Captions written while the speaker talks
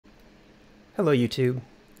Hello YouTube,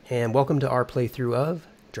 and welcome to our playthrough of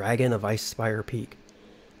Dragon of Icespire Peak.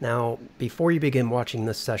 Now, before you begin watching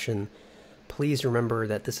this session, please remember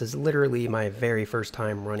that this is literally my very first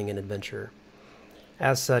time running an adventure.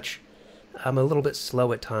 As such, I'm a little bit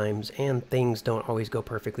slow at times, and things don't always go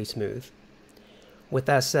perfectly smooth. With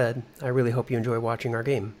that said, I really hope you enjoy watching our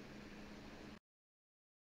game.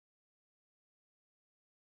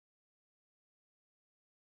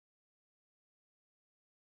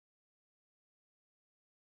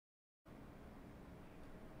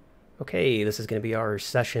 Okay, this is going to be our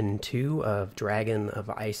session 2 of Dragon of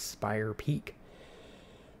Icespire Peak.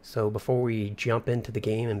 So before we jump into the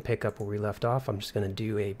game and pick up where we left off, I'm just going to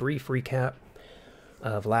do a brief recap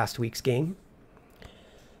of last week's game.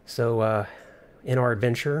 So in our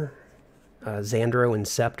adventure, Xandro and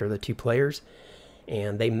Sept are the two players,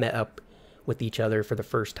 and they met up with each other for the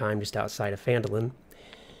first time just outside of Phandalin.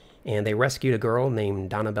 And they rescued a girl named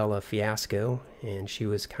Donabella Fiasco, and she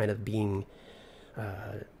was kind of being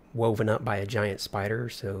woven up by a giant spider,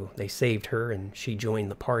 so they saved her and she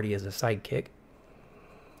joined the party as a sidekick.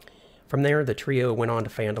 From there, the trio went on to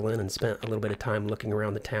Phandalin and spent a little bit of time looking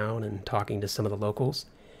around the town and talking to some of the locals.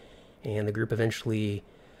 And the group eventually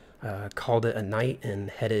called it a night and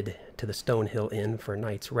headed to the Stonehill Inn for a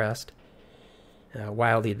night's rest.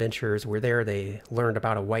 While the adventurers were there, they learned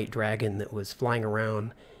about a white dragon that was flying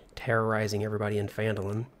around, terrorizing everybody in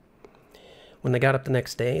Phandalin. When they got up the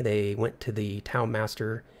next day, they went to the town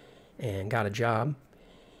master and got a job.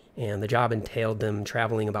 And the job entailed them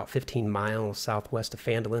traveling about 15 miles southwest of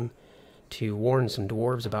Phandalin to warn some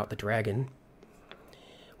dwarves about the dragon.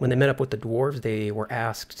 When they met up with the dwarves, they were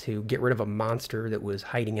asked to get rid of a monster that was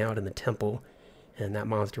hiding out in the temple, and that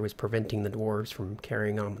monster was preventing the dwarves from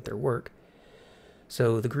carrying on with their work.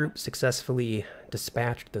 So the group successfully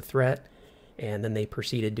dispatched the threat, and then they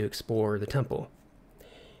proceeded to explore the temple.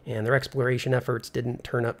 And their exploration efforts didn't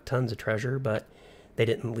turn up tons of treasure, but they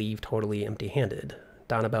didn't leave totally empty-handed.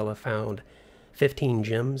 Donabella found 15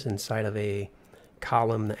 gems inside of a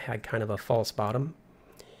column that had kind of a false bottom,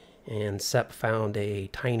 and Sepp found a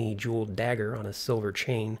tiny jeweled dagger on a silver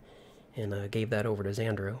chain and gave that over to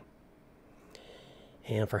Xandro.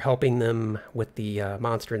 And for helping them with the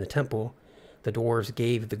monster in the temple, the dwarves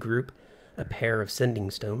gave the group a pair of sending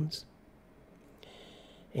stones.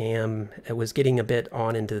 And it was getting a bit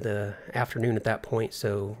on into the afternoon at that point,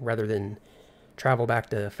 so rather than travel back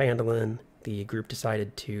to Phandalin, the group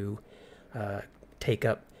decided to take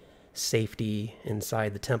up safety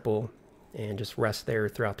inside the temple and just rest there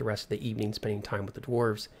throughout the rest of the evening, spending time with the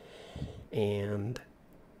dwarves and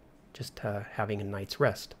just having a night's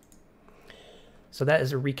rest. So that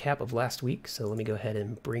is a recap of last week. So let me go ahead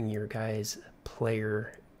and bring your guys'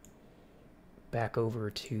 player back over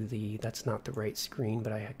to the, that's not the right screen,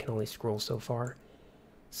 but I can only scroll so far.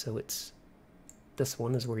 So it's, this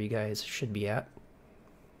one is where you guys should be at.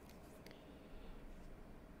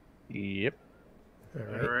 Yep. All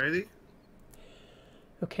right. Alrighty.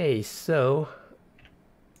 Okay, so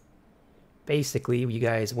basically you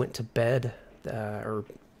guys went to bed, or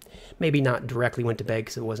maybe not directly went to bed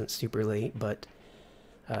because it wasn't super late, but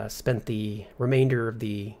spent the remainder of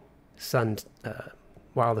the sun,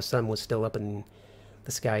 while the sun was still up in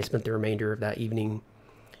the sky, spent the remainder of that evening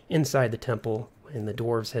inside the temple, and the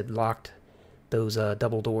dwarves had locked those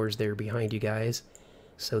double doors there behind you guys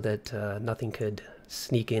so that nothing could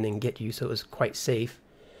sneak in and get you, so it was quite safe.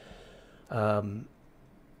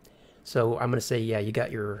 So I'm gonna say, yeah, you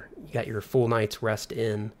got your full night's rest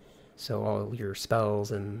in, so all your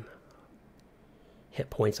spells and hit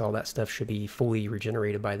points, all that stuff should be fully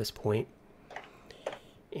regenerated by this point.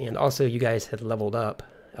 And also, you guys had leveled up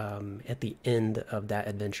at the end of that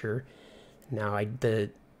adventure. Now,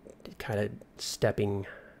 kind of stepping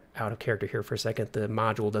out of character here for a second, the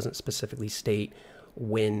module doesn't specifically state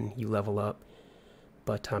when you level up,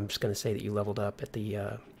 but I'm just going to say that you leveled up at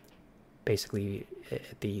the basically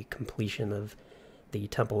at the completion of the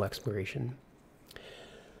temple exploration.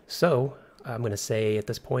 So I'm going to say at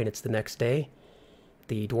this point it's the next day.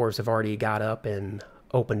 The dwarves have already got up and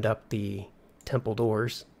opened up the temple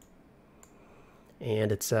doors,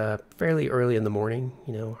 and it's fairly early in the morning.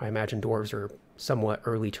 You know, I imagine dwarves are somewhat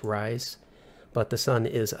early to rise, but the sun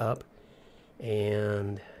is up.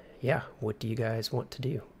 And yeah, what do you guys want to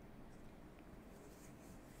do?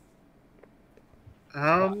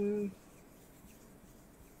 Well,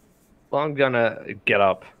 I'm gonna get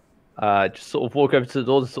up, just sort of walk over to the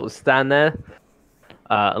door and sort of stand there,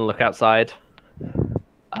 and look outside,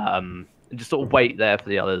 and just sort of wait there for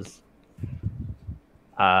the others.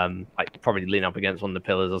 Like probably lean up against one of the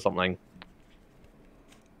pillars or something.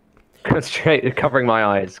 Concentrate, covering my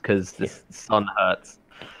eyes because the sun hurts.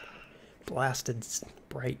 blasted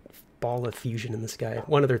bright ball of fusion in the sky.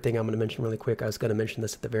 One other thing I'm going to mention really quick. I was going to mention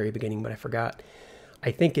this at the very beginning, but I forgot.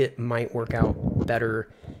 I think it might work out better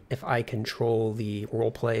if I control the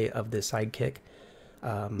roleplay of the sidekick.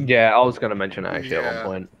 Yeah, I was going to mention it actually at one Yeah.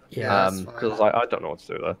 point. Yeah, Because I was like, I don't know what to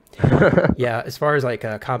do there. Yeah, as far as like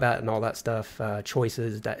combat and all that stuff,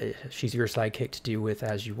 choices that she's your sidekick to do with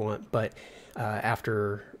as you want. But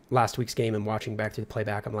after last week's game and watching back through the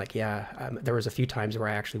playback, I'm like, yeah, there was a few times where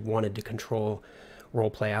I actually wanted to control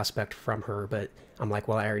roleplay aspect from her, but I'm like,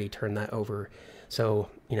 well, I already turned that over. So,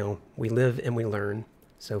 you know, we live and we learn.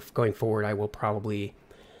 So going forward, I will probably,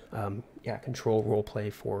 control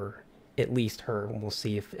roleplay for at least her. And we'll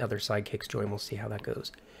see if other sidekicks join. We'll see how that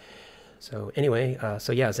goes. So anyway,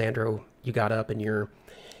 Xandro, you got up and you're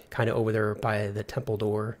kind of over there by the temple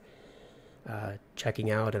door,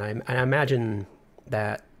 checking out. And I imagine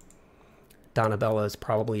that Donabella is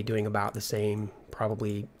probably doing about the same,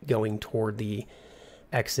 probably going toward the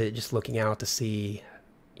exit, just looking out to see,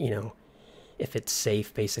 you know, if it's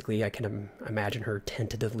safe, basically. I can imagine her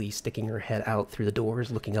tentatively sticking her head out through the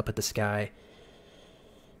doors, looking up at the sky,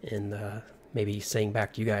 and maybe saying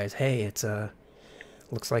back to you guys, hey, it's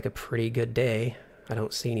looks like a pretty good day. I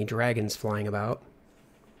don't see any dragons flying about.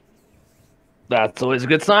 That's always a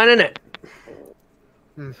good sign, isn't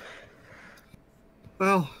it?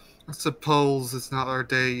 Well, I suppose it's not our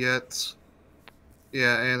day yet.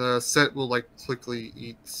 Yeah, and Set will like quickly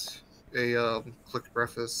eat a quick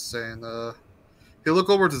breakfast, and he'll look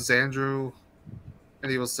over to Xandru,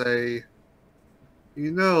 and he will say,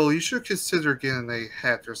 "You know, you should consider getting a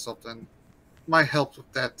hat or something. Might help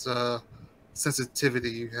with that sensitivity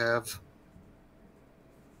you have."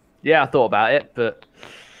 Yeah, I thought about it, but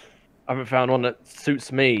I haven't found one that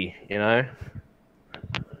suits me, you know?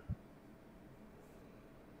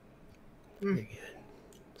 Very good.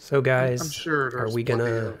 So guys, I'm sure are there's we plenty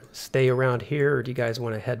gonna of- stay around here, or do you guys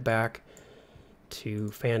want to head back to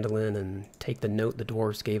Phandalin and take the note the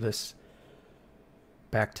dwarves gave us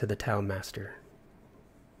back to the town master?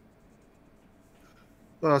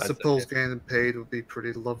 Well, I I'd say suppose yeah. getting paid would be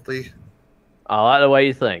pretty lovely. I like the way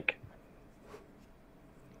you think.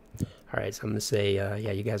 All right, so I'm gonna say,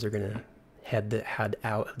 you guys are gonna head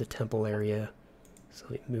out of the temple area. So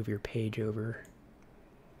let me move your page over.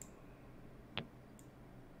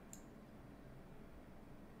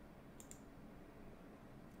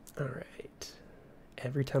 All right.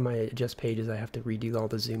 Every time I adjust pages, I have to redo all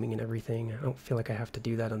the zooming and everything. I don't feel like I have to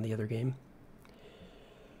do that on the other game.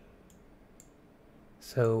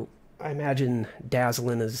 So I imagine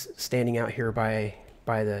Dazzlin is standing out here by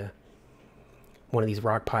the one of these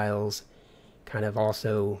rock piles, kind of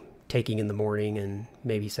also taking in the morning, and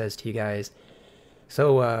maybe says to you guys,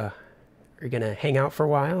 "So, are you gonna hang out for a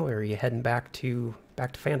while, or are you heading back to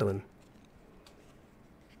Phandalin?"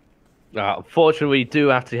 Unfortunately, we do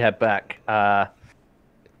have to head back.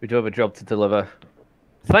 We do have a job to deliver.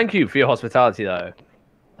 Thank you for your hospitality, though.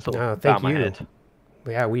 I sort of Thank bowed my you. head.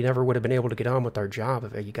 Yeah, we never would have been able to get on with our job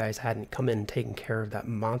if you guys hadn't come in and taken care of that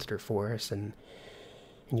monster for us, and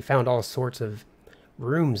you found all sorts of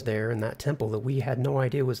rooms there in that temple that we had no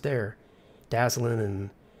idea was there. Dazzlin and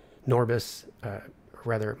Norbus, or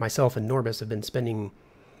rather, myself and Norbus have been spending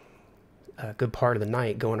a good part of the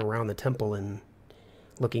night going around the temple and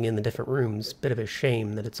looking in the different rooms. Bit of a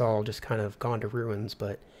shame that it's all just kind of gone to ruins,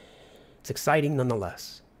 but it's exciting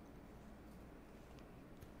nonetheless.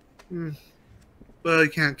 But you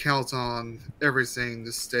can't count on everything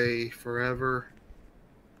to stay forever.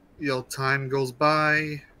 You know, time goes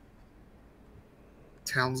by,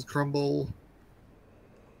 towns crumble.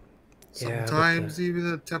 Yeah, but Sometimes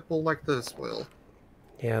even a temple like this will.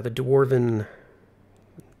 Yeah, the dwarven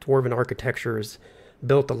architecture is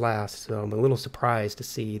built to last, so I'm a little surprised to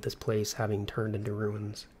see this place having turned into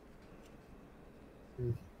ruins.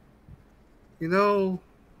 You know,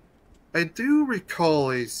 I do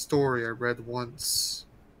recall a story I read once.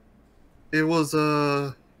 It was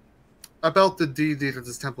about the deity that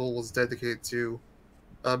this temple was dedicated to,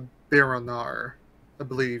 Baranar, I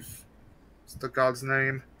believe is the god's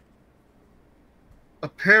name.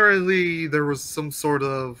 Apparently, there was some sort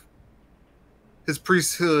of his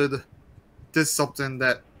priesthood did something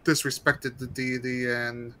that disrespected the deity,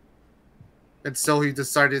 and so he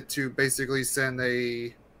decided to basically send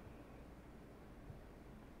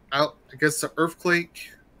I guess, an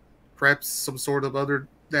earthquake, perhaps some sort of other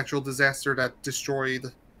natural disaster that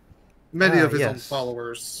destroyed many of his own Yes.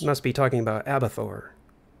 followers. You must be talking about Abathor.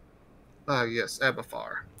 Yes,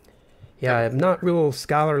 Abathar. Yeah, I'm not real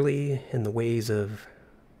scholarly in the ways of,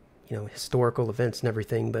 historical events and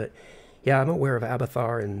everything, but yeah, I'm aware of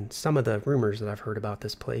Abathar and some of the rumors that I've heard about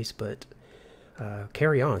this place, but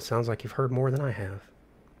Carry on. Sounds like you've heard more than I have.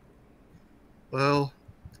 Well,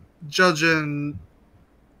 judging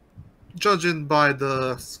by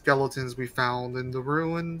the skeletons we found in the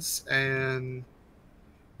ruins and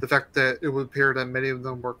the fact that it would appear that many of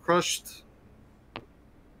them were crushed,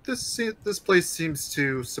 this place seems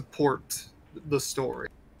to support the story.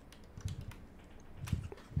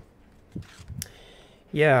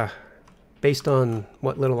 Yeah, based on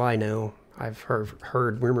what little I know, I've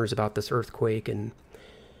heard rumors about this earthquake and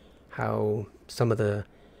how some of the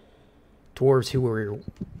dwarves who were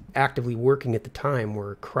actively working at the time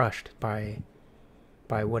were crushed by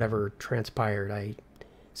whatever transpired. I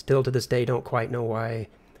still to this day don't quite know why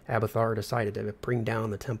Abathar decided to bring down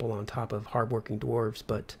the temple on top of hardworking dwarves,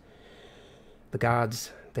 but the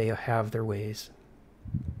gods, they have their ways.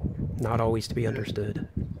 Not always to be understood.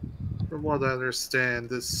 From what I understand,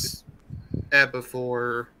 this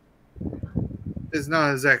Abathar is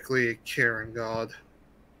not exactly a caring god.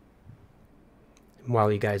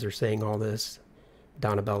 While you guys are saying all this,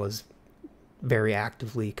 Donnabella's very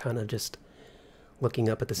actively kind of just looking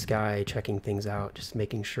up at the sky, checking things out, just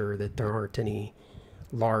making sure that there aren't any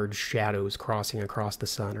large shadows crossing across the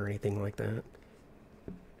sun or anything like that.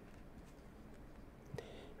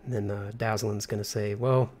 And then Dazzlin's going to say,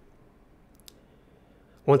 well,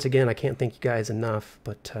 once again, I can't thank you guys enough,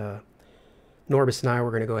 but Norbus and I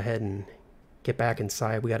were going to go ahead and get back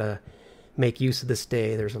inside. We got to make use of this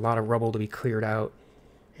day. There's a lot of rubble to be cleared out,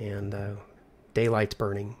 and daylight's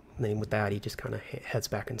burning. And then with that, he just kind of heads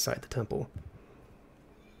back inside the temple.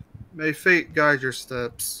 May fate guide your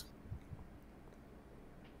steps.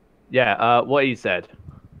 Yeah, what he said.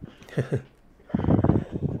 And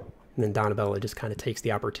then Donnabella just kind of takes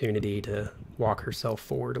the opportunity to walk herself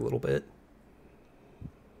forward a little bit.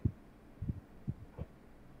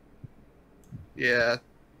 Yeah.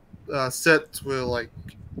 Set will, like,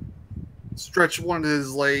 stretch one of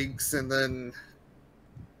his legs and then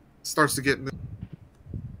starts to get moved.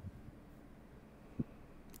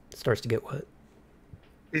 Starts to get what?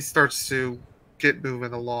 He starts to get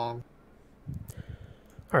moving along.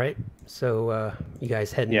 All right, so you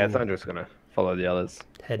guys heading? Yeah, Thunder's gonna follow the others.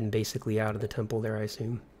 Heading basically out of the temple there, I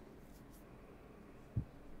assume.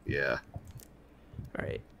 Yeah. All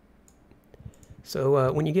right.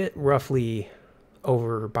 So when you get roughly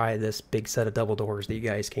over by this big set of double doors that you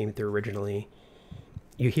guys came through originally,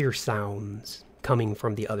 you hear sounds coming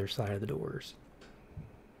from the other side of the doors.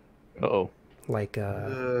 Uh-oh. Like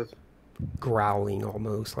growling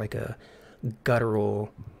almost, like a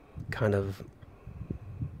guttural kind of,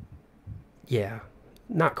 yeah,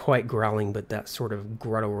 not quite growling, but that sort of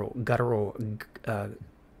guttural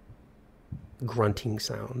grunting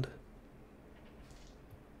sound.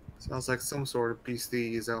 Sounds like some sort of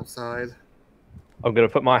beastie is outside. I'm gonna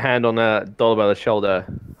put my hand on Dollabella's shoulder,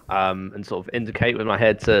 and sort of indicate with my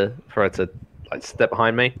head for her to like step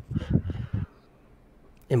behind me.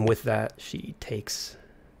 And with that, she takes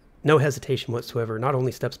no hesitation whatsoever. Not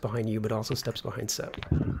only steps behind you, but also steps behind Sep.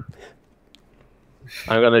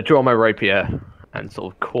 I'm gonna draw my rapier and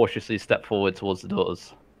sort of cautiously step forward towards the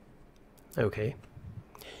doors. Okay.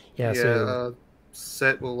 Yeah. Yeah. So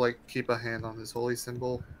Set will like keep a hand on his holy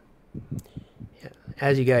symbol. yeah,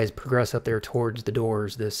 as you guys progress up there towards the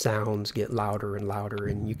doors, the sounds get louder and louder,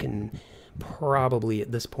 and you can probably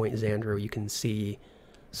at this point, Xandro, you can see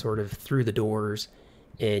sort of through the doors,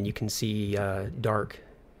 and you can see dark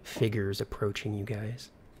figures approaching you guys.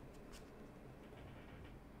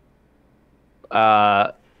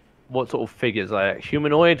 What sort of figures? Like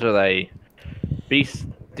humanoid? Are they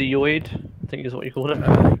beastioid? I think is what you call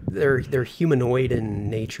them. They're humanoid in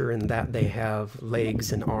nature in that they have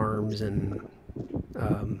legs and arms, and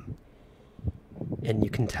you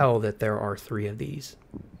can tell that there are 3 of these.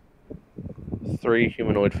 3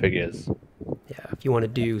 humanoid figures. Yeah, if you want to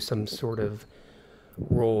do some sort of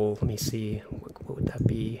roll, let me see, what would that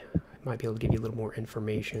be? I might be able to give you a little more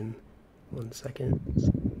information. 1 second.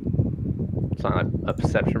 Something like a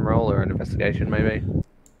perception roll or an investigation, maybe.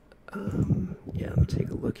 Yeah, let me take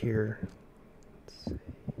a look here. Let's see.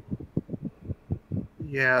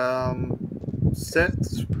 Yeah, Set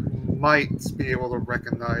might be able to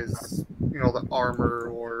recognize, the armor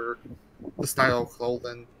or the style of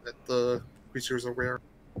clothing that the creatures are wearing.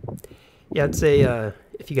 Yeah, I'd say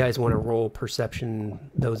if you guys want to roll perception,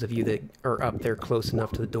 those of you that are up there close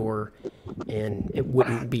enough to the door, and it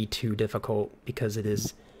wouldn't be too difficult because it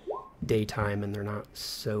is daytime and they're not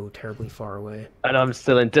so terribly far away. And I'm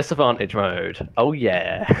still in disadvantage mode. Oh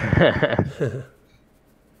yeah.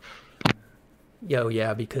 Oh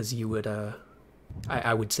yeah, because you would,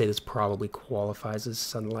 I would say this probably qualifies as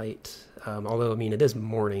sunlight. Although, I mean, it is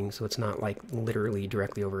morning, so it's not like literally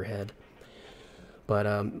directly overhead.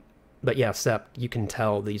 But yeah, Sep, you can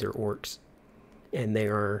tell these are orcs, and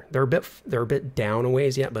they're a bit down a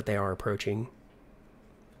ways yet, but they are approaching.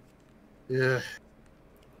 Yeah.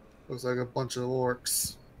 Looks like a bunch of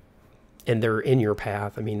orcs. And they're in your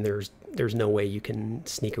path. I mean, there's no way you can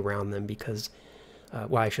sneak around them because,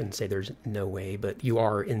 well, I shouldn't say there's no way, but you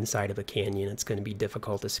are inside of a canyon. It's going to be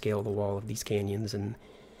difficult to scale the wall of these canyons and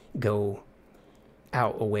go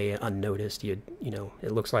out away unnoticed. You know,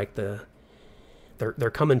 it looks like they're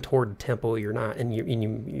coming toward the temple. You're not, and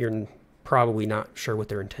you're probably not sure what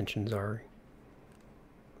their intentions are.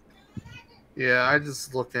 Yeah, I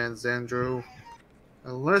just look at Xandro.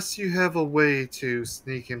 Unless you have a way to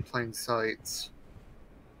sneak in plain sight,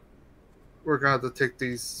 we're gonna have to take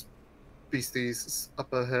these beasties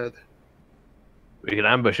up ahead. We can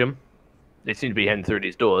ambush them. They seem to be heading through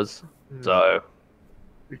these doors, so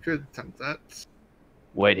We could attempt that.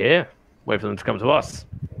 wait here. Wait for them to come to us.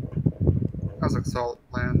 Sounds like a solid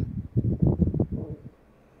plan.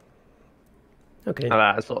 Okay. And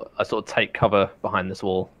I sort of take cover behind this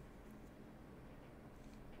wall.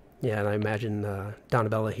 Yeah, and I imagine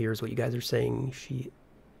Donabella hears what you guys are saying. She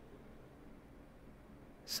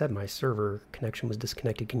said my server connection was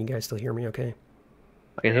disconnected. Can you guys still hear me okay?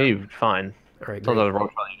 I can hear you fine. All right, Sometimes great. the wrong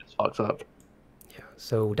phone just fucks up. Yeah,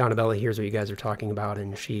 so Donabella hears what you guys are talking about,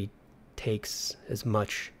 and she takes as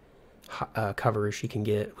much cover as she can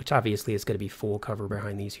get, which obviously is going to be full cover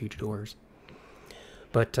behind these huge doors.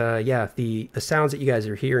 But yeah, the sounds that you guys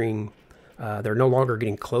are hearing, they're no longer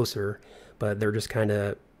getting closer, but they're just kind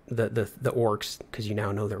of the orcs, because you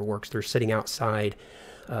now know they're orcs. They're sitting outside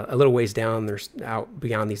a little ways down. They're out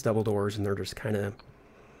beyond these double doors, and they're just kind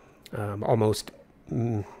of almost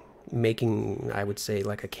making, I would say,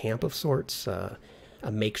 like a camp of sorts, a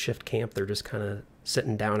makeshift camp. They're just kind of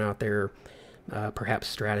sitting down out there,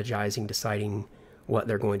 perhaps strategizing, deciding what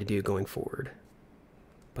they're going to do going forward.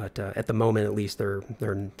 But at the moment, at least, they're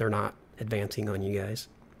not advancing on you guys.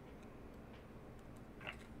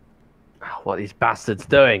 What are these bastards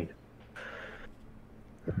doing?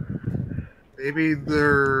 Maybe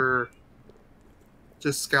they're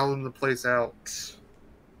just scouting the place out.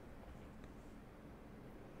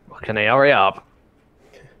 Well, can they hurry up?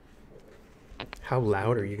 How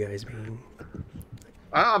loud are you guys being?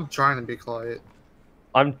 I'm trying to be quiet.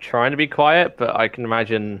 I'm trying to be quiet, but I can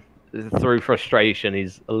imagine through frustration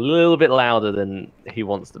he's a little bit louder than he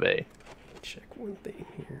wants to be. Check one thing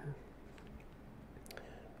here.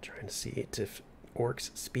 Trying to see if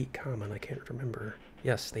orcs speak common. I can't remember.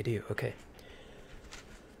 Yes, they do. Okay.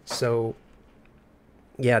 So,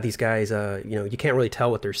 yeah, these guys, you know, you can't really tell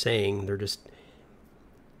what they're saying. They're just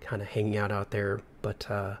kind of hanging out there. But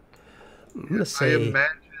I'm gonna say. I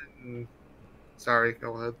imagine. Sorry,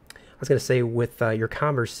 go ahead. I was gonna say with your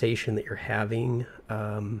conversation that you're having.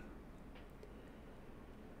 Let me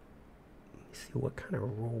see, what kind of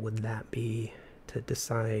role would that be to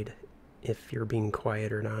decide if you're being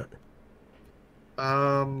quiet or not?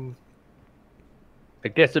 I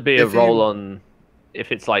guess it'd be a roll on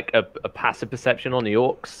if it's like a passive perception on the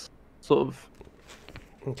orcs, sort of.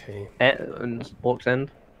 Okay. And orcs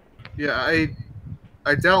end. Yeah,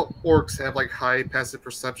 I doubt orcs have like high passive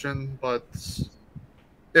perception, but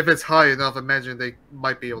if it's high enough, imagine they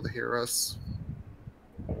might be able to hear us.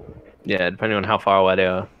 Yeah, depending on how far away they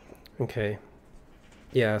are. Okay.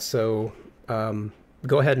 Yeah, so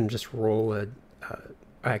go ahead and just roll a...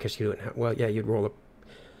 I guess you don't have... Well, yeah, you'd roll a...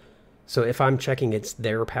 So if I'm checking it's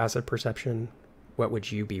their passive perception, what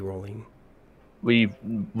would you be rolling? We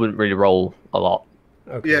wouldn't really roll a lot.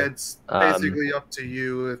 Okay. Yeah, it's basically up to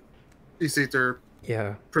you if you see their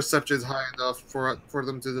perception is high enough for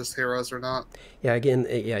them to just hear us or not. Yeah, again,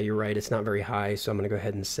 yeah, you're right. It's not very high, so I'm going to go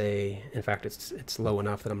ahead and say... In fact, it's low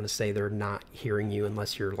enough that I'm going to say they're not hearing you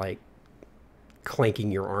unless you're, like,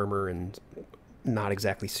 clanking your armor and not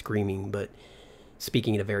exactly screaming, but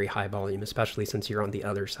speaking at a very high volume, especially since you're on the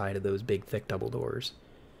other side of those big, thick double doors.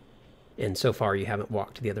 And so far, you haven't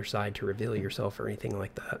walked to the other side to reveal yourself or anything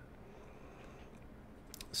like that.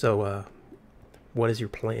 So, what is your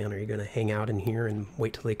plan? Are you going to hang out in here and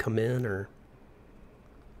wait till they come in, or...?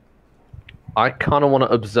 I kind of want to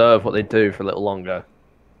observe what they do for a little longer,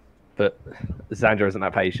 but Xandro isn't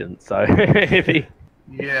that patient, so if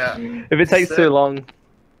it takes too long...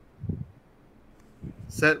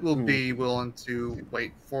 Set will be willing to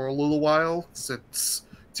wait for a little while, since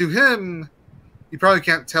to him, you probably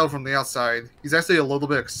can't tell from the outside, he's actually a little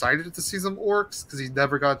bit excited to see some orcs, because he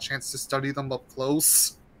never got a chance to study them up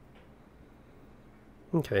close.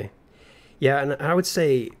 Okay. Yeah, and I would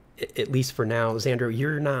say, at least for now, Xandro,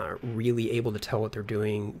 you're not really able to tell what they're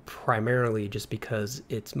doing, primarily just because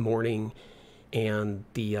it's morning and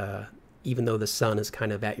the even though the sun is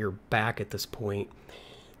kind of at your back at this point,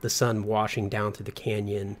 the sun washing down through the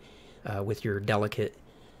canyon with your delicate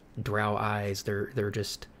drow eyes, they're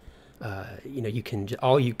just, you know, you can,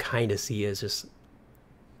 all you kind of see is just,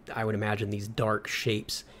 I would imagine, these dark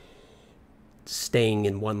shapes staying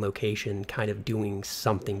in one location, kind of doing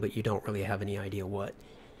something, but you don't really have any idea what.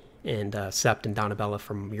 And Sept and Donabella,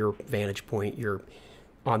 from your vantage point, you're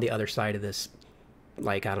on the other side of this,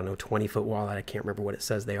 like, I don't know, 20-foot wall. I can't remember what it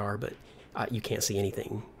says they are, but you can't see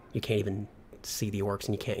anything. You can't even see the orcs,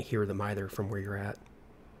 and you can't hear them either from where you're at.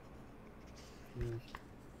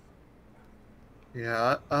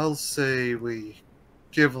 Yeah, I'll say we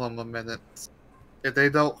give them a minute. If they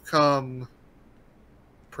don't come,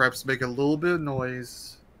 perhaps make a little bit of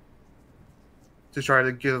noise to try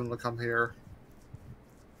to get them to come here.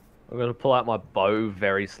 I'm going to pull out my bow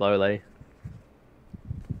very slowly.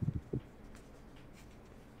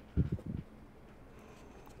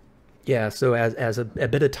 Yeah, so as a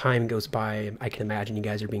bit of time goes by, I can imagine you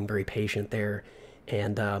guys are being very patient there,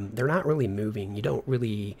 and they're not really moving. You don't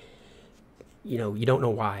really, you know, you don't know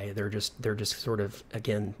why. They're just sort of,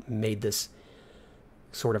 again, made this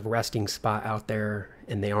sort of resting spot out there,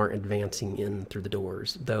 and they aren't advancing in through the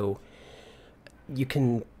doors, though you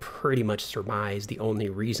can pretty much surmise the only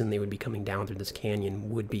reason they would be coming down through this canyon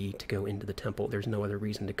would be to go into the temple. There's no other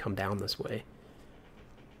reason to come down this way.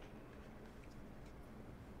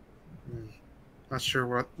 Not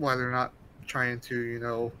sure why they're not trying to, you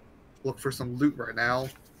know, look for some loot right now.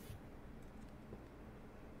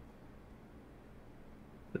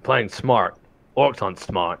 They're playing smart. Orcs aren't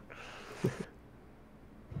smart.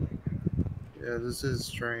 Yeah, this is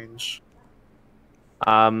strange.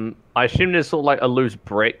 I assume there's sort of like a loose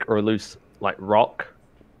brick or a loose like rock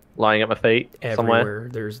lying at my feet Everywhere, somewhere.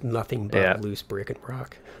 there's nothing but loose brick and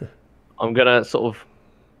rock. I'm gonna sort of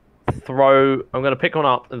I'm gonna pick one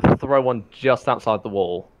up and throw one just outside the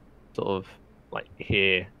wall, sort of like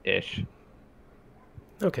here-ish.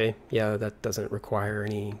 Okay, yeah, that doesn't require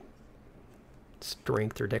any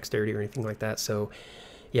strength or dexterity or anything like that. So,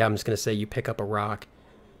 yeah, I'm just gonna say you pick up a rock,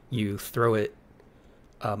 you throw it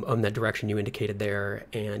on that direction you indicated there,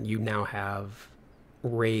 and you now have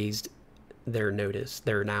raised their notice.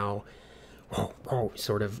 They're now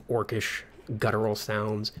sort of orcish guttural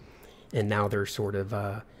sounds, and now they're sort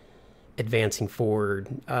of advancing forward,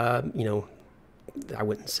 you know, I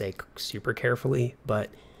wouldn't say super carefully,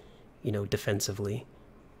 but, you know, defensively.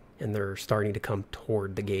 And they're starting to come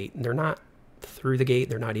toward the gate. They're not through the gate.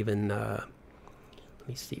 They're not even, let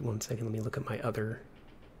me see 1 second. Let me look at my other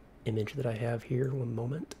image that I have here. 1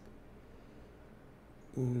 moment.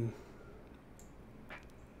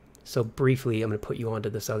 So briefly, I'm going to put you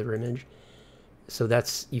onto this other image. So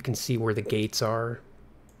that's, you can see where the gates are.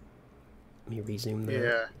 Let me resume that.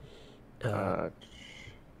 Yeah.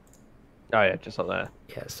 Oh yeah, just up there.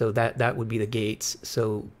 Yeah, so that would be the gates.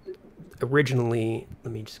 So originally,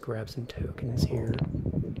 let me just grab some tokens here.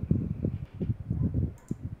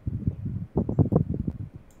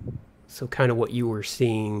 So kind of what you were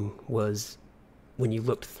seeing was, when you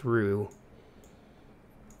looked through,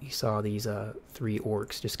 you saw these 3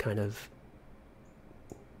 orcs just kind of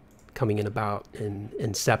coming in about, and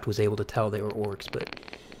Sept was able to tell they were orcs, but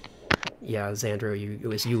yeah,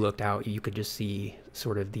 Xandro, as you looked out, you could just see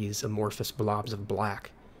sort of these amorphous blobs of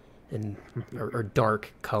black and or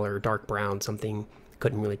dark color, dark brown, something.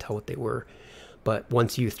 Couldn't really tell what they were. But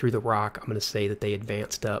once you threw the rock, I'm going to say that they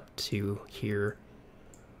advanced up to here.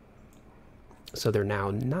 So they're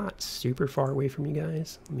now not super far away from you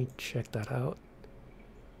guys. Let me check that out.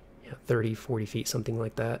 Yeah, 30, 40 feet, something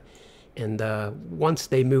like that. And once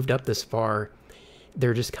they moved up this far,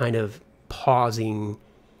 they're just kind of pausing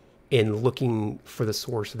and looking for the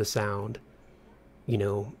source of the sound. You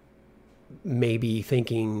know, maybe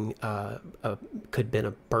thinking could have been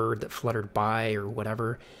a bird that fluttered by or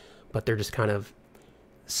whatever, but they're just kind of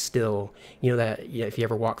still. You know that, you know, if you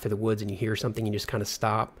ever walk through the woods and you hear something, you just kind of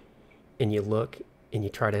stop and you look and you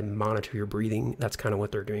try to monitor your breathing. That's kind of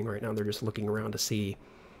what they're doing right now. They're just looking around to see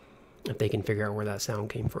if they can figure out where that sound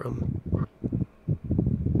came from.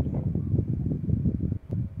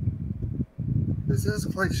 This is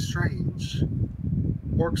quite strange.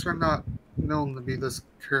 Orcs are not known to be this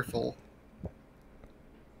careful.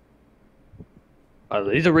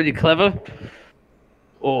 These are really clever,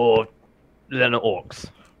 or they're not orcs.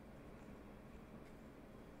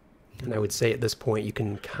 And I would say at this point you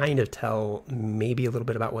can kind of tell maybe a little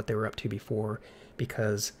bit about what they were up to before,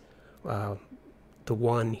 because the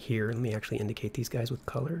one here, let me actually indicate these guys with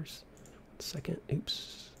colors. 1 second,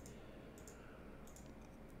 oops.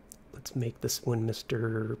 Let's make this one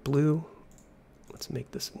Mr. Blue. Let's make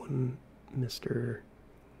this one Mr.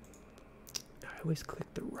 always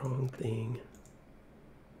click the wrong thing.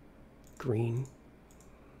 Green.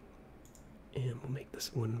 And we'll make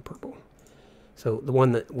this one purple. So the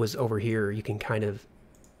one that was over here, you can kind of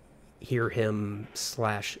hear him /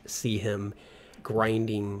 see him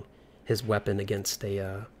grinding his weapon against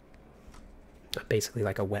a basically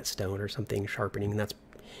like a whetstone or something, sharpening.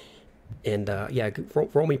 And yeah,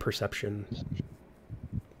 roll me perception.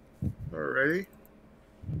 Alrighty.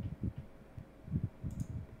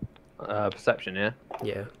 Perception, yeah.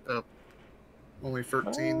 Yeah. Only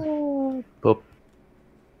 13. Boop.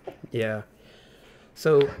 Yeah.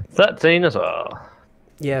 So 13 as well.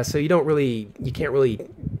 yeah, so you can't really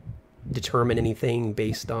determine anything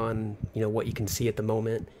based on, what you can see at the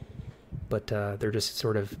moment, but they're just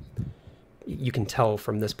sort of, you can tell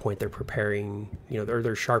from this point they're preparing,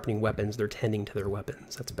 they're sharpening weapons, they're tending to their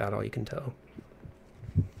weapons. That's about all you can tell.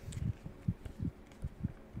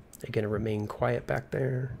 They're going to remain quiet back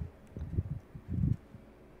there.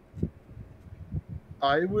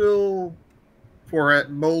 I will, for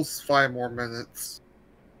at most 5 more minutes.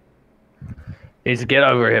 Needs to get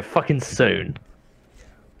over here fucking soon.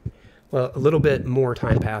 Well, a little bit more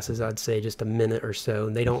time passes, I'd say just a minute or so,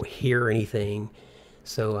 and they don't hear anything,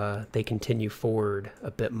 so they continue forward a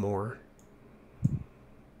bit more. And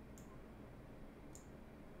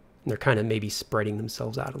they're kind of maybe spreading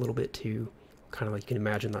themselves out a little bit too, kind of like you can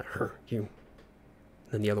imagine, like, you. And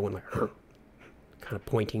then the other one, like, kind of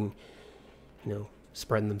pointing,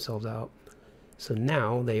 spreading themselves out. So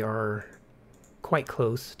now they are quite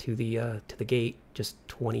close to the gate, just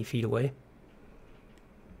 20 feet away.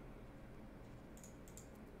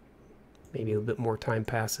 Maybe a little bit more time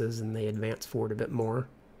passes and they advance forward a bit more.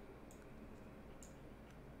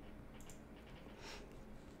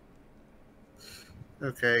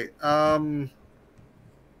 Okay,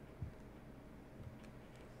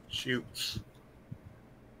 shoot.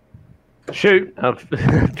 Shoot! I'll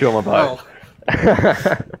draw my bow.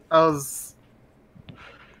 Oh. I was...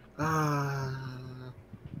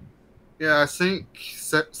 yeah, I think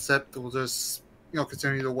Sept will just,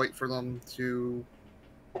 continue to wait for them to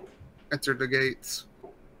enter the gates.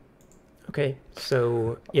 Okay,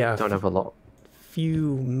 so yeah, Don't have a lot.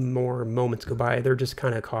 few more moments go by. They're just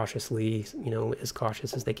kind of cautiously, as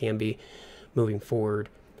cautious as they can be, moving forward.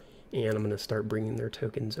 And I'm going to start bringing their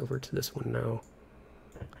tokens over to this one now.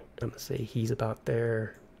 I'm going to say he's about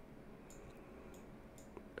there.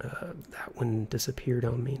 That one disappeared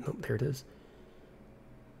on me. Nope, there it is.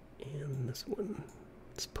 And this one,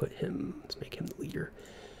 let's make him the leader.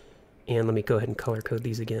 And let me go ahead and color code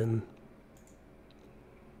these again.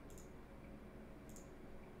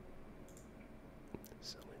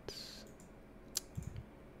 So it's,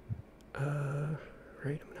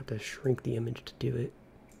 right, I'm gonna have to shrink the image to do it.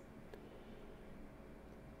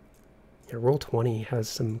 Yeah, Roll20 has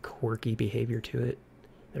some quirky behavior to it.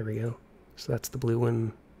 There we go. So that's the blue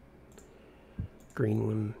one, green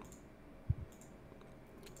one,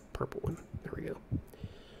 purple one. There we go.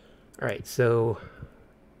 All right, so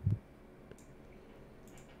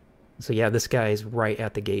yeah, this guy is right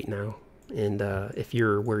at the gate now, and if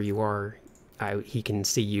you're where you are, he can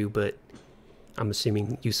see you, but I'm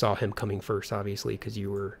assuming you saw him coming first, obviously, because you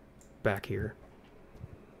were back here.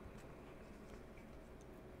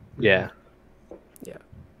 Yeah. Yeah.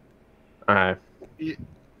 Alright.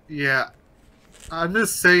 Yeah. I'm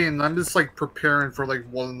just saying, I'm just like preparing for like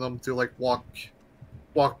one of them to like walk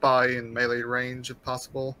by in melee range if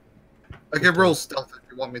possible. I can roll stealth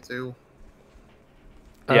if you want me to.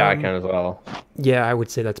 Yeah, I can as well. Yeah, I would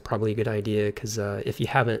say that's probably a good idea, because if you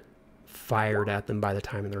haven't fired at them by the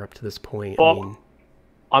time they're up to this point, I mean...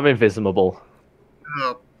 I'm invisible.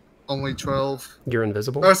 Only 12. You're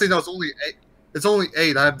invisible? Actually, no, it's only 8. It's only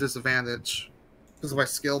 8. I have disadvantage because of my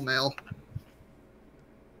skill mail.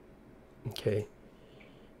 Okay.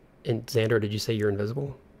 And Xander, did you say you're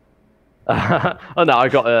invisible? Oh no, I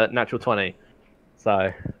got a natural 20.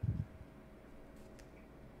 So...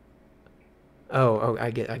 Oh,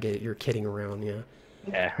 I get it. You're kidding around, yeah.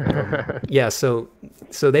 Yeah. Yeah, so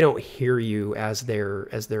they don't hear you as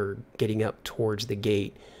they're getting up towards the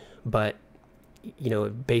gate, but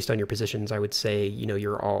based on your positions, I would say you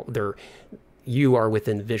are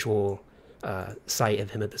within visual sight of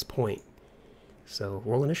him at this point. So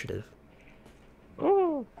roll initiative.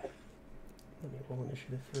 Oh. Let me roll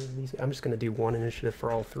initiative for these. I'm just gonna do one initiative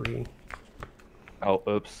for all 3. Oh,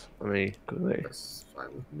 oops. Let me quickly. That's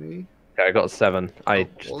fine with me. Okay, I got a 7. I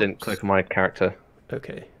just didn't click my character.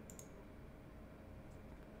 Okay.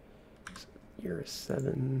 So you're a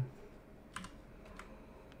 7.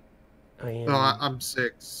 I am. No, I'm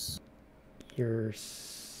 6. You're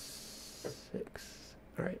 6.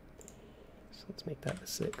 All right. So let's make that a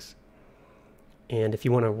 6. And if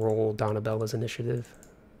you want to roll Donnabella's initiative,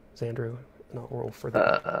 Xandro, and I'll roll for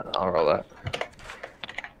the... I'll roll that.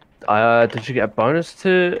 Did you get a bonus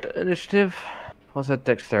to initiative? What's that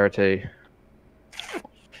dexterity?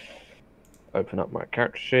 Open up my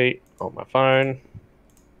character sheet on my phone.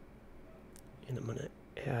 And I'm going to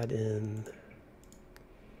add in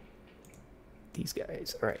these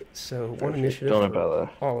guys. All right, so one initiative for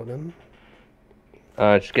all of them.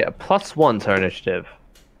 Just get a +1 to her initiative.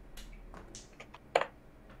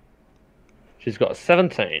 She's got a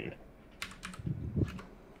 17. All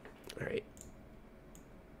right.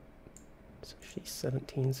 So she's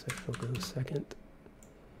 17, so she'll go second.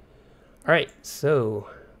 All right, so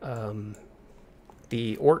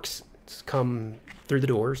the orcs come through the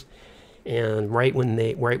doors, and right when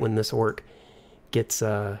this orc gets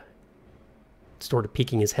sort of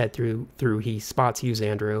peeking his head through, he spots you,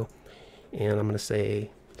 Xandro, and I'm gonna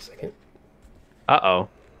say, a second. Uh-oh.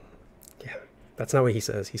 Yeah, that's not what he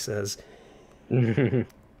says. He says,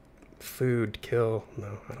 food, kill.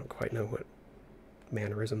 No, I don't quite know what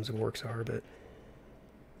mannerisms of orcs are, but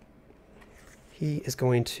he is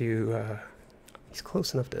going to, he's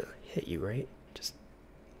close enough to hit you, right? Just...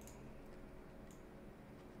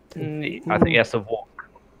 I think he has to walk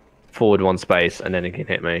forward 1 space and then he can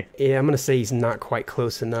hit me. Yeah, I'm going to say he's not quite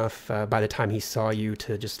close enough by the time he saw you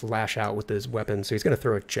to just lash out with his weapon. So he's going to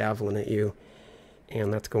throw a javelin at you.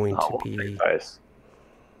 And that's going to be...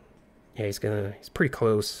 Yeah, he's pretty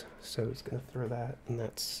close. So he's going to throw that. And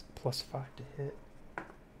that's +5 to hit.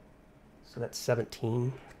 So that's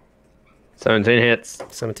 17. 17 hits.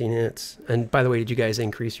 17 hits. And by the way, did you guys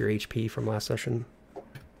increase your HP from last session?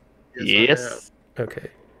 Yes. Okay.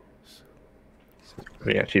 Let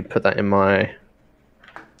me actually put that in my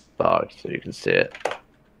bar so you can see it.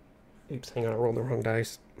 Oops, hang on, I rolled the wrong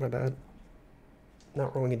dice. My bad.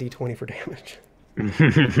 Not rolling a d20 for damage.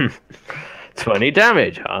 20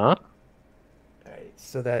 damage, huh? Alright,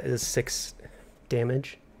 so that is 6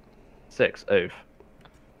 damage. 6, oof.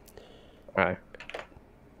 Alright.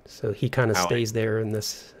 So he kind of stays there in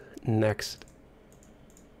this next...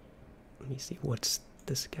 Let me see, what's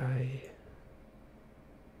this guy...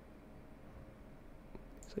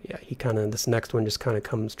 So yeah, this next one just kind of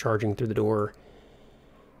comes charging through the door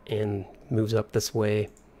and moves up this way.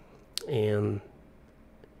 And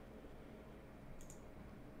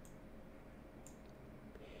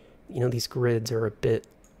you know, these grids are a bit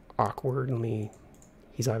awkward.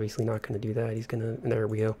 He's obviously not going to do that. There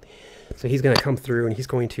we go. So he's going to come through and he's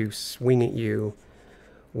going to swing at you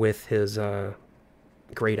with his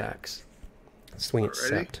great axe. Swing it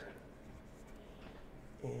sept.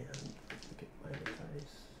 And look at my other dice.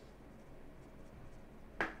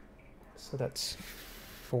 So that's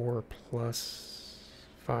 4 plus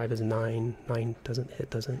 5 is 9. 9 doesn't hit,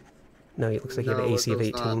 does it? No, it looks like you have an AC of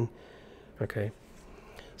 18. Not. Okay.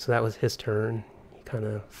 So that was his turn. He kind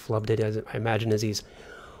of flubbed it, I imagine, as he's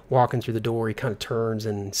walking through the door. He kind of turns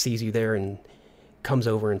and sees you there and comes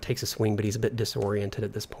over and takes a swing, but he's a bit disoriented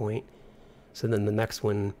at this point. So then the next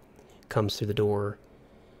one comes through the door,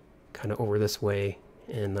 kind of over this way,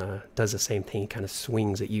 and does the same thing. He kind of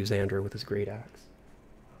swings at you, Xandro, with his great axe.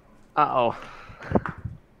 Uh-oh.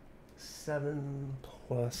 7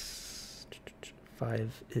 plus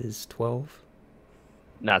 5 is 12.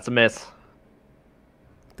 That's a miss.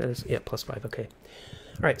 That is, yeah, +5, okay.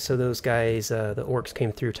 All right, so those guys, the orcs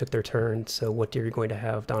came through, took their turn. So what are you going to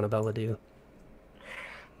have Donabella do?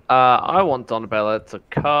 I want Donabella to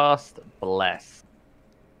cast Bless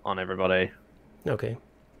on everybody. Okay.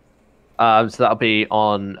 So that'll be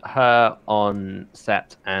on her, on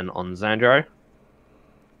Sept, and on Xandro.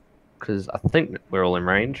 Because I think we're all in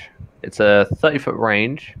range. It's a 30-foot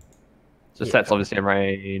range. So yeah. Sept's obviously in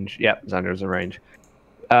range. Yep, Xandro's in range.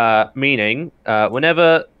 Meaning,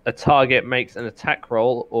 whenever a target makes an attack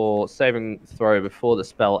roll or saving throw before the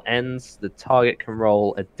spell ends, the target can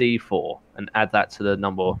roll a d4 and add that to the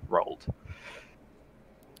number rolled.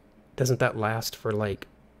 Doesn't that last for like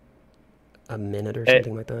a minute or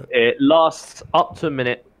something like that? It lasts up to a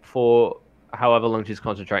minute for however long she's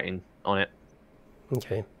concentrating on it.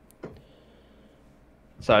 Okay.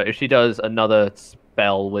 So if she does another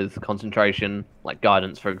spell with concentration, like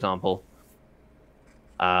guidance, for example,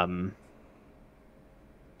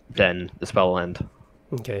 then the spell will end.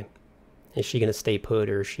 Okay. Is she gonna stay put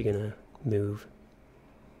or is she gonna move?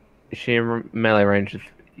 Is she in melee range?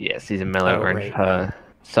 Yes, she's in melee range. Right.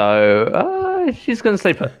 So she's gonna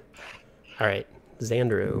stay put. All right,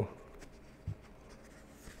 Xandro.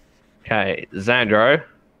 Okay, Xandro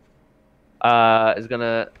is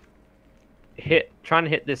gonna try and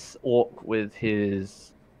hit this orc with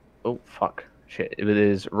his with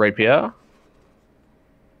his rapier.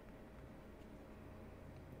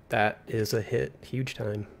 That is a hit. Huge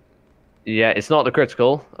time. Yeah, it's not the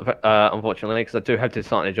critical, unfortunately, because I do have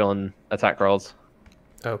disadvantage on attack rolls.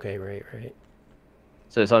 Okay, right, right.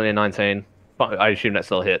 So it's only a 19, but I assume that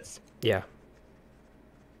still hits. Yeah.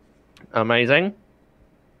 Amazing.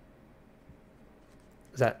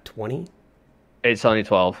 Is that 20? It's only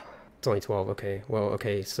 12. It's only 12. Okay. Well,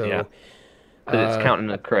 okay. So, Yeah. Because it's counting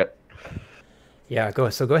a crit. yeah. Go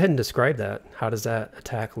ahead and describe that. How does that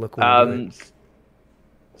attack look when you do it?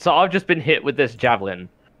 So I've just been hit with this javelin,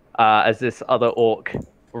 as this other orc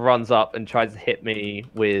runs up and tries to hit me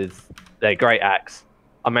with their great axe.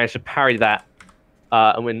 I managed to parry that,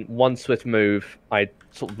 and in one swift move, I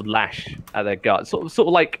sort of lash at their gut, sort of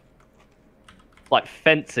like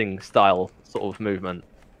fencing style sort of movement.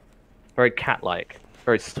 Very cat-like,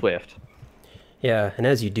 very swift. Yeah, and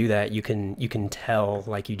as you do that, you can tell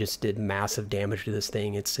like you just did massive damage to this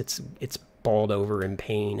thing. It's balled over in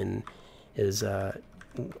pain and is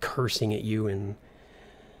cursing at you in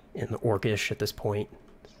Orcish at this point.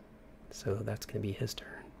 So that's gonna be his turn.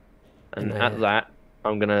 And at that,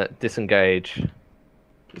 I'm gonna disengage,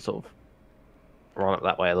 sort of run up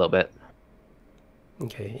that way a little bit.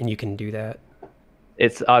 Okay, and you can do that.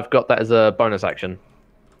 I've got that as a bonus action.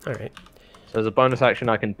 All right. So as a bonus action,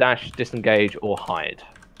 I can dash, disengage, or hide.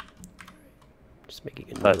 Just making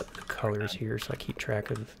a note of the colors here so I keep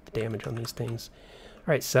track of the damage on these things. All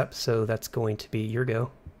right, Sep. So that's going to be your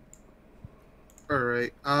go. All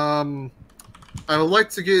right. I would like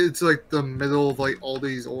to get into like the middle of like all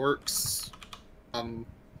these orcs, and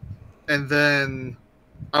then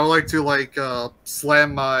I would like to like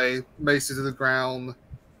slam my mace into the ground,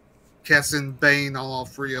 casting Bane on all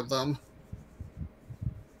three of them.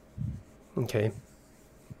 Okay.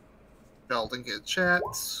 Belden get chat.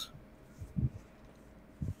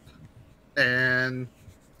 And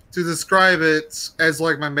to describe it, as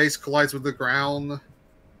like my mace collides with the ground,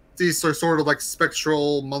 these are sort of like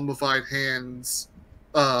spectral mummified hands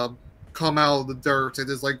come out of the dirt and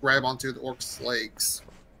just like grab onto the orc's legs.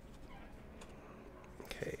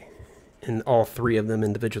 Okay. And all three of them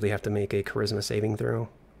individually have to make a charisma saving throw.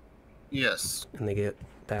 Yes. And they get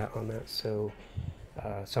that on that. So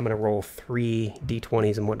I'm going to roll 3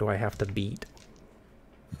 d20s, and what do I have to beat?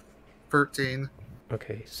 13.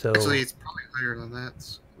 Okay, so... Actually, it's probably higher than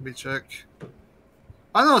that. Let me check.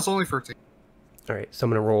 I know it's only 13. Alright, so I'm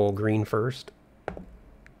going to roll green first.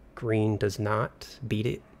 Green does not beat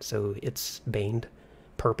it, so it's baned.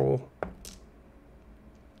 Purple.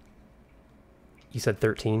 You said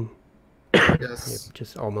 13? Yes. Yeah,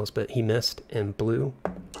 just almost, but he missed. And blue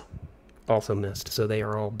also missed, so they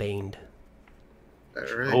are all baned.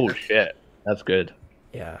 Right. Oh shit, that's good.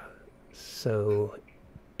 Yeah. So,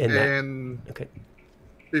 and okay.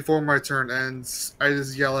 Before my turn ends, I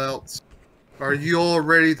just yell out, "Are you all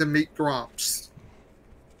ready to meet Gromps?"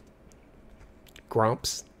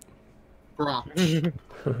 Gromps? Gromps.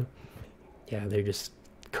 Yeah, they just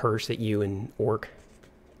curse at you in Orc.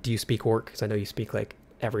 Do you speak Orc? Because I know you speak like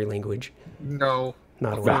every language. No,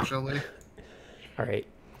 not unfortunately. All right.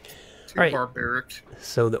 Too barbaric.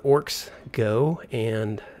 So the orcs go,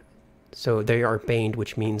 and so they are baned,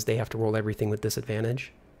 which means they have to roll everything with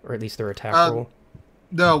disadvantage, or at least their attack roll.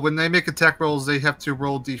 No, when they make attack rolls, they have to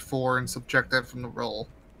roll d4 and subtract that from the roll.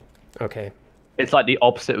 Okay. It's like the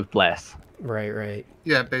opposite of bless. Right, right.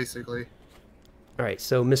 Yeah, basically. All right,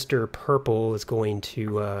 so Mr. Purple is going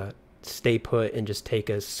to stay put and just take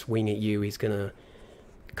a swing at you. He's going to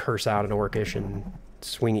curse out an Orcish and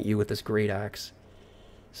swing at you with this great axe.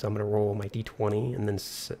 So I'm going to roll my d20 and then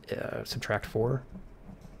subtract 4.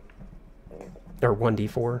 Or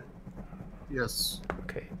 1d4. Yes.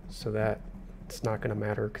 Okay, so it's not going to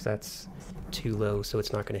matter because that's too low, so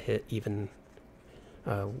it's not going to hit even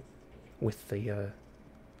with the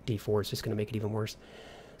d4. It's just going to make it even worse.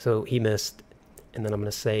 So he missed, and then I'm going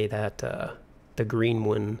to say that the green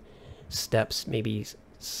one steps maybe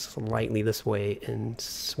slightly this way and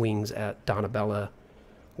swings at Donabella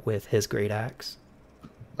with his great axe.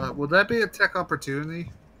 Would that be attack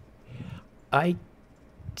opportunity? I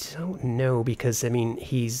don't know, because I mean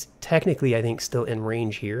he's technically, I think, still in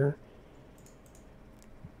range here.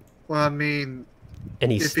 Well, I mean,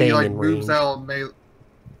 and he's if staying he like in moves range.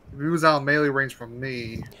 moves out melee range from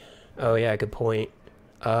me. Oh yeah, good point.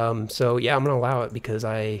 So yeah, I'm gonna allow it because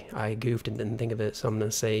I goofed and didn't think of it. So I'm gonna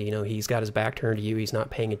say, you know, he's got his back turned to you. He's not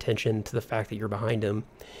paying attention to the fact that you're behind him,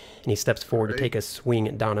 and he steps forward to take a swing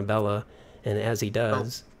at Donabella. And as he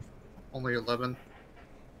does, only 11.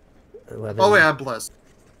 11. Oh wait, I'm blessed.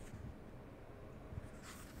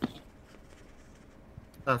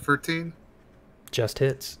 13. Just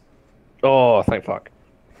hits. Oh, thank fuck.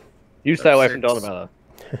 You stay away from Donabella.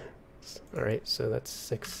 All right, so that's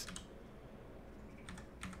 6.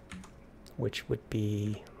 Which would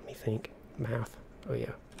be, let me think, math. Oh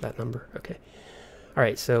yeah, that number. Okay. All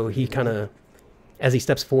right, so he kind of, as he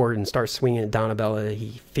steps forward and starts swinging at Donabella,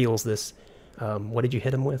 he feels this. What did you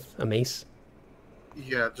hit him with? A mace?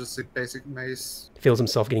 Yeah, just a basic mace. He feels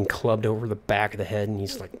himself getting clubbed over the back of the head, and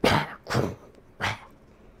he's like.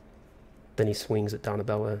 Then he swings at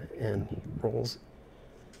Donabella and he rolls.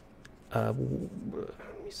 Let me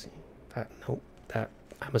see. Nope.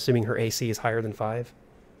 I'm assuming her AC is higher than 5.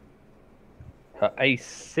 Her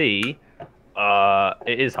AC,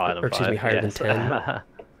 it is higher than 5. Or excuse me, higher yes. than 10.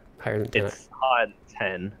 Higher than 10. It's higher than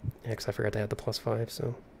 10. Yeah, because I forgot to add the +5,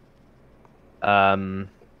 so.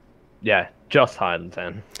 Yeah, just higher than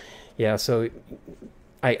 10. Yeah, so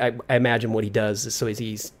I imagine what he does is, so as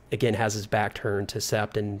he's, again, has his back turned to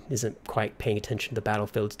Sept and isn't quite paying attention to the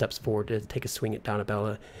battlefield, steps forward to take a swing at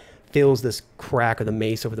Donabella, feels this crack of the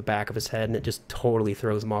mace over the back of his head, and it just totally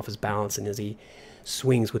throws him off his balance, and as he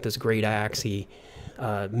swings with this great axe, he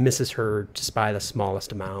misses her just by the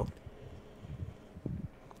smallest amount.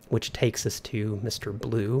 Which takes us to Mr.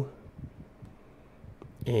 Blue.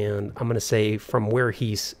 And I'm going to say from where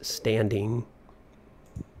he's standing,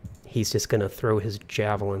 he's just going to throw his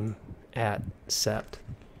javelin at Sept.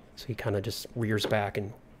 So he kind of just rears back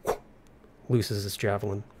and looses his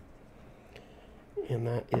javelin. And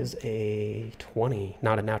that is a 20.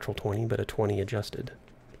 Not a natural 20, but a 20 adjusted.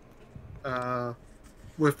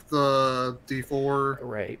 With the D4.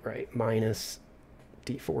 Right. Minus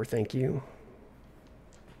D4, thank you.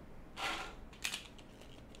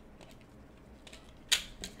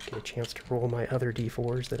 Get a chance to roll my other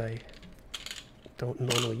D4s that I don't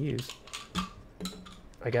normally use.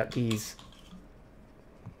 I got these.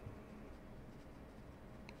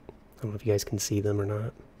 I don't know if you guys can see them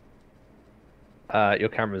or not. Your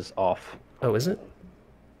camera's off. Oh, is it?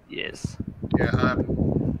 Yes. Yeah,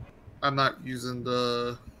 I'm not using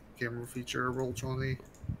the camera feature Roll20.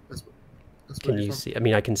 Can you see? I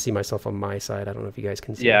mean, I can see myself on my side. I don't know if you guys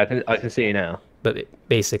can see. Yeah, I can see you now. But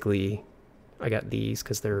basically, I got these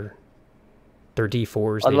because they're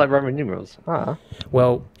D4s. I like Roman numerals. Ah.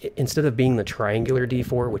 Well, instead of being the triangular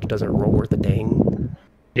D4, which doesn't roll worth a dang.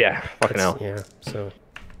 Yeah, fucking hell. Yeah, so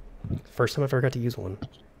first time I've ever got to use one.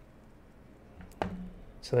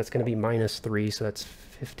 So that's going to be -3, so that's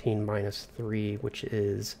 15 minus 3, which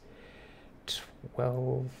is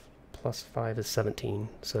 12 plus 5 is 17,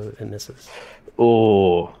 so it misses.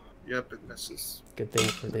 Oh. Yep, it misses. Good thing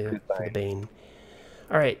for the Bane.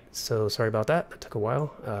 All right, so sorry about that. That took a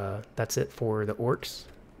while. That's it for the orcs.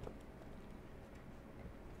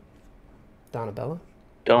 Donabella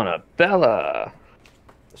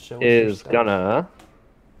is gonna.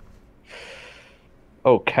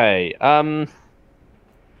 Okay. I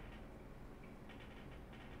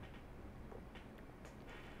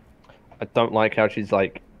don't like how she's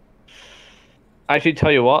like. Actually,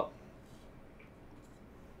 tell you what.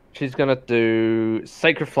 She's gonna do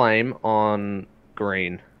Sacred Flame on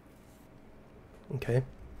green. Okay.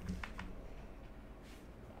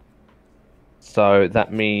 So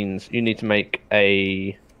that means you need to make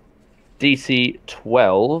a DC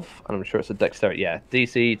 12, and I'm sure it's a dexterity. Yeah,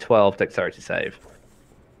 DC 12 dexterity save.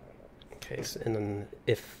 Okay, so, and then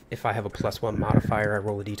if I have a +1 modifier, I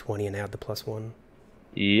roll a d20 and add the +1.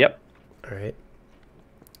 Yep. All right.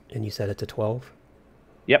 And you set it to 12?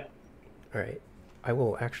 Yep. All right. I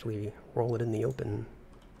will actually roll it in the open.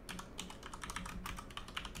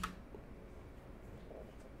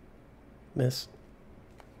 Miss.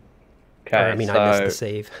 Okay, I mean, so I missed the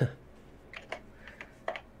save.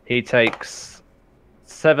 he takes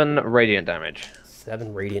 7 radiant damage.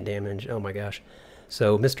 7 radiant damage. Oh my gosh.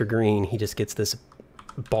 So Mr. Green, he just gets this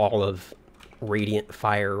ball of radiant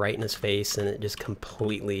fire right in his face, and it just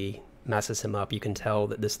completely messes him up. You can tell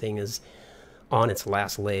that this thing is on its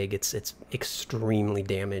last leg. It's extremely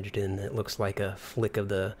damaged, and it looks like a flick on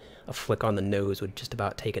the nose would just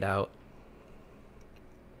about take it out.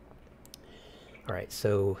 All right,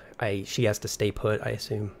 so she has to stay put, I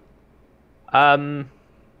assume.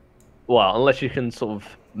 Well, unless you can sort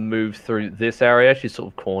of move through this area, she's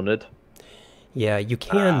sort of cornered. Yeah, you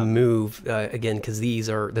can move again because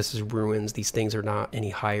this is ruins. These things are not any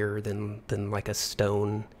higher than like a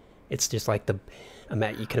stone. It's just like you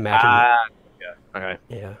can imagine. Yeah. Okay.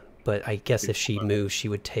 Yeah, but I guess if she moves, she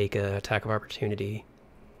would take an attack of opportunity.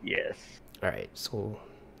 Yes. All right, so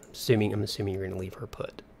I'm assuming you're gonna leave her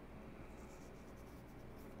put.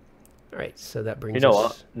 All right, so that brings. You know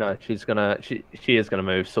us... what? No, she is gonna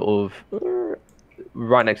move sort of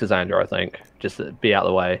right next to Xander, I think, just to be out of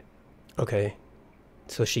the way. Okay,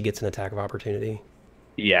 so she gets an attack of opportunity.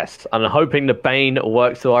 Yes, I'm hoping the Bane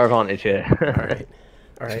works to our advantage here. All right,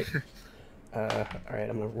 all right, all right.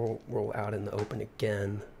 I'm gonna roll out in the open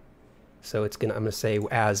again. So I'm gonna say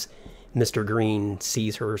as Mr. Green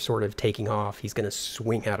sees her sort of taking off, he's gonna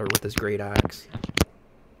swing at her with his great axe.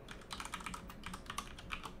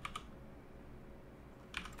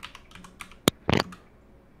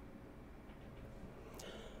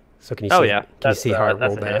 So can you see? Yeah, can you see how I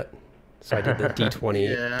rolled a that? So I did the d20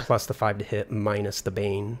 Yeah. plus the 5 to hit minus the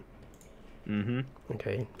Bane. Mm-hmm.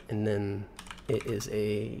 Okay, and then it is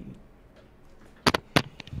a.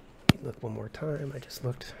 Look one more time. I just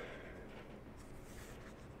looked.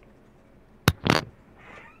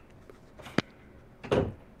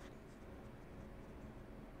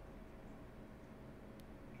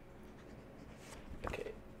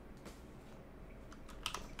 Okay.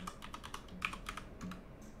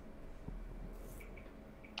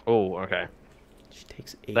 Oh, okay. She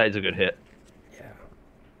takes 8. That is a good hit. Yeah.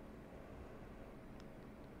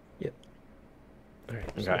 Yep. All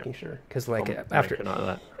right, just Okay. making sure, because like I'll after make a note of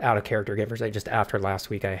that. out of character givers, just after last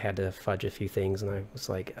week, I had to fudge a few things, and I was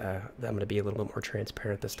like, I'm gonna be a little bit more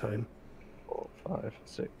transparent this time. 4, 5,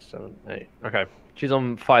 6, 7, 8. Okay, she's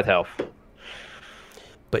on 5 health.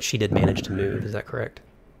 But she did manage to move. Is that correct?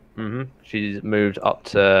 Mm-hmm. She's moved up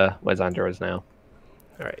to where Xandra is now.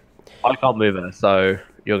 All right. I can't move her, so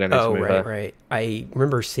you're going to need to Oh, move right, her. right. I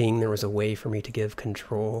remember seeing there was a way for me to give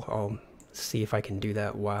control. I'll see if I can do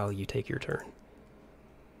that while you take your turn.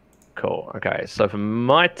 Cool. Okay, so for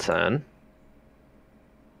my turn,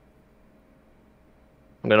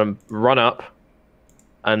 I'm going to run up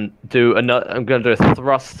and do another. I'm going to do a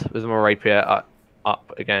thrust with my rapier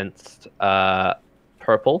up against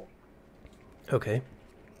purple Okay.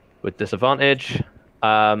 with disadvantage. There's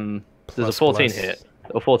a Plus 14 plus. hit.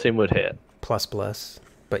 Or 14 would hit. Plus bless.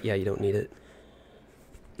 But yeah, you don't need it.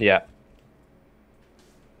 Yeah.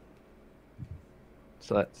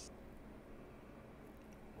 So that's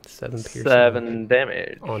 7 piercing. 7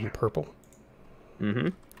 damage. On purple. Mm-hmm.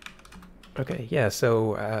 Okay, yeah,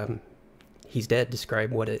 so he's dead.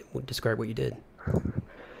 Describe what you did.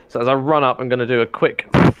 So as I run up, I'm going to do a quick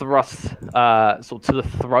thrust sort of to the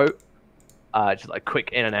throat. Just like quick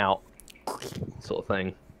in and out sort of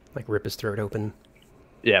thing. Like rip his throat open.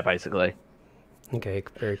 Yeah, basically. Okay,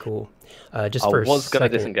 very cool. Just I for was going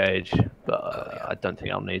to second, disengage, but I don't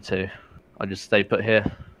think I'll need to. I'll just stay put here.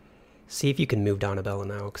 see if you can move Donabella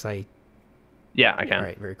now, because I... Yeah, I can. All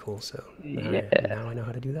right, very cool. So now, Yeah. now I know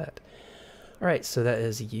how to do that. All right, so that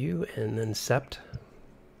is you, and then Sept.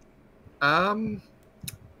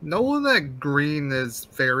 Knowing that Green is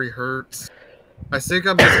very hurt, I think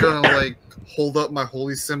I'm just gonna like hold up my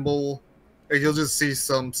holy symbol, and you'll just see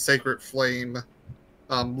some sacred flame,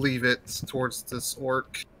 leave it towards this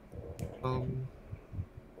orc.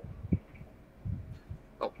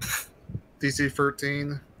 DC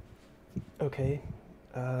 13. Okay.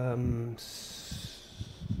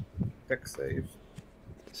 Deck save.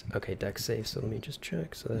 Okay, deck save, so let me just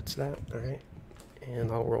check. So that's that, all right.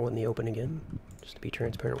 And I'll roll in the open again, just to be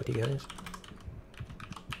transparent with you guys.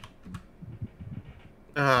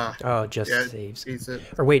 Oh, just Yeah, saves. eats it.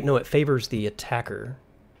 Or wait, no, it favors the attacker,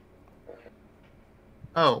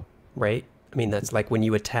 Oh, right? I mean, that's like when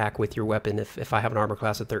you attack with your weapon, if I have an armor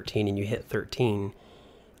class of 13 and you hit 13,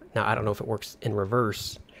 now I don't know if it works in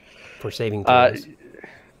reverse for saving throws.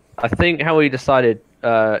 I think how we decided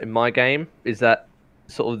in my game is that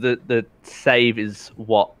sort of the save is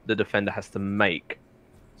what the defender has to make.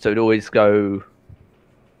 So it'd always go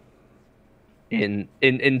in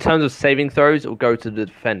terms of saving throws, it will go to the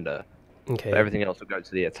defender. Okay. But everything else will go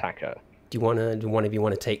to the attacker. Do one of you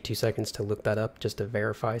want to take 2 seconds to look that up just to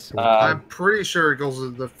verify? So I'm pretty sure it goes to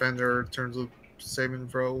the defender in terms of saving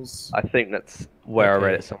throws. I think that's where Okay. I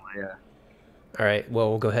read it somewhere. Yeah. all right, well,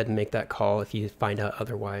 we'll go ahead and make that call. If you find out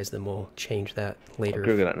otherwise, then we'll change that later. I'll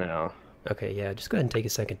Google it now. Okay, yeah, just go ahead and take a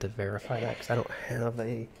second to verify that, because I don't have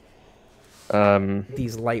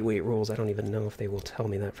these lightweight rules. I don't even know if they will tell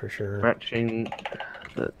me that for sure. Matching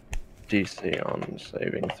the DC on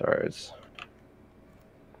saving throws.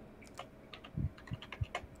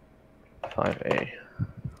 5A.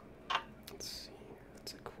 Let's see,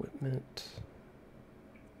 that's equipment.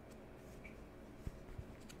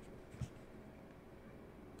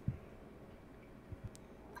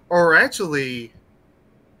 Or actually,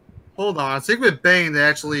 hold on. I think with Bane, they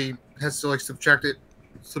actually has to like subtract it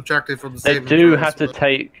from the They saving do throws, have to but-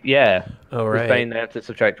 take, yeah. Oh, With right. Bane, they have to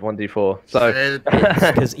subtract 1d4. So, It-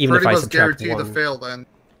 Because even if pretty I much subtract guaranteed to 1, fail then.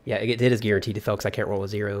 yeah, it is guaranteed to fail because I can't roll a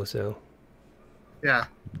 0. So, Yeah.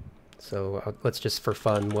 let's just for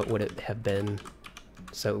fun, what would it have been?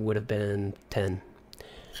 So it would have been 10.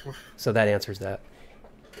 So that answers that.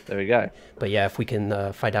 There we go. But yeah, if we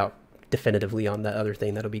can find out definitively on that other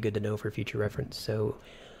thing, that'll be good to know for future reference. So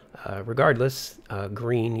regardless,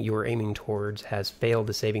 green you are aiming towards has failed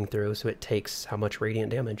the saving throw, so it takes how much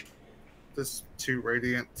radiant damage? This 2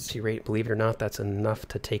 radiant. Believe it or not, that's enough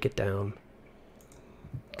to take it down.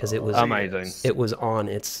 Because it was amazing. It was on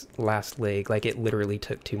its last leg. Like, it literally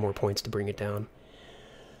took 2 more points to bring it down.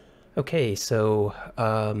 Okay, so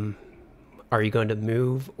are you going to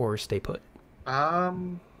move or stay put? I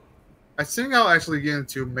think I'll actually get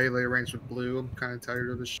into melee range with blue. I'm kind of tired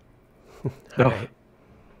of this shit. All right.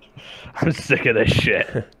 I'm sick of this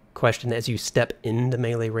shit. Question, as you step into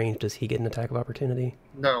melee range, does he get an attack of opportunity?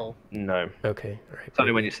 No. No. Okay, all right. It's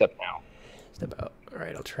only when you step out. Step out. All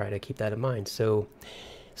right, I'll try to keep that in mind. So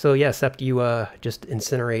yeah, Sept, you just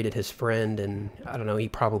incinerated his friend, and I don't know, he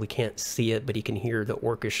probably can't see it, but he can hear the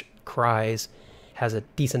orcish cries, has a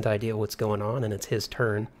decent idea what's going on, and it's his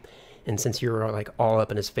turn. And since you're like all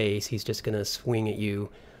up in his face, he's just going to swing at you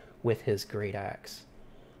with his great axe.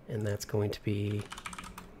 And that's going to be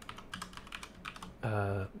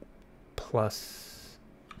plus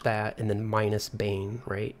that, and then minus Bane,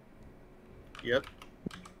 right? Yep.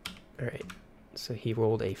 All right. So he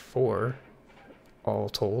rolled a 4, all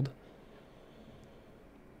told,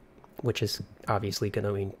 which is obviously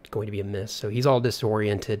going to be a miss. So he's all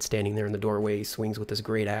disoriented, standing there in the doorway. He swings with his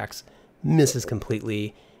great axe, misses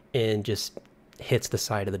completely, and just hits the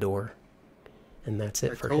side of the door. And that's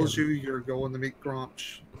it for him. I told you you're going to meet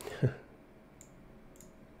Gromch.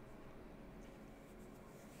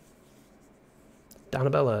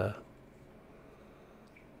 Donabella.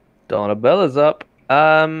 Donabella's up.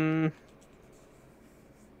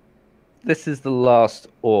 This is the last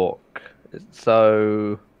orc.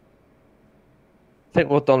 So I think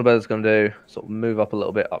what Donabella's going to do, sort of move up a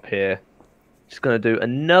little bit up here. She's going to do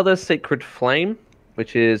another Sacred Flame,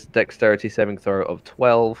 which is Dexterity saving throw of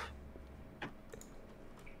 12.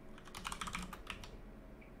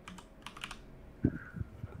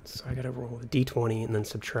 So I got to roll a d20 and then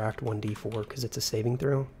subtract 1d4 because it's a saving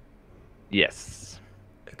throw? Yes.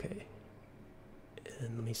 Okay.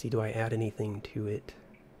 And let me see, do I add anything to it?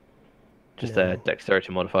 Just No. a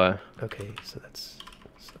Dexterity modifier. Okay, so that's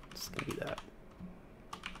going to be that.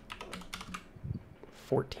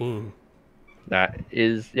 14. That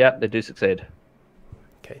is, yeah, they do succeed.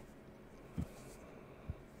 Okay.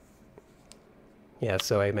 Yeah,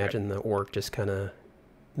 so I imagine the orc just kind of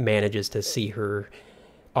manages to see her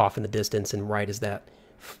off in the distance, and right as that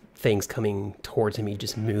thing's coming towards him, he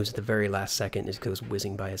just moves at the very last second and just goes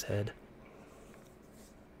whizzing by his head.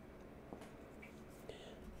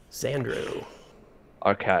 Xandro.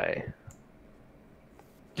 Okay.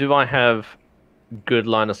 Do I have good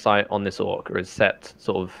line of sight on this orc, or is Set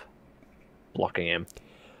sort of blocking him?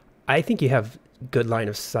 I think you have good line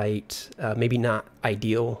of sight. Maybe not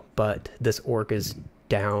ideal, but this orc is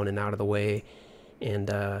down and out of the way. And,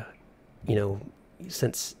 you know,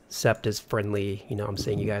 since Sept is friendly, you know, I'm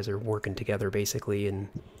saying you guys are working together basically. And,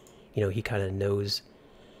 you know, he kind of knows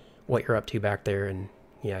what you're up to back there. And,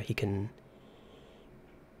 yeah, he can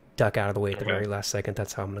duck out of the way at the very last second.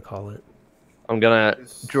 That's how I'm going to call it. I'm going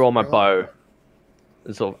to draw my bow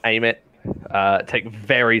and sort of aim it. Take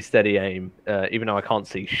very steady aim, even though I can't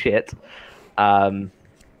see shit. I'm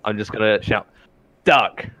just going to shout,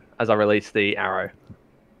 duck, as I release the arrow.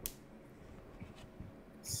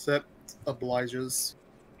 Sept obliges.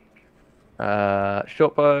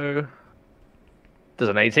 Short bow. Does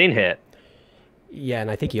an 18 hit? Yeah,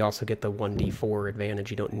 and I think you also get the 1d4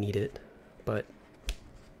 advantage. You don't need it, but,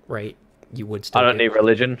 right, you would still I don't need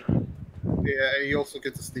religion. Yeah, you also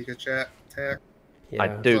get the sneak attack. Yeah. I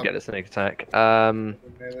do get a sneak attack. Melee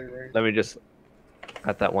range. Let me just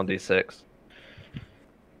add that 1d6.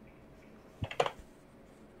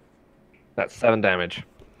 That's 7 damage.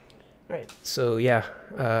 Right. So yeah,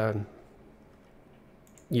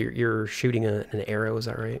 you're shooting an arrow. Is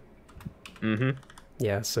that right? Mm-hmm.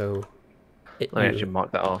 Yeah. So Let me actually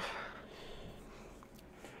mark that off.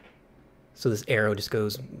 So this arrow just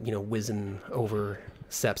goes, you know, whizzing over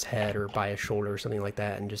Sep's head or by his shoulder or something like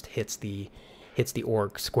that, and just hits the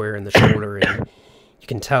orc square in the shoulder, and you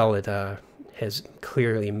can tell it has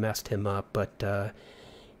clearly messed him up. But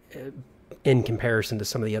in comparison to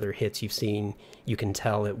some of the other hits you've seen, you can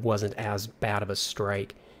tell it wasn't as bad of a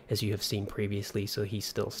strike as you have seen previously. So he's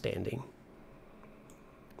still standing,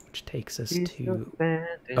 which takes us to.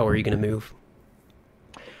 Oh, are you gonna move?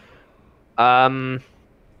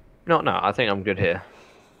 No, I think I'm good here.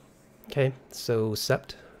 Okay, so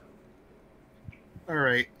Sept.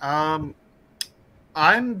 Alright,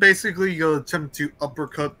 I'm basically gonna attempt to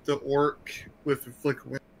uppercut the orc with Inflict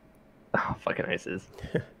Wind. Oh, fucking aces.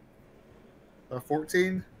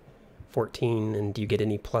 14. 14, and do you get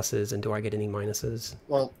any pluses, and do I get any minuses?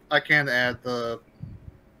 Well, I can add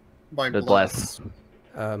my The bless.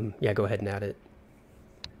 Yeah, go ahead and add it.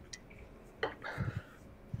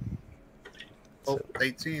 Oh,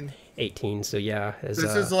 18. 18, so yeah. This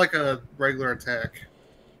is like a regular attack.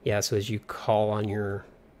 Yeah, so as you call on your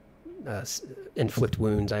inflict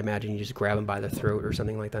wounds, I imagine you just grab him by the throat or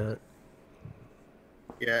something like that.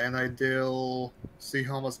 Yeah, and I deal... See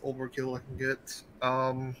how much overkill I can get.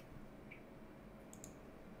 Are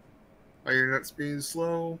your nuts being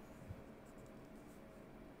slow?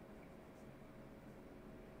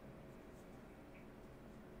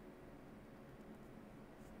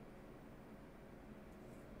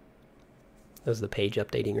 Was the page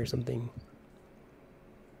updating or something?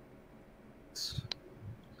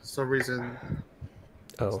 For some reason,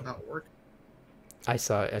 Oh, it's not working. I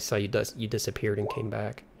saw you disappeared and came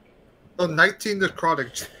back. Oh, 19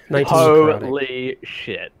 necrotic. 19 necrotic. Holy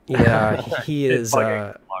shit. Yeah, he is.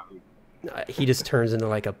 fucking He just turns into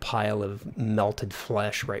like a pile of melted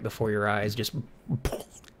flesh right before your eyes, just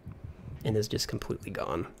and is just completely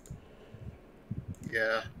gone.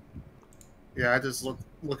 Yeah. Yeah, I just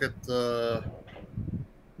look at the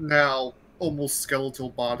now almost skeletal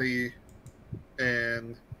body,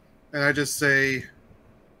 and I just say,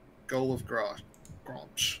 go with Gromch.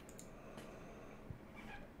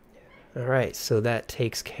 All right, so that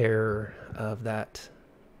takes care of that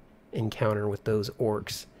encounter with those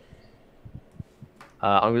orcs.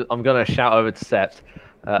 I'm gonna shout over to Sept.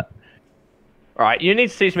 All right, you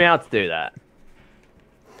need to teach me how to do that.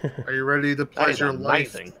 Are you ready to That pledge is your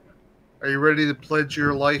life? amazing. Are you ready to pledge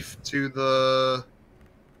your life to the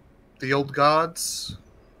old gods?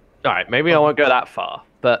 All right, maybe I won't go that far,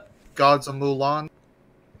 but Gods of Mulan?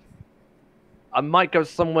 I might go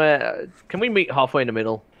somewhere. Can we meet halfway in the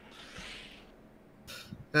middle?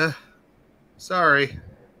 Sorry.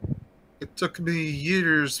 It took me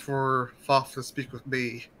years for Thoth to speak with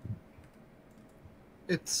me.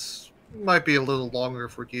 It's might be a little longer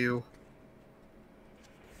for you.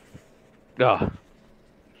 Oh.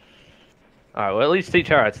 All right, well, at least teach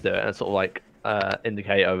her how to do it and sort of like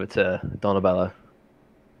indicate over to Donabella.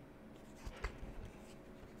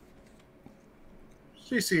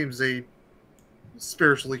 She seems a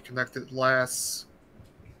spiritually connected lass.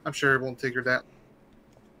 I'm sure it won't take her that.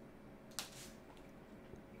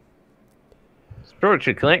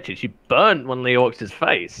 Spiritually connected. She burned one of the orcs'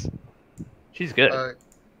 face. She's good.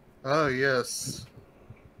 Oh, yes.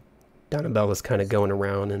 Donnabella's kind of going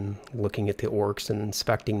around and looking at the orcs and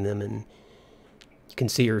inspecting them, and you can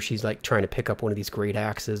see her, she's like trying to pick up one of these great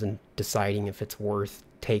axes and deciding if it's worth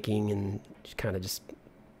taking, and she kind of just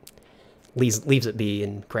leaves it be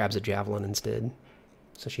and grabs a javelin instead.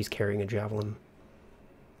 So she's carrying a javelin.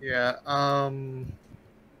 Yeah, I'm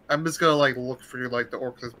just gonna like look through like the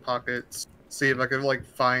orcs' pockets, see if I can like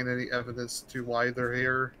find any evidence to why they're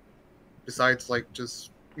here, besides like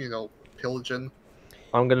just, you know, pillaging.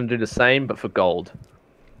 I'm gonna do the same, but for gold.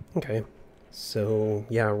 Okay. So,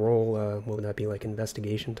 yeah, roll, what would that be, like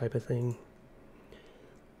investigation type of thing?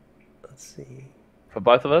 Let's see. For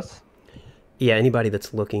both of us? Yeah, anybody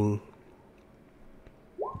that's looking.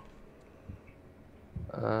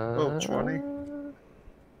 20.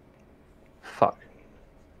 Fuck.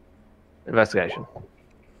 Investigation.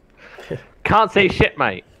 Can't say shit,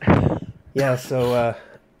 mate. Yeah, so,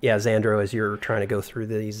 yeah, Xandro, as you're trying to go through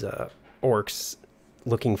these orcs,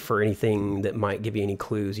 looking for anything that might give you any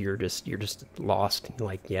clues, you're just lost.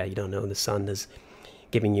 Like, yeah, you don't know. The sun is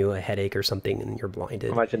giving you a headache or something, and you're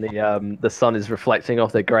blinded. Imagine the sun is reflecting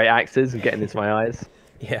off the grey axes and getting into my eyes.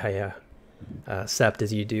 Yeah, yeah. Sept,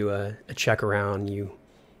 as you do a check around,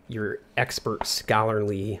 your expert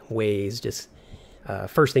scholarly ways, just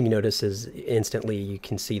first thing you notice is instantly you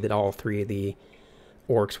can see that all three of the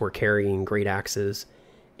orcs were carrying great axes,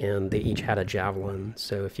 and they each had a javelin.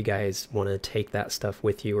 So if you guys want to take that stuff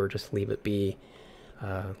with you or just leave it be,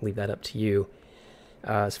 leave that up to you.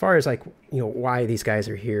 As far as like, you know, why these guys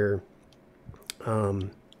are here,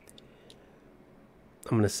 I'm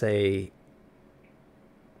gonna say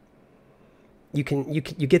you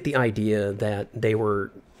get the idea that they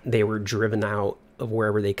were driven out of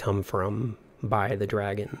wherever they come from by the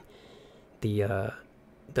dragon, the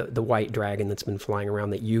white dragon that's been flying around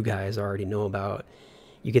that you guys already know about.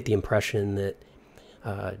 You get the impression that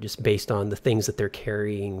just based on the things that they're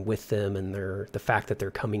carrying with them and the fact that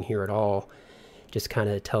they're coming here at all, just kind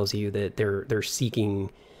of tells you that they're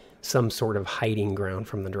seeking some sort of hiding ground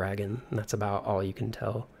from the dragon, and that's about all you can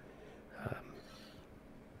tell.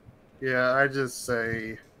 Yeah, I just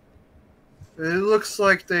say it looks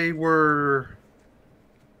like they were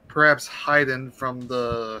perhaps hiding from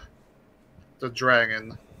the the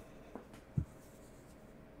dragon.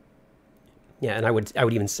 Yeah, and I would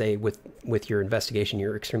even say with your investigation,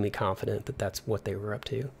 you're extremely confident that that's what they were up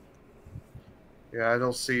to. Yeah, I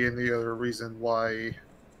don't see any other reason why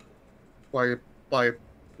why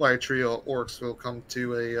why a trio of orcs will come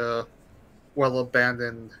to a well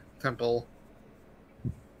abandoned temple.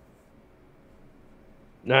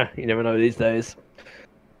 Nah, you never know these days.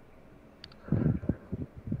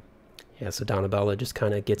 Yeah, so Donabella just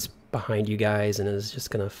kind of gets behind you guys and is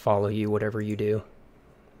just going to follow you whatever you do.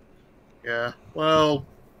 Yeah, well,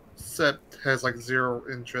 Set has like zero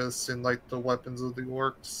interest in like the weapons of the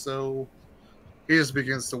orcs, so he just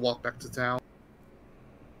begins to walk back to town.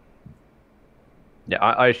 Yeah,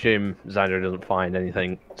 I assume Xander doesn't find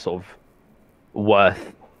anything sort of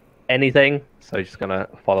worth anything, so he's just gonna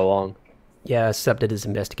follow along. Yeah, except at his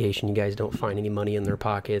investigation, you guys don't find any money in their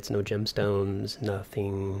pockets, no gemstones,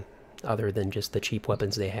 nothing other than just the cheap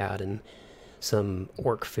weapons they had and some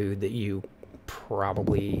orc food that you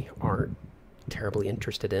probably aren't terribly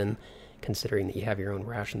interested in, considering that you have your own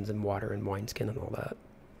rations and water and wineskin and all that.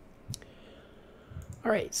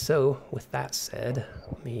 All right, so with that said,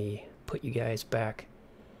 let me put you guys back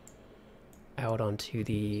out onto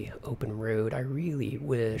the open road. I really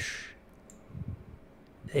wish...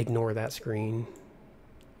 Ignore that screen.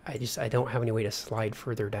 I don't have any way to slide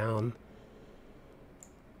further down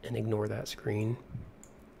and ignore that screen.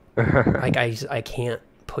 Like I can't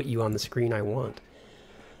put you on the screen I want.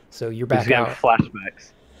 So you're back out.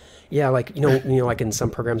 Flashbacks. Yeah, like you know, like in some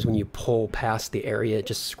programs when you pull past the area, it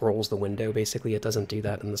just scrolls the window. Basically, it doesn't do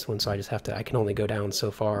that in this one. So I just have to. I can only go down so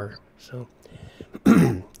far. So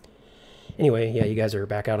anyway, yeah, you guys are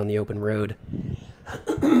back out on the open road.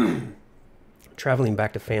 Traveling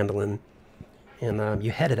back to Phandalin, and you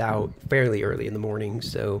headed out fairly early in the morning,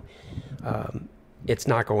 so it's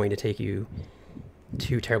not going to take you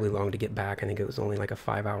too terribly long to get back. I think it was only like a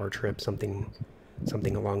 5-hour trip, something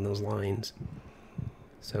along those lines.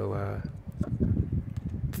 So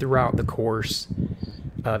throughout the course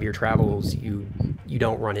of your travels, you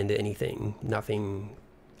don't run into anything. Nothing's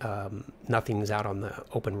out on the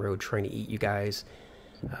open road trying to eat you guys.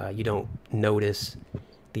 You don't notice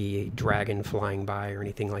the dragon flying by or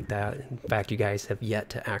anything like that. In fact, you guys have yet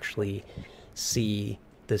to actually see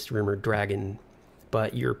this rumored dragon,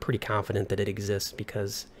 but you're pretty confident that it exists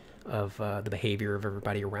because of the behavior of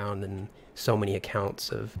everybody around and so many accounts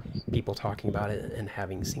of people talking about it and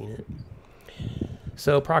having seen it.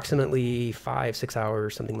 So approximately 5-6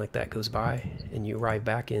 hours, something like that, goes by, and you arrive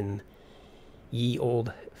back in ye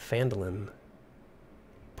old Phandalin,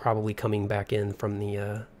 probably coming back in from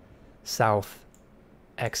the south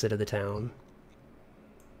exit of the town.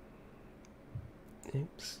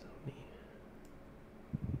 Oops.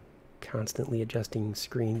 Constantly adjusting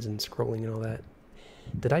screens and scrolling and all that.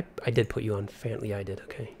 I did put you on Fantley. I did.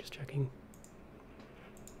 Okay, just checking.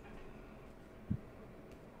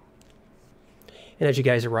 And as you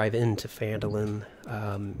guys arrive into Phandalin,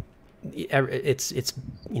 it's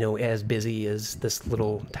you know, as busy as this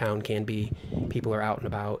little town can be. People are out and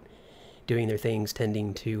about, doing their things,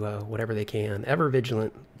 tending to whatever they can. Ever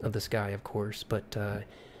vigilant of the sky, of course, but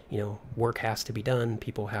you know, work has to be done.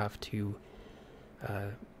 People have to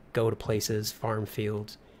go to places, farm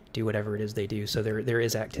fields, do whatever it is they do. So there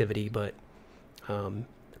is activity, but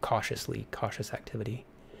cautious activity.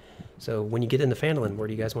 So when you get into Phandalin, where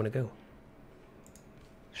do you guys want to go?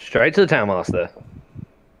 Straight to the town master.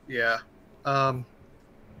 Yeah.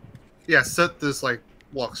 Yeah, Set this like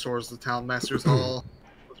walks towards the town master's hall.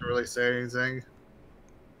 Doesn't really say anything.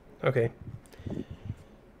 Okay.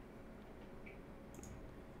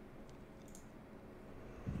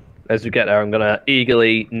 As we get there, I'm gonna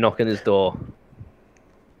eagerly knock on his door.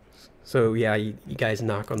 So yeah, you guys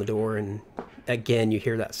knock on the door, and again you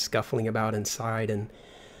hear that scuffling about inside, and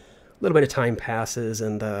a little bit of time passes,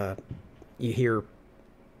 and you hear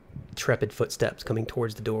trepid footsteps coming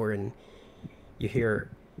towards the door, and you hear,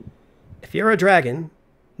 "If you're a dragon,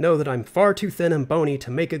 know that I'm far too thin and bony to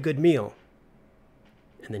make a good meal."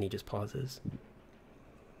 And then he just pauses.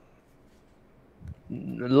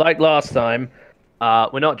 Like last time,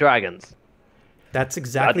 we're not dragons. That's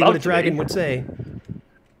exactly what a dragon would say.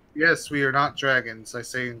 Yes, we are not dragons, I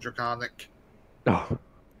say in Draconic. Oh.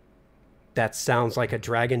 That sounds like a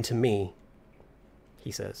dragon to me,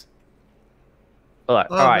 he says. All right.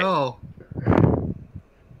 Oh, all right. no.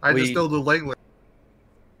 I just know the language.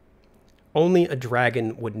 Only a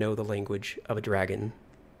dragon would know the language of a dragon.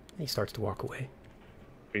 He starts to walk away.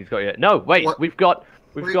 He's got you. No, wait. What? We've got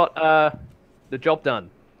the job done.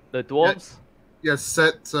 The dwarves. Yeah,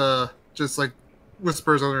 Set just like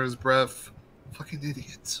whispers under his breath, "Fucking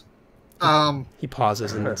idiots." He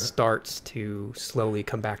pauses and starts to slowly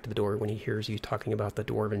come back to the door when he hears you talking about the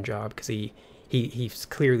dwarven job, because he's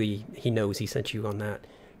clearly, he knows he sent you on that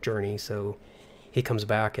journey. So he comes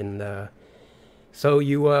back and so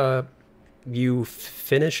you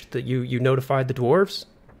finished that, you notified the dwarves?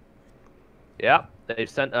 Yeah, they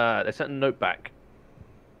sent a note back.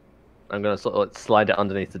 I'm gonna sort of slide it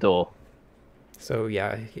underneath the door. So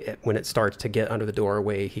yeah, when it starts to get under the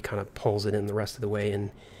doorway, he kind of pulls it in the rest of the way,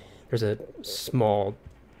 and there's a small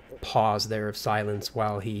pause there of silence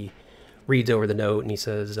while he reads over the note, and he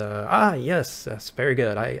says, yes, that's very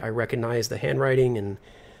good. I recognize the handwriting, and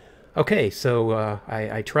okay, so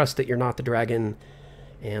I trust that you're not the dragon,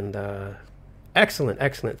 and excellent.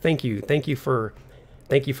 Thank you for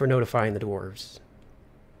notifying the dwarves.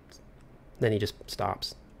 Then he just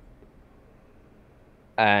stops.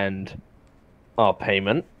 And our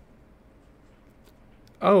payment.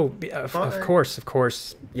 Oh, of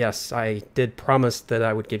course. Yes, I did promise that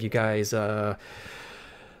I would give you guys, how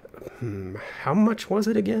much was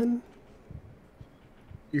it again?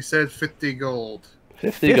 You said 50 gold.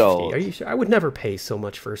 50 gold. Are you sure? I would never pay so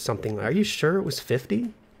much for something. Are you sure it was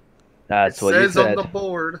 50? That's It what you says said. on the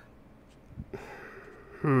board.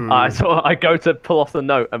 So I go to pull off the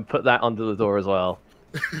note and put that under the door as well.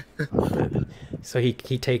 So he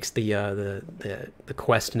takes the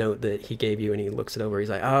quest note that he gave you and he looks it over. He's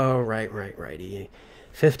like, oh, right.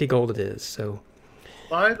 50 gold it is. So,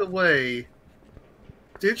 By the way,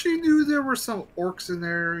 did you know there were some orcs in the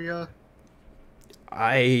area?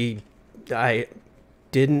 I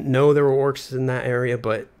didn't know there were orcs in that area,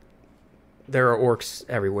 but there are orcs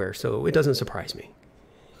everywhere, so it doesn't surprise me.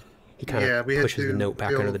 He kind of pushes the note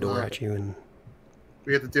back under the door at you, and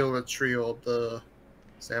we had to deal with a trio of the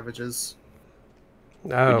savages.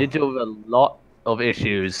 oh, We did deal with a lot of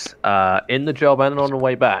issues in the job and on the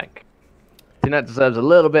way back. I think that deserves a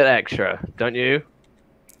little bit extra, don't you?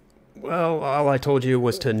 well, all I told you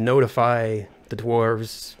was to notify the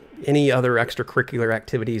dwarves. Any other extracurricular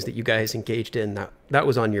activities that you guys engaged in, that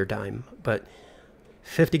was on your dime. But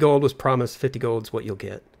 50 gold was promised. 50 gold's what you'll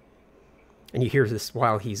get. And you hear this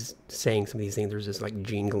while he's saying some of these things. There's this like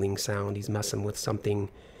jingling sound. He's messing with something,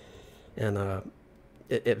 and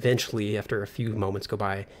eventually, after a few moments go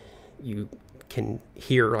by, you can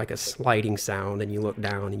hear like a sliding sound, and you look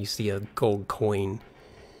down and you see a gold coin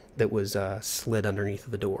that was slid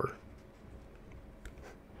underneath the door.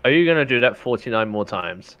 Are you gonna do that 49 more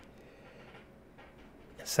times?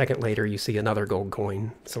 A second later, you see another gold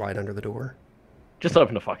coin slide under the door. Just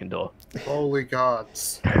open the fucking door. Holy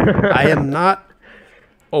gods. I am not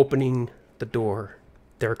opening the door.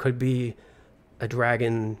 There could be a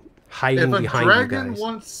dragon hiding behind you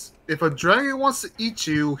guys. If a dragon wants to eat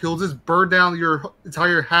you, he'll just burn down your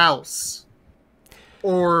entire house.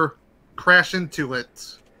 Or crash into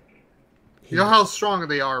it. You know how strong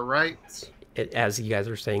they are, right? As you guys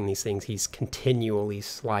are saying these things, he's continually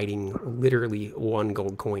sliding literally one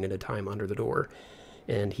gold coin at a time under the door.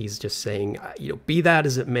 And he's just saying, be that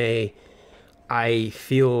as it may, I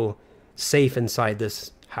feel safe inside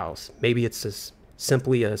this house. Maybe it's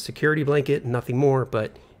simply a security blanket, nothing more,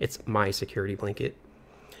 but it's my security blanket.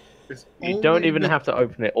 You don't even have to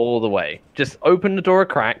open it all the way. Just open the door a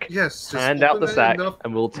crack, hand out the sack,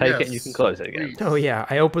 and we'll take it and you can close it again. Oh yeah,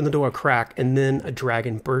 I open the door a crack, and then a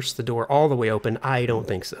dragon bursts the door all the way open. I don't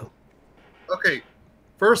think so. Okay,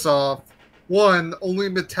 first off, one, only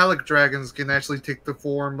metallic dragons can actually take the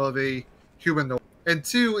form of a humanoid. And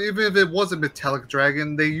two, even if it was a metallic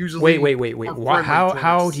dragon, they usually... Wait.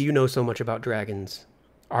 How do you know so much about dragons?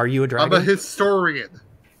 Are you a dragon? I'm a historian.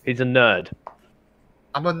 He's a nerd.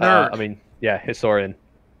 I'm a nerd. Historian.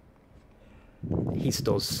 He's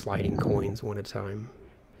still sliding coins one at a time.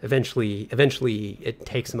 Eventually, it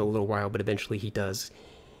takes him a little while, but eventually he does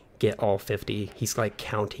get all 50. He's like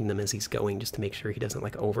counting them as he's going just to make sure he doesn't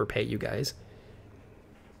like overpay you guys.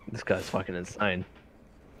 This guy's fucking insane.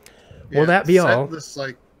 Will that be all?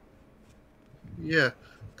 Yeah.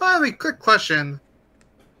 Finally, quick question.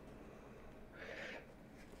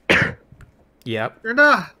 Yep.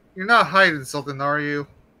 You're not hiding something, are you?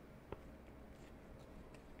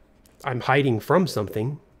 I'm hiding from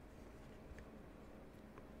something.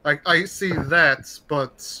 I see that,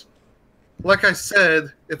 but like I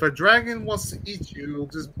said, if a dragon wants to eat you, it'll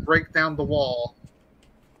just break down the wall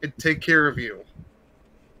and take care of you.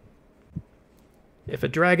 If a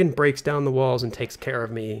dragon breaks down the walls and takes care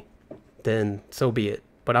of me, then so be it.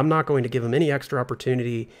 But I'm not going to give him any extra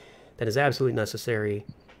opportunity that is absolutely necessary.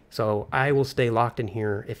 So I will stay locked in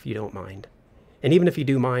here if you don't mind. And even if you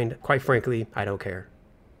do mind, quite frankly, I don't care.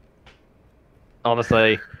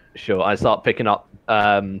 Honestly, sure. I start picking up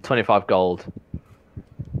 25 gold.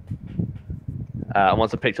 And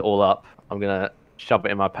once I picked it all up, I'm gonna shove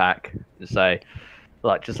it in my pack and say,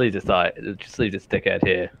 like, just leave this dickhead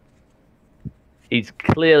here. He's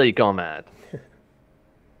clearly gone mad.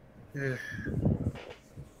 Yeah.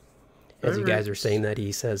 As you guys are saying that,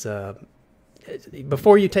 he says,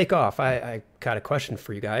 before you take off, I got a question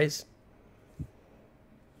for you guys.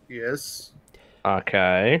 Yes.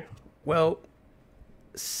 Okay. Well,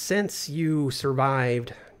 since you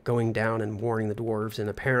survived going down and warring the dwarves and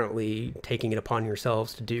apparently taking it upon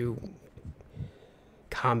yourselves to do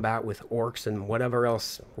combat with orcs and whatever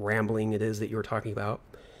else rambling it is that you were talking about,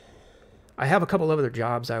 I have a couple of other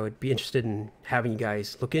jobs I would be interested in having you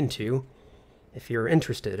guys look into if you're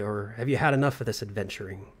interested, or have you had enough of this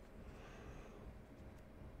adventuring?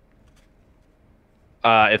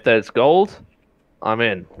 If there's gold, I'm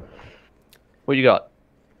in. What you got?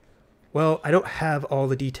 Well, I don't have all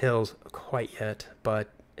the details quite yet, but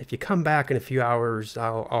if you come back in a few hours,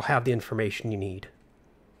 I'll have the information you need.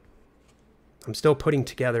 I'm still putting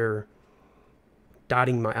together,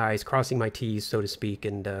 dotting my I's, crossing my T's, so to speak,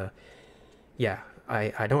 and yeah,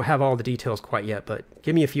 I don't have all the details quite yet, but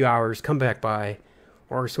give me a few hours, come back by,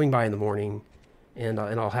 or swing by in the morning, and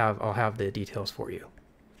I'll have the details for you.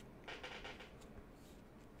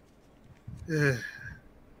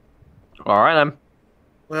 All right, then.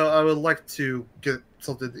 Well, I would like to get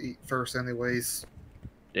something to eat first, anyways.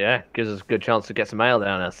 Yeah, gives us a good chance to get some mail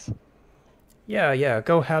down us. Yeah,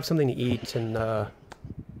 go have something to eat and,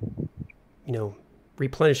 you know,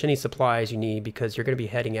 replenish any supplies you need, because you're going to be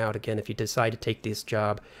heading out again if you decide to take this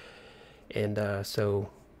job. And so,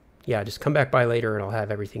 yeah, just come back by later and I'll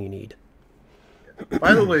have everything you need.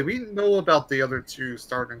 By the way, we know about the other two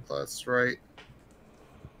starting quests, right?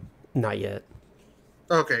 Not yet.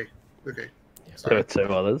 Okay. There are two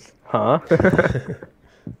others, huh?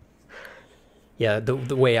 Yeah,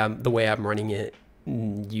 the way I'm running it,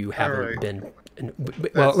 you haven't right. been.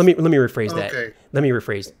 Well, let me rephrase that. Okay. Let me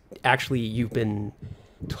rephrase. Actually, you've been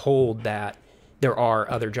told that there are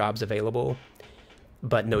other jobs available,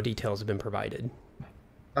 but no details have been provided.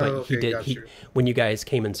 But when you guys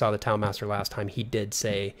came and saw the town master last time, he did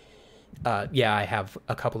say, yeah, I have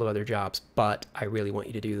a couple of other jobs, but I really want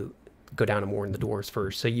you to go down and warn the dwarves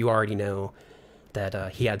first. So you already know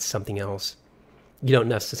that he had something else. You don't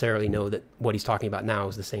necessarily know that what he's talking about now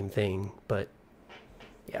is the same thing, but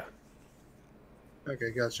yeah.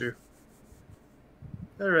 Okay, got you.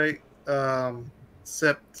 All right.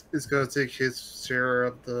 Sept is going to take his share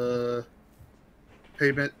of the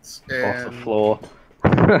payments and Off the floor.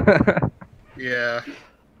 Yeah.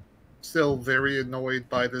 Still very annoyed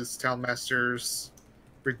by this town master's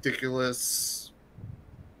ridiculous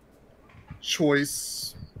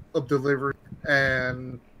choice of delivery,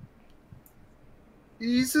 and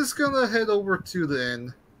he's just gonna head over to the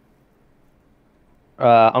inn.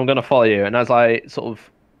 I'm gonna follow you, and as I sort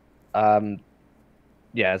of,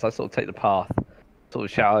 as I sort of take the path, sort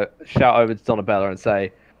of shout over to Donabella and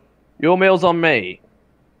say, "Your meal's on me.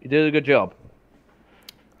 You did a good job."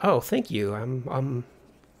 Oh, thank you. I'm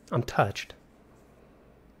touched.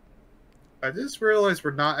 I just realized we're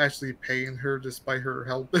not actually paying her despite her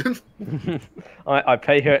helping. I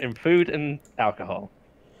pay her in food and alcohol.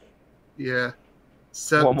 Yeah.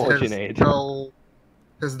 Sept What more do you need?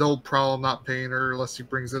 Has no problem not paying her unless she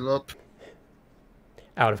brings it up.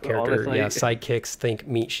 Out of character, honestly, yeah. Sidekicks think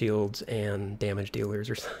meat shields and damage dealers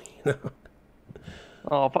or something. You know?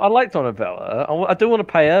 Oh, but I like Donabella. I do want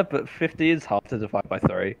to pay her, but 50 is hard to divide by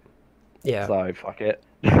 3. Yeah. So, fuck it.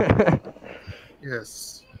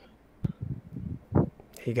 Yes.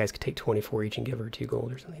 You guys could take 24 each and give her 2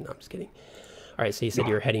 gold or something. No, I'm just kidding. All right, so you said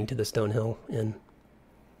you're heading to the Stonehill Inn.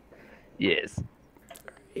 Yes. All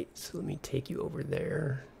right, so let me take you over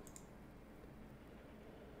there.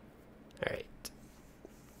 All right.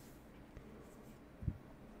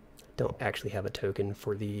 Don't actually have a token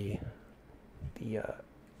for the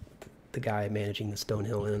guy managing the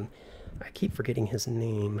Stonehill Inn. I keep forgetting his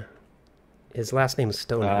name. His last name is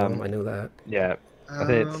Stonehill. I know that. Yeah. I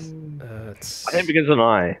think It's I think it begins with an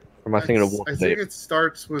I. Or am I thinking of I think it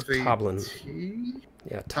starts with a Toblin. T.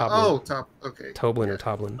 Yeah, Toblin. Okay. Toblin or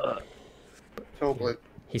Toblin. Toblin.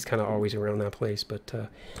 He's kind of always around that place, but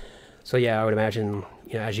so yeah, I would imagine,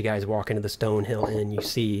 you know, as you guys walk into the Stonehill Inn, you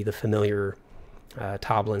see the familiar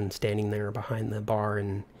Toblin standing there behind the bar,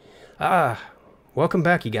 and welcome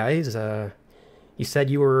back, you guys. You said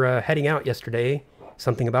you were heading out yesterday.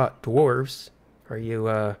 Something about dwarves. Are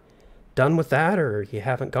you done with that, or you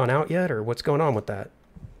haven't gone out yet, or what's going on with that?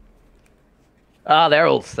 They're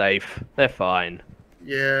all safe. They're fine.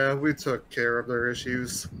 Yeah, we took care of their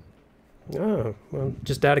issues. Oh, well,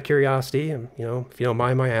 just out of curiosity, and you know, if you don't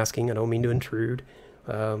mind my asking, I don't mean to intrude.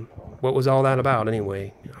 What was all that about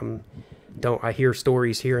anyway? I hear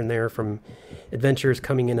stories here and there from adventurers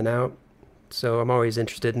coming in and out, so I'm always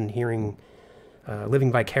interested in hearing,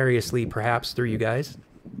 living vicariously perhaps through you guys.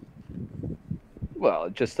 Well,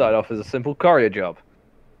 it just started off as a simple courier job,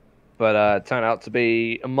 but it turned out to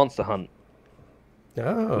be a monster hunt,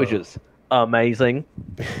 Oh, which is amazing.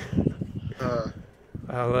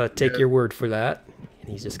 I'll take Yeah. your word for that. And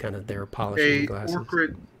he's just kind of there polishing a glasses.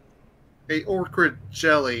 orchid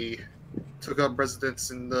jelly took up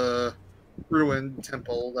residence in the ruined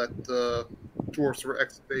temple that the dwarves were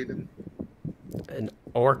excavating. An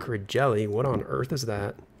orchid jelly? What on earth is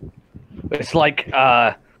that? It's like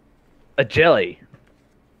a jelly,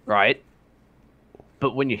 right?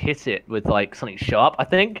 But when you hit it with like something sharp, I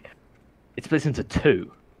think it splits into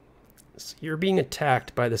two. So you're being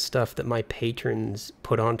attacked by the stuff that my patrons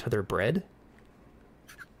put onto their bread?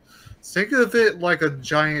 Think of it like a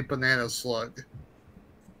giant banana slug.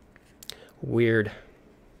 Weird.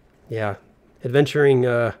 Yeah. Adventuring,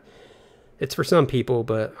 it's for some people,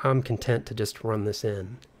 but I'm content to just run this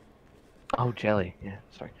in. Oh, jelly. Yeah,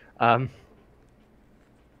 sorry.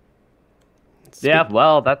 Yeah,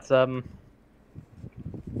 well, that's the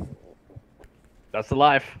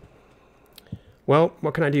life. Well,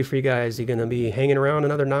 what can I do for you guys? You gonna be hanging around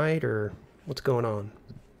another night, or what's going on?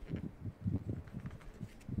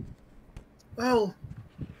 Well,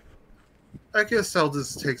 I guess I'll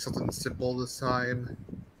just take something simple this time.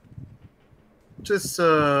 Just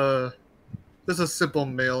a simple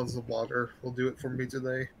meal and some water will do it for me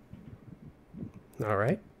today. All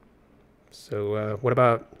right. So, what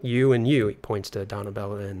about you and you? He points to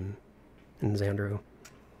Donabella and Xandro.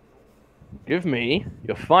 Give me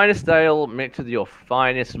your finest ale mixed with your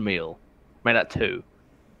finest meal. Make that two.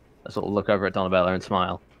 I sort of look over at Donabella and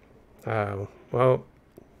smile. Well,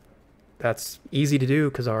 that's easy to do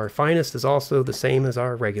because our finest is also the same as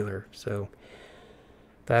our regular. So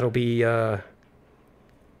that'll be a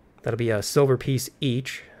silver piece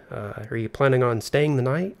each. Are you planning on staying the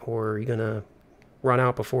night, or are you gonna run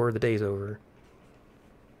out before the day's over?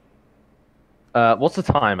 What's the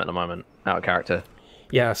time at the moment, out of character?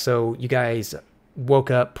 Yeah, so you guys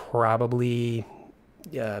woke up probably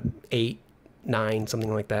 8, 9,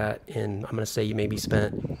 something like that, and I'm gonna say you maybe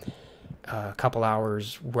spent a couple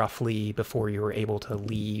hours roughly before you were able to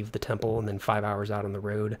leave the temple, and then 5 hours out on the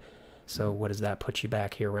road. So what does that put you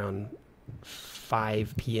back here around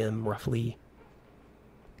 5 p.m. roughly?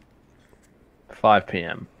 5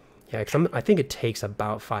 p.m. Yeah, because I think it takes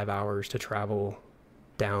about 5 hours to travel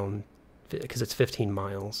down, because it's 15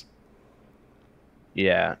 miles.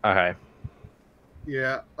 Yeah, okay.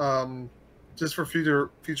 Yeah. Just for future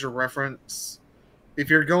reference, if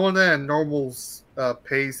you're going at a normal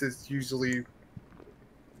pace, it's usually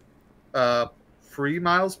 3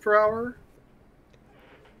 miles per hour.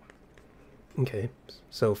 Okay,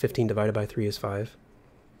 so 15 divided by 3 is 5.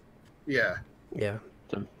 Yeah. Yeah.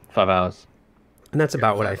 So 5 hours. And that's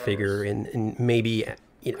about what I 5 figure, hours. and maybe,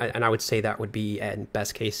 and I would say that would be at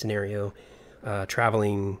best case scenario,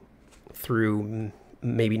 traveling through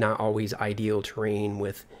maybe not always ideal terrain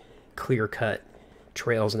with clear cut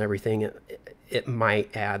trails and everything. It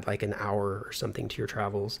might add like an hour or something to your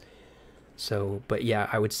travels. So, but yeah,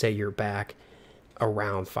 I would say you're back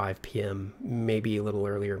around 5 p.m., maybe a little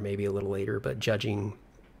earlier, maybe a little later, but judging,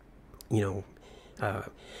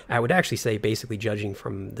 I would actually say basically judging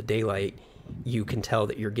from the daylight, you can tell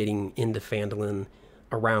that you're getting into Phandalin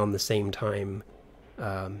around the same time,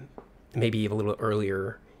 maybe a little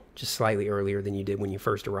earlier, just slightly earlier than you did when you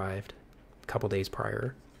first arrived, a couple days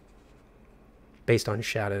prior, based on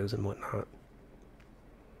shadows and whatnot.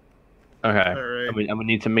 Okay. All right. And we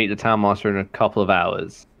need to meet the town master in a couple of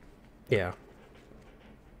hours. Yeah.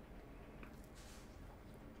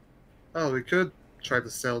 Oh, we could try to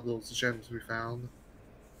sell those gems we found.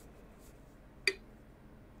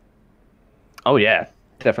 Oh yeah,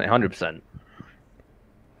 definitely 100%.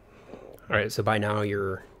 All right, so by now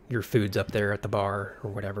your food's up there at the bar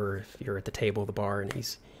or whatever. If you're at the table of the bar and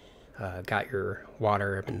he's got your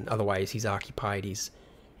water, and otherwise he's occupied. He's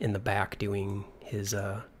in the back doing his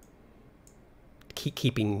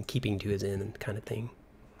keeping to his inn kind of thing.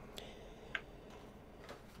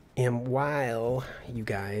 And while you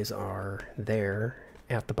guys are there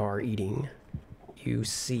at the bar eating, you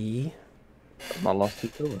see. My lost 2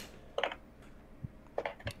 silver.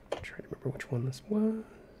 Trying to remember which one this was.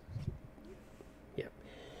 Yeah.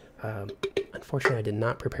 Unfortunately, I did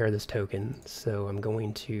not prepare this token, so I'm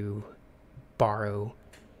going to borrow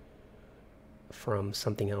from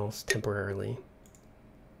something else temporarily.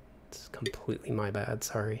 It's completely my bad.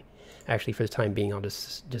 Sorry. Actually, for the time being, I'll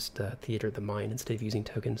just theater the mind instead of using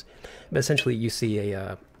tokens. But essentially, you see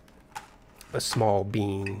a small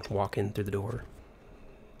being walk in through the door.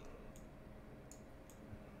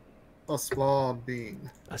 A small being.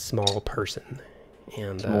 A small person.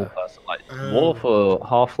 And Small person, like dwarf or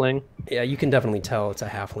halfling? yeah, you can definitely tell it's a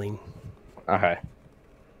halfling. Okay.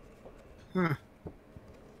 Huh.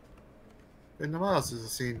 In the miles has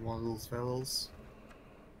seen one of those fellows.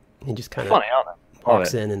 He just kind of Funny, aren't they?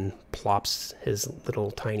 walks in and plops his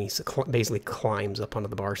little tiny, basically climbs up onto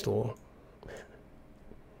the bar stool.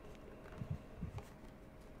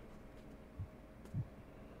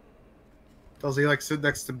 Does he like sit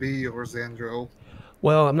next to me or Xandro?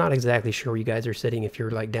 Well, I'm not exactly sure where you guys are sitting if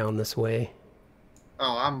you're like down this way.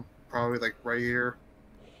 Oh, I'm probably like right here.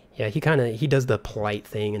 Yeah, he does the polite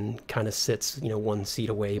thing and kind of sits, one seat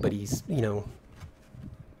away, but he's, he's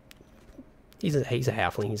a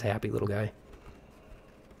halfling. He's a happy little guy.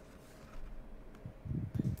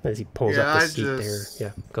 As he pulls up the seat there.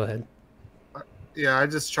 Yeah, go ahead. Yeah, I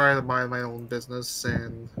just try to mind my own business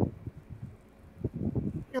and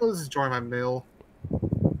just enjoy my meal.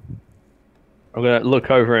 I'm gonna look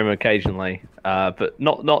over him occasionally, but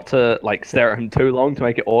not to like stare at him too long to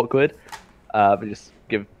make it awkward, but just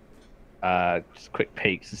give just quick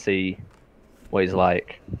peeks to see what he's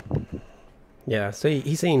like. Yeah, so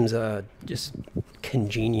he seems just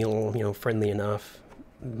congenial, friendly enough.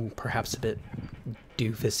 Perhaps a bit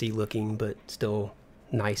doofusy looking, but still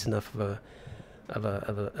nice enough of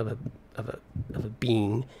a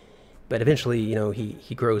being. But eventually,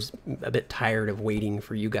 he grows a bit tired of waiting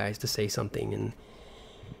for you guys to say something, and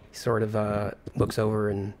he sort of looks over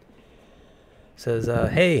and says,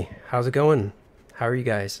 "Hey, how's it going? How are you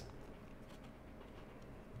guys?"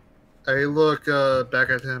 I look back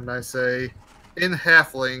at him and I say, in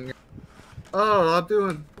Halfling, "Oh, I'm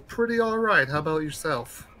doing pretty alright. How about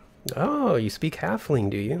yourself?" Oh, you speak halfling,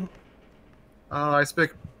 do you? I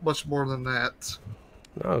speak much more than that.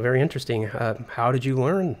 Oh, very interesting. How did you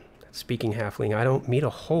learn speaking halfling? I don't meet a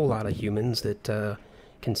whole lot of humans that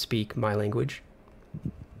can speak my language.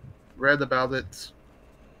 Read about it.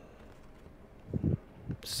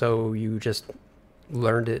 So you just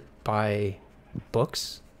learned it by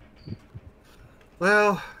books?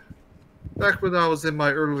 Well, back when I was in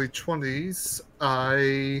my early 20s,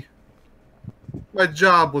 my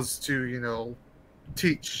job was to,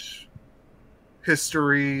 teach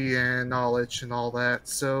history and knowledge and all that.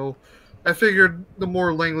 So I figured the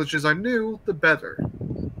more languages I knew, the better.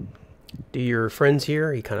 Do your friends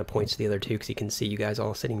here, he kind of points to the other two because he can see you guys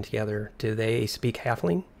all sitting together, do they speak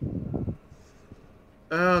halfling?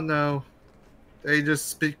 Oh, no. They just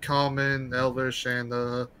speak Common, Elvish, and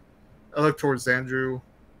I look towards Andrew.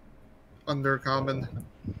 Undercommon.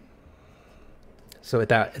 So with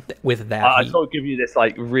that, I sort of give you this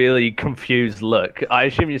like really confused look. I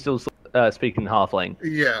assume you're still speaking halfling.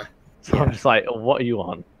 Yeah. So I'm just like, what are you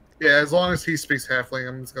on? Yeah, as long as he speaks Halfling,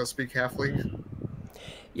 I'm just going to speak Halfling.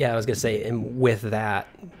 Yeah, I was going to say, and with that,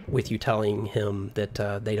 with you telling him that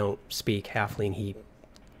they don't speak halfling, he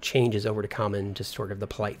changes over to common, just sort of the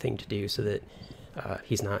polite thing to do so that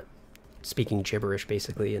he's not speaking gibberish,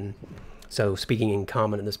 basically. And so speaking in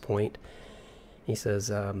common at this point, he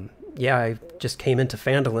says, yeah, I just came into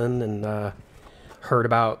Phandalin and heard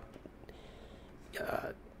about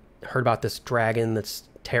this dragon that's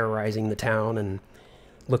terrorizing the town and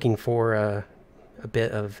looking for a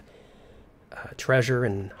bit of treasure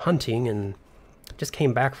and hunting, and just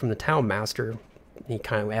came back from the town master. He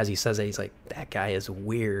kind of, as he says it, he's like, that guy is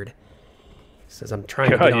weird. He says, I'm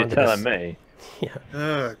trying to get on to this. You're telling me? Yeah.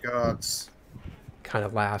 Oh, gods. Kind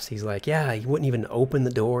of laughs. He's like, yeah, he wouldn't even open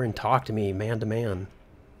the door and talk to me man to man.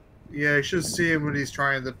 Yeah, you should see him when he's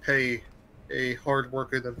trying to pay a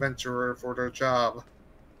hard-working adventurer for their job.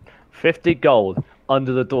 50 gold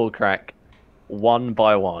under the door crack, one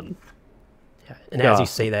by one. Yeah. And as you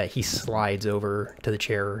say that, he slides over to the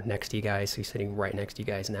chair next to you guys. So he's sitting right next to you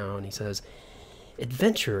guys now, and he says,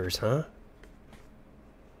 adventurers, huh?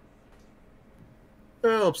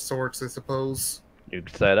 Well, of sorts, I suppose. You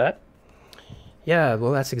could say that. Yeah,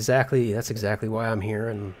 well, that's exactly why I'm here.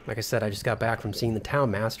 And like I said, I just got back from seeing the town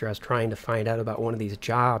master. I was trying to find out about one of these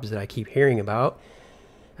jobs that I keep hearing about.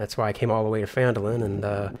 That's why I came all the way to Phandalin.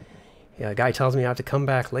 And yeah, a guy tells me I have to come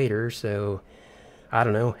back later. So I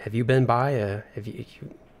don't know. Have you been by?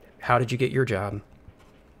 How did you get your job?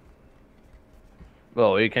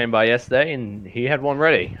 Well, he came by yesterday and he had one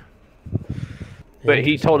ready. But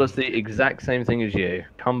he told us the exact same thing as you.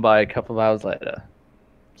 Come by a couple of hours later.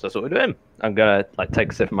 So that's what we're doing. I'm gonna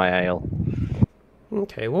take a sip of my ale.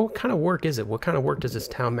 Okay, well, what kind of work is it? What kind of work does this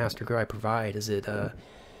town master guy provide? Is it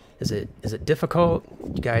Is it difficult?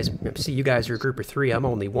 You guys, see, you guys are a group of 3. I'm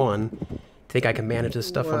only 1. Think I can manage this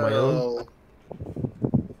stuff on my own?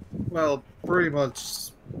 Well, pretty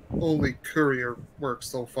much only courier work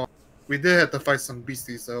so far. We did have to fight some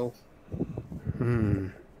beasties, though.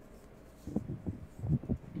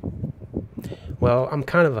 Well, I'm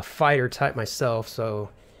kind of a fighter type myself, so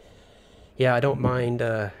yeah, I don't mind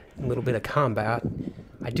a little bit of combat.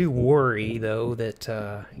 I do worry, though, that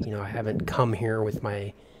you know, I haven't come here with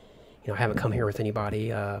my, I haven't come here with anybody.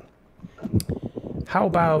 How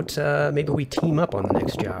about maybe we team up on the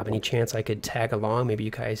next job? Any chance I could tag along? Maybe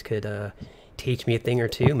you guys could teach me a thing or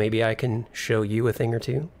two. Maybe I can show you a thing or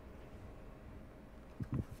two.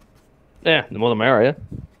 Yeah, the more the merrier.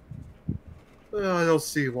 I don't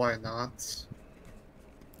see why not.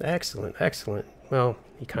 Excellent, excellent. Well,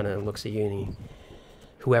 he kind of looks at you, and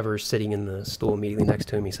whoever's sitting in the stool immediately next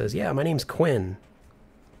to him, he says, "Yeah, my name's Quinn."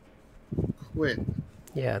 Quinn.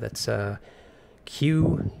 Yeah, that's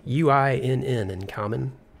Quinn in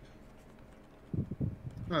common.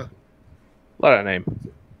 Huh. What a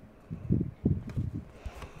name.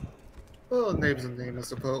 Well, a name's a name, I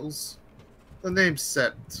suppose. The name's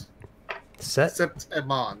Sept. Sept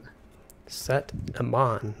Amon. Set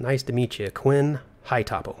Amon. Nice to meet you. Quinn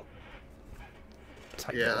Hightopo.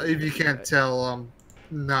 Yeah, if you can't tell, I'm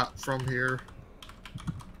not from here.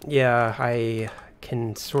 Yeah, I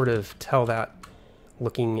can sort of tell that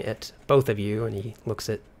looking at both of you, and he looks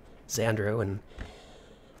at Xandro,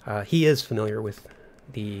 and he is familiar with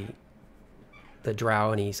the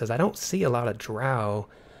drow, and he says, "I don't see a lot of drow,"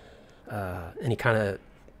 and he kind of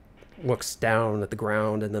looks down at the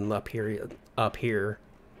ground and then up here.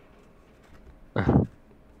 What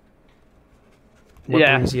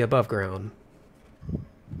brings you above ground?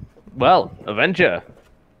 Well, Avenger.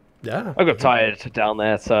 Yeah. I got tired down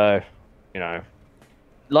there, so, you know,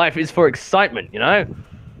 life is for excitement, you know?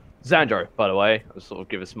 Xandro, by the way, I'll sort of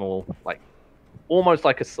give a small, like, almost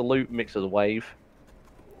like a salute mixed with a wave.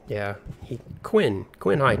 Yeah, Quinn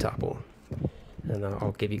Hightopo. And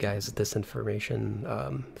I'll give you guys this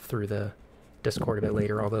information through the Discord a bit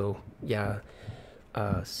later, although, yeah,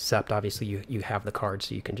 Sept, obviously you have the card,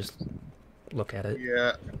 so you can just look at it.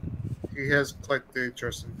 Yeah, he has quite the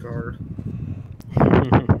interesting card.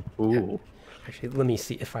 Ooh. Actually, let me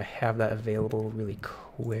see if I have that available really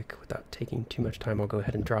quick without taking too much time. I'll go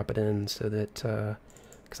ahead and drop it in so that,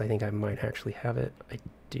 because I think I might actually have it. I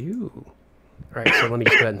do. All right, so let me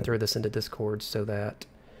just go ahead and throw this into Discord so that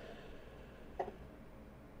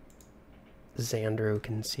Xandro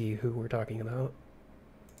can see who we're talking about.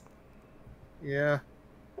 Yeah,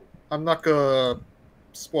 I'm not gonna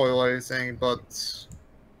spoil anything, but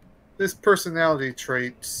his personality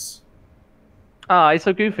traits He's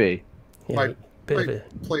so goofy. Yeah, might bit of a,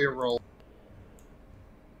 play a role.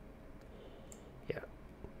 yeah.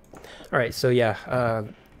 All right, so yeah,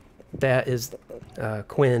 that is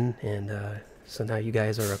Quinn, and so now you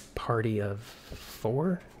guys are a party of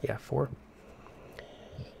 4? Yeah, 4.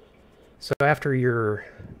 So after you're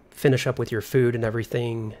finish up with your food and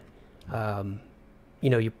everything, you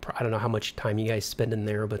know, I don't know how much time you guys spend in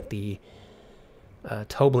there, but the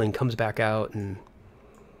Toblin comes back out and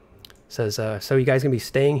says, "So you guys gonna be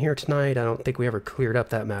staying here tonight? I don't think we ever cleared up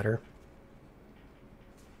that matter."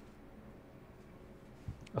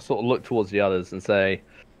 I sort of look towards the others and say,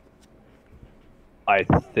 I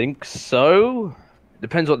think so.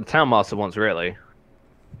 Depends what the town master wants, really.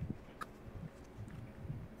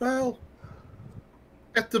 Well,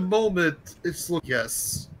 at the moment, it's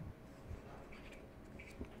yes.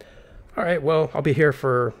 All right, well, I'll be here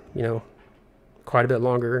for, you know, quite a bit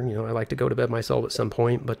longer. You know, I like to go to bed myself at some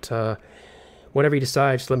point, but whatever you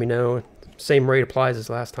decide, just let me know. Same rate applies as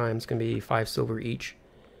last time. It's going to be 5 silver each.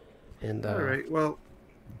 And All right, well,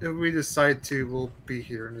 if we decide to, we'll be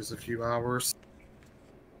here in just a few hours.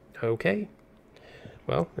 Okay.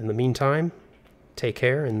 Well, in the meantime, take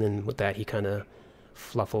care. And then with that, he kind of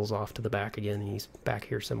fluffles off to the back again. And he's back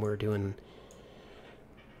here somewhere doing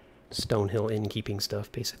Stonehill innkeeping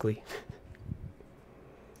stuff, basically.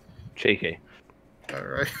 Cheeky. All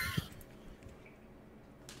right.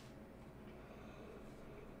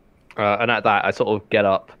 And at that, I sort of get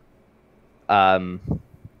up and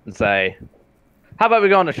say, how about we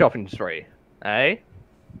go on a shopping spree? Eh?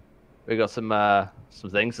 We got some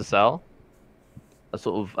things to sell. I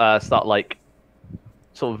sort of start like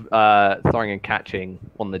throwing and catching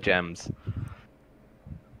one of the gems.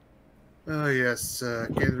 Oh yes,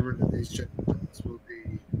 getting rid of these gems will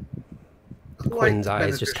be. Quinn's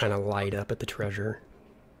eyes just kind of light up at the treasure.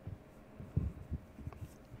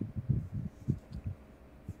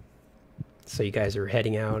 So you guys are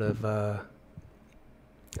heading out of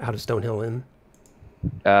Stonehill Inn?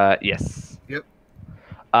 Yes. Yep.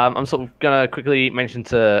 I'm sort of gonna quickly mention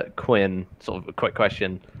to Quinn, sort of a quick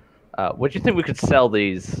question. What do you think we could sell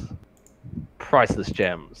these priceless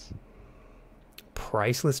gems?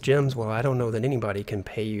 Priceless gems? Well, I don't know that anybody can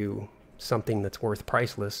pay you something that's worth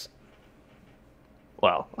priceless.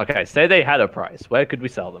 Well, okay, say they had a price. Where could we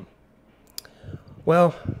sell them?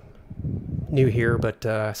 Well, new here, but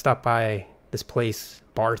stopped by this place,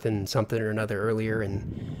 Barth and something or another earlier,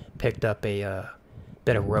 and picked up a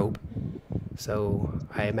bit of rope. So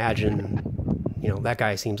I imagine, that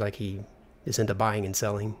guy seems like he is into buying and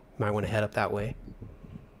selling. Might want to head up that way.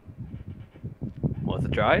 Worth a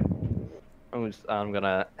try. I'm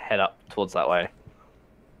gonna head up towards that way.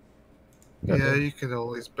 Yeah, Okay. you can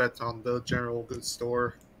always bet on the general goods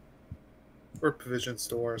store. Or provision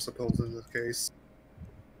store, I suppose, in this case.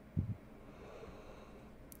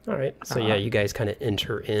 All right. So yeah, you guys kind of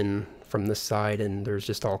enter in from this side, and there's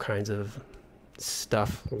just all kinds of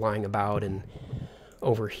stuff lying about. And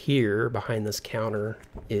over here, behind this counter,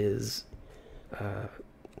 is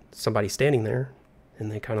somebody standing there,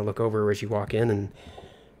 and they kind of look over as you walk in. And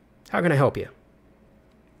how can I help you?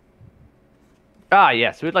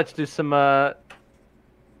 Yes, we'd like to do some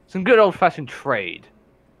good old-fashioned trade.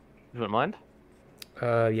 You wouldn't mind?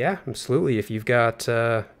 Yeah, absolutely. If you've got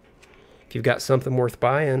something worth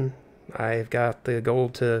buying, I've got the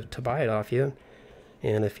gold to buy it off you.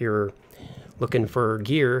 And if you're looking for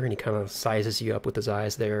gear, and he kind of sizes you up with his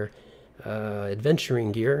eyes there,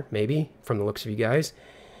 adventuring gear, maybe, from the looks of you guys,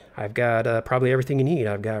 I've got probably everything you need.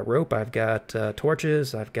 I've got rope, I've got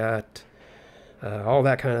torches, I've got all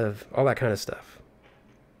that kind of stuff.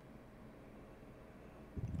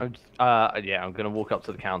 I'm gonna walk up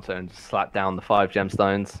to the counter and just slap down the 5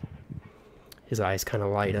 gemstones. His eyes kind of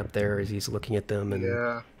light up there as he's looking at them, and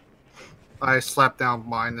Yeah. I slapped down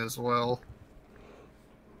mine as well.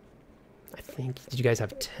 I think, did you guys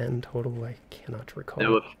have 10 total? I cannot recall. There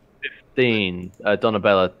were 15.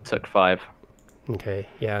 Donabella took 5. Okay,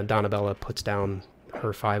 yeah, Donabella puts down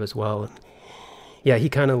her 5 as well. And yeah, he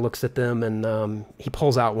kind of looks at them, and he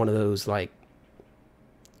pulls out one of those, like,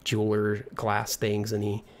 jeweler glass things, and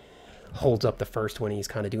he holds up the first one. He's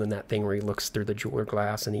kind of doing that thing where he looks through the jeweler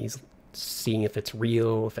glass, and he's seeing if it's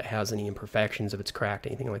real, if it has any imperfections, if it's cracked,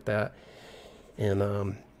 anything like that.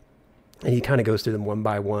 And he kind of goes through them one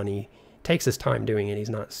by one. He takes his time doing it. He's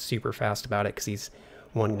not super fast about it because he's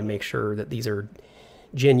wanting to make sure that these are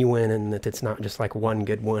genuine and that it's not just like one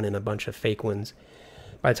good one and a bunch of fake ones.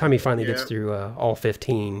 By the time he finally gets through all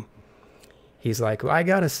 15, he's like, well, I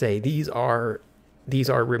gotta say, these are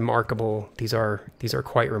remarkable. These are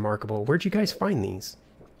quite remarkable. Where'd you guys find these?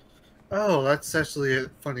 Oh, that's actually a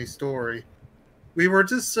funny story. We were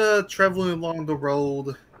just traveling along the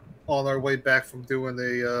road on our way back from doing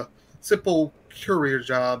a simple courier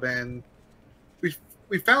job, and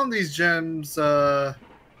we found these gems off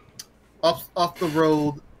the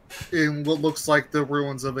road in what looks like the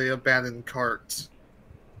ruins of a abandoned cart.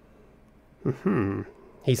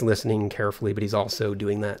 He's listening carefully, but he's also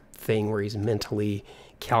doing that thing where he's mentally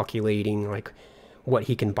calculating like what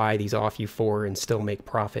he can buy these off you for and still make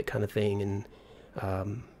profit, kind of thing.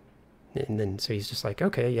 And then so he's just like,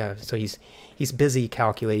 okay, yeah. So he's busy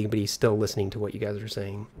calculating, but he's still listening to what you guys are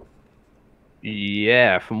saying.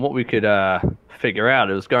 Yeah, from what we could figure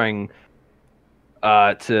out, it was going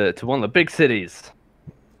to one of the big cities.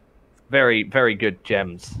 Very, very good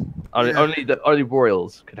gems. Only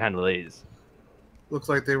royals could handle these. Looks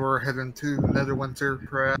like they were heading to Netherwinter,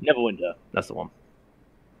 perhaps. Neverwinter, that's the one.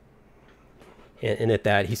 And at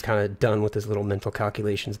that, he's kind of done with his little mental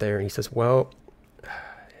calculations there, and he says, "Well,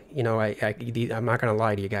 I'm not gonna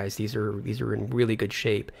lie to you guys. These are in really good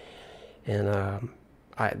shape, and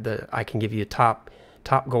I can give you top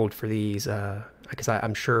gold for these because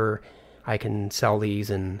I'm sure I can sell these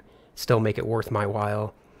and still make it worth my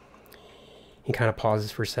while." He kind of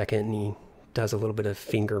pauses for a second, and he does a little bit of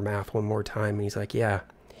finger math one more time, and he's like, "Yeah."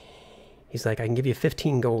 He's like, "I can give you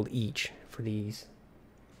 15 gold each for these."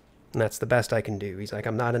 And that's the best I can do. He's like,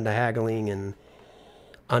 "I'm not into haggling and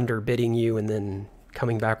underbidding you and then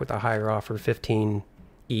coming back with a higher offer. 15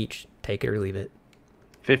 each. Take it or leave it."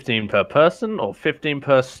 15 per person or 15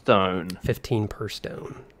 per stone? 15 per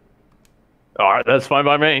stone. All right, that's fine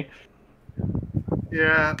by me.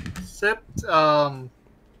 Yeah, except,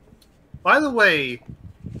 by the way,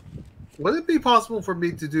 would it be possible for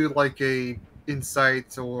me to do like a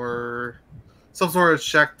insight or some sort of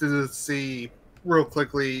check to see real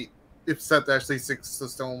quickly if Seth actually thinks the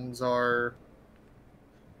stones are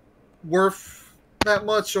worth that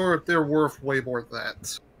much, or if they're worth way more than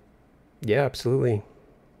that? Yeah, absolutely.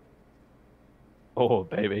 Oh,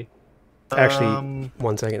 baby. Actually, Um,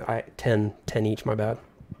 1 second. 10 each. My bad.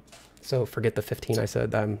 So forget the 15 I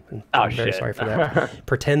said. I'm Oh very shit. sorry for that.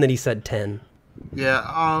 Pretend that he said 10.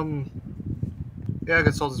 yeah. Yeah. I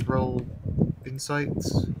guess I'll just roll insight.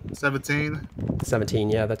 17. 17.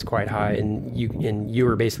 Yeah, that's quite high. And you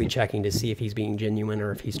were basically checking to see if he's being genuine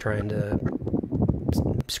or if he's trying to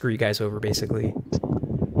screw you guys over, basically.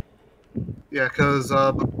 Yeah, because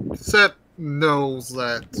Seth knows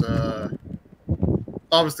that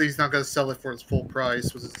obviously he's not going to sell it for its full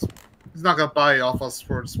price. He's not going to buy it off us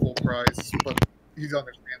for its full price, but he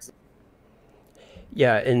understands it.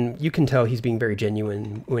 Yeah, and you can tell he's being very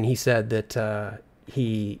genuine when he said that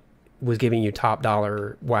he was giving you top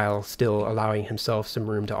dollar while still allowing himself some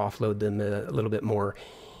room to offload them a little bit more.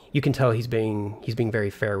 You can tell he's being very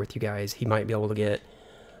fair with you guys. He might be able to get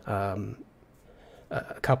a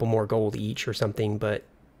couple more gold each or something, but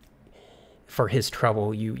for his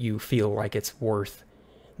trouble, you feel like it's worth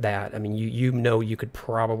that. I mean, you know you could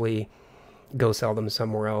probably go sell them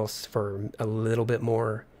somewhere else for a little bit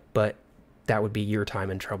more, but that would be your time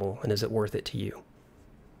in trouble, and is it worth it to you?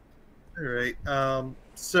 All right.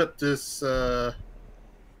 Seth just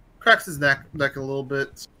cracks his neck a little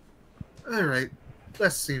bit. All right.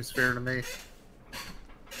 That seems fair to me.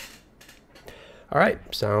 All right,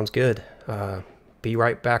 sounds good. Be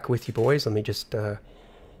right back with you boys. Let me just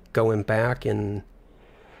go in back and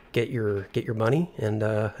get your money,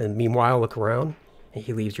 and meanwhile look around. And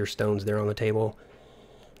he leaves your stones there on the table,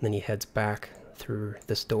 and then he heads back through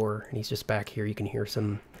this door, and he's just back here. You can hear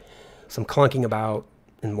some clunking about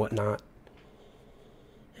and whatnot.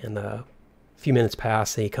 And a few minutes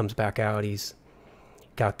pass, and he comes back out. He's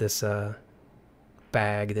got this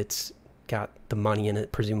bag that's got the money in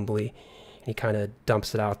it, presumably, and he kind of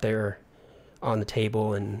dumps it out there on the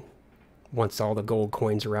table. And once all the gold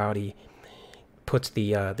coins are out, he puts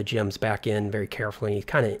the gems back in very carefully. He's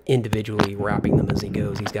kind of individually wrapping them as he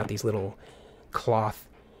goes. He's got these little cloth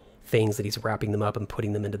things that he's wrapping them up and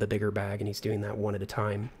putting them into the bigger bag, and he's doing that one at a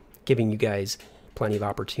time, giving you guys plenty of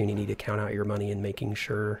opportunity to count out your money and making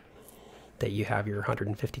sure that you have your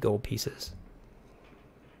 150 gold pieces.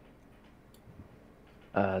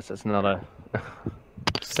 So it's another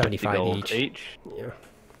 75 each. Yeah.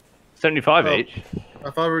 75 each. I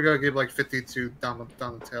thought we were going to give like 50 to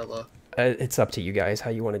Donatella. It's up to you guys how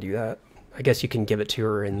you want to do that. I guess you can give it to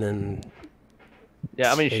her and then...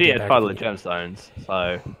 Yeah, I mean, she had 5 of the gemstones,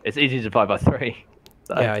 so it's easy to divide by 3.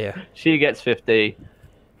 So yeah. She gets 50.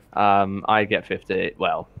 I get 50.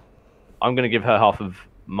 Well, I'm going to give her half of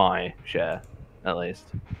my share, at least.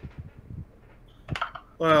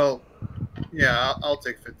 Well, yeah, I'll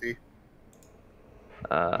take 50.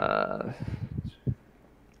 And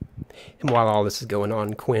while all this is going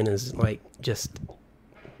on, Quinn is like just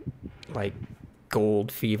like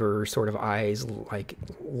gold fever sort of eyes, like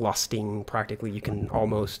lusting practically. You can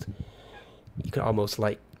almost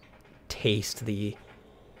like taste the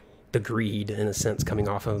greed in a sense coming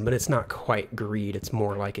off of him, but it's not quite greed. It's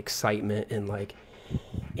more like excitement, and like,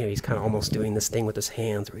 you know, he's kind of almost doing this thing with his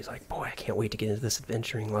hands where he's like, boy, I can't wait to get into this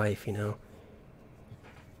adventuring life, you know.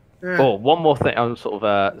 Oh, one more thing. I'll sort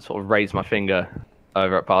of raise my finger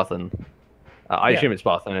over at Parthen. I assume it's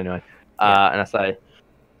Parthen anyway. And I say,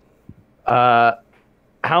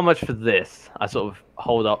 how much for this? I sort of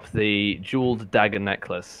hold up the jeweled dagger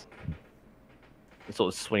necklace and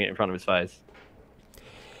sort of swing it in front of his face.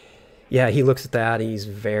 Yeah, he looks at that. He's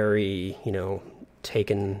very, you know,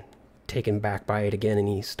 taken back by it again, and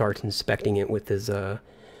he starts inspecting it with his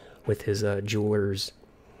jeweler's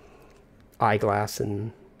eyeglass.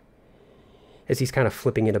 And as he's kind of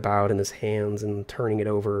flipping it about in his hands and turning it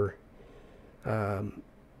over,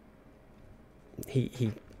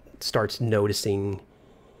 he starts noticing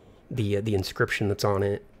the inscription that's on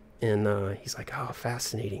it, and he's like, oh,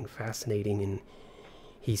 fascinating, and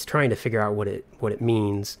he's trying to figure out what it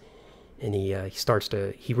means. And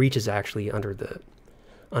he reaches actually under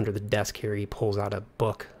the desk here. He pulls out a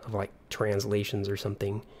book of like translations or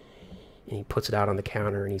something, and he puts it out on the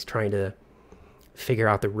counter, and he's trying to figure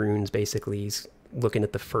out the runes. Basically, he's looking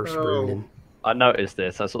at the first rune. And I noticed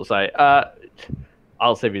this. I sort of say,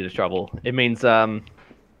 I'll save you the trouble. It means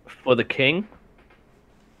for the king.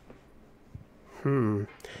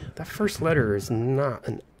 That first letter is not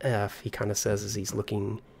an F, he kind of says as he's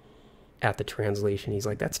looking at the translation. He's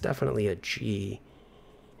like, that's definitely a G.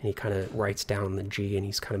 And he kind of writes down the G, and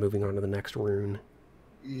he's kind of moving on to the next rune.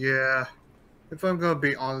 Yeah. If I'm going to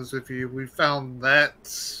be honest with you, we found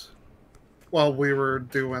that while we were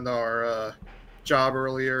doing our job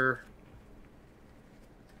earlier.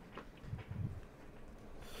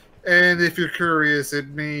 And if you're curious,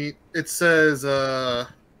 it says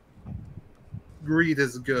greed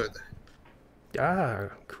is good. Ah,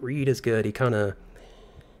 greed is good. He kind of,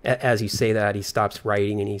 as you say that, he stops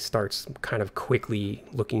writing and he starts kind of quickly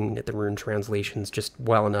looking at the rune translations just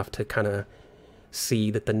well enough to kind of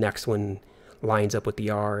see that the next one lines up with the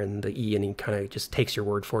R and the E, and he kind of just takes your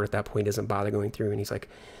word for it at that point, doesn't bother going through, and he's like,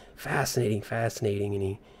 fascinating, fascinating, and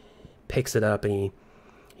he picks it up and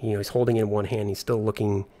he's holding it in one hand. He's still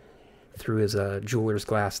looking through his jeweler's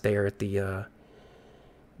glass there at the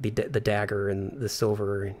dagger and the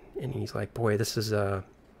silver, and he's like, boy, this is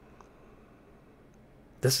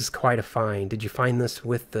quite a find. Did you find this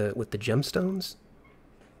with the gemstones?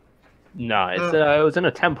 No, it was in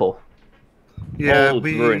a temple. Yeah, Old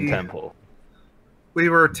ruined temple. We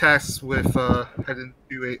were tasked with heading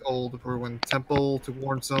to a old ruined temple to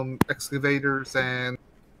warn some excavators, and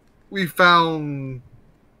we found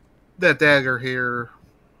that dagger here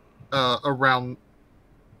around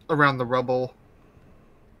the rubble.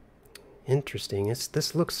 Interesting.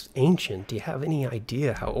 This looks ancient. Do you have any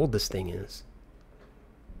idea how old this thing is?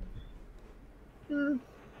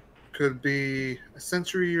 Could be a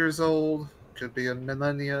century years old. Could be a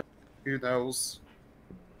millennia. Who knows?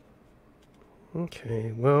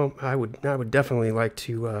 Okay. Well, I would definitely like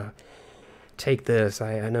to take this.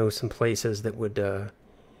 I know some places that would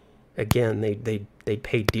again they'd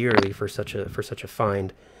pay dearly for such a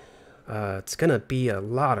find. It's gonna be a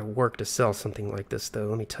lot of work to sell something like this, though.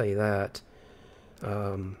 Let me tell you that.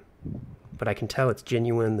 But I can tell it's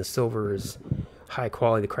genuine. The silver is high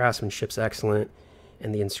quality. The craftsmanship's excellent,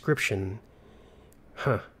 and the inscription,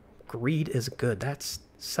 greed is good. That's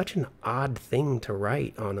such an odd thing to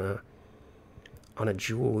write on a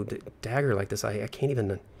jeweled dagger like this. I can't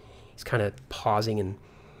even. He's kind of pausing and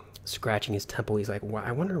scratching his temple. He's like,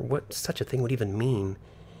 I wonder what such a thing would even mean.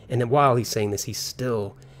 And then while he's saying this, he's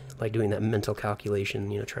still like doing that mental calculation,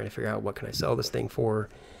 trying to figure out what can I sell this thing for,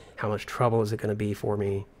 how much trouble is it going to be for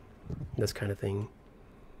me, this kind of thing.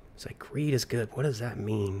 It's like, greed is good. What does that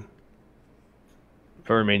mean?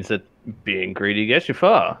 Probably means that being greedy gets you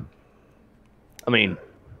far. I mean,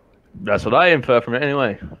 that's what I infer from it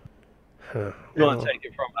anyway. Huh. You want to take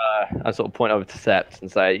it from, I sort of point over to Sept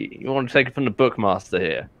and say, you want to take it from the bookmaster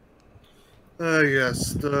here?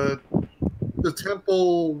 Yes. The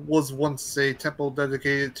temple was once a temple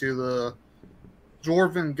dedicated to the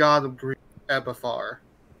dwarven god of greed, Abafar.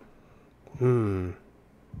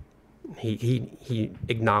 He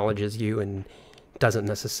acknowledges you and doesn't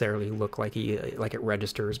necessarily look like it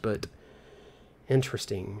registers, but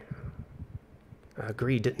interesting.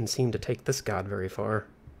 Greed didn't seem to take this god very far.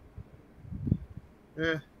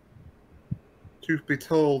 Yeah. Truth be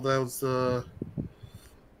told, that was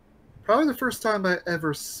probably the first time I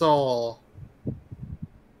ever saw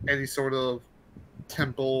any sort of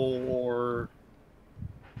temple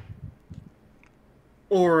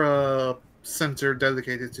or a center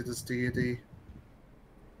dedicated to this deity.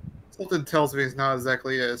 Something tells me it's not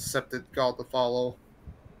exactly a accepted god to follow.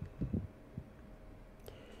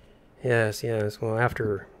 Yes. Well,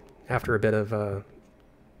 after a bit of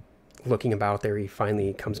looking about there, he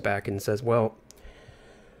finally comes back and says, well,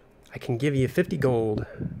 I can give you 50 gold,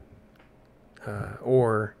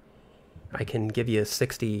 or I can give you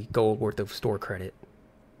 60 gold worth of store credit.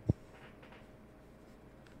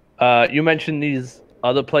 You mentioned these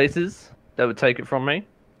other places that would take it from me.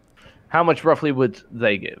 How much roughly would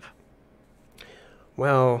they give?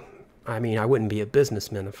 Well, I mean, I wouldn't be a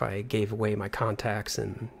businessman if I gave away my contacts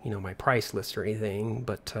and, my price list or anything,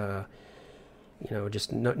 but,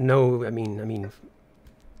 just no, I mean,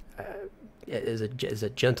 as a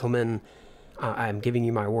gentleman, I'm giving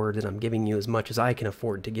you my word that I'm giving you as much as I can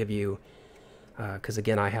afford to give you, because,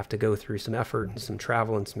 again, I have to go through some effort and some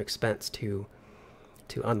travel and some expense to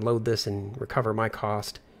unload this and recover my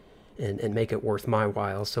cost and make it worth my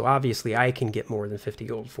while. So obviously I can get more than 50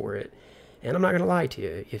 gold for it. And I'm not going to lie to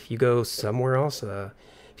you. If you go somewhere else,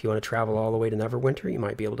 if you want to travel all the way to Neverwinter, you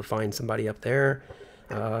might be able to find somebody up there,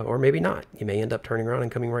 or maybe not. You may end up turning around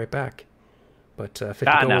and coming right back. But 50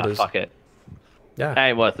 gold is... fuck it. Yeah.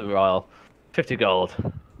 Ain't worth the while. 50 gold.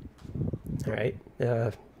 All right.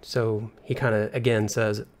 So he kind of, again,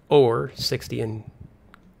 says, or 60 in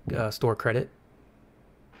store credit.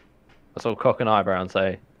 I sort of cock an eyebrow and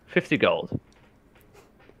say, 50 gold.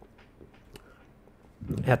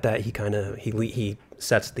 At that, he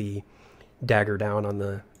sets the dagger down on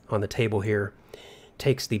the table here,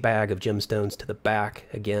 takes the bag of gemstones to the back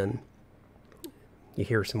again. You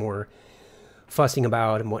hear some more fussing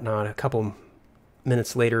about and whatnot. A couple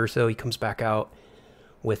minutes later or so, he comes back out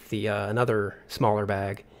with the another smaller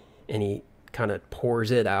bag, and he kind of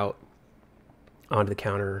pours it out onto the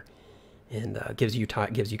counter and gives you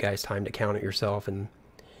guys time to count it yourself. And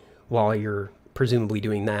while you're presumably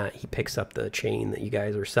doing that, he picks up the chain that you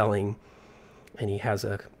guys are selling, and he has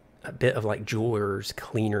a bit of like jeweler's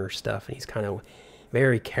cleaner stuff, and he's kind of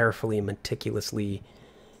very carefully and meticulously,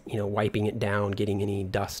 wiping it down, getting any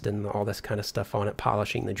dust and all this kind of stuff on it,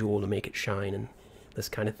 polishing the jewel to make it shine and this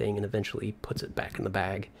kind of thing, and eventually puts it back in the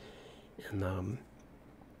bag. And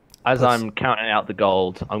as I'm counting out the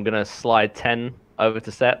gold, I'm gonna slide 10 over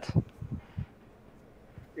to Set.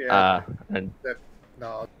 Yeah. And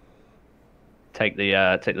No. take the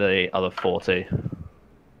other 40.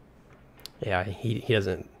 Yeah, he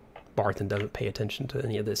doesn't. Barthen doesn't pay attention to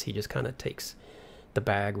any of this. He just kind of takes the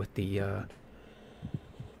bag with the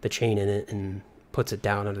chain in it and puts it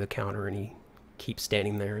down under the counter, and he keeps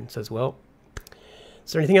standing there and says, "Well,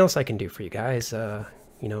 is there anything else I can do for you guys?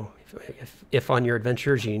 If on your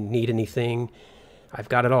adventures you need anything, I've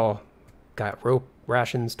got it all. Got rope,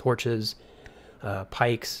 rations, torches,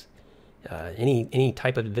 pikes, any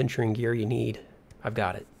type of adventuring gear you need. I've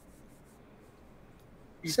got it."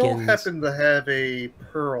 You Skins. don't happen to have a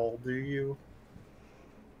pearl, do you?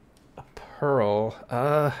 A pearl?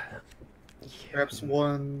 Perhaps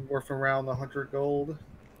one worth around 100 gold?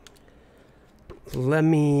 Let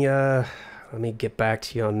me get back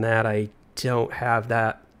to you on that. I don't have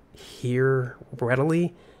that here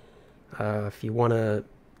readily. If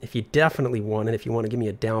you definitely want it, if you want to give me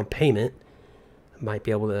a down payment, I might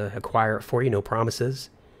be able to acquire it for you. No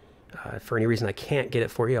promises. If for any reason I can't get it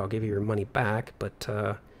for you, I'll give you your money back. But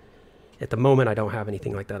at the moment, I don't have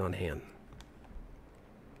anything like that on hand.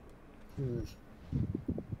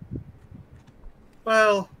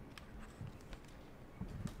 Well,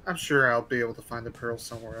 I'm sure I'll be able to find the pearl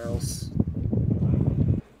somewhere else.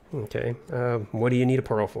 Okay. What do you need a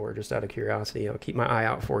pearl for? Just out of curiosity. I'll keep my eye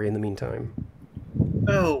out for you in the meantime.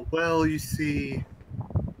 Oh, well, you see,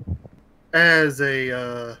 as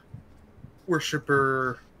a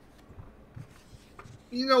worshiper,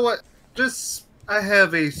 you know what? I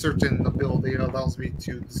have a certain ability that allows me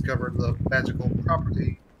to discover the magical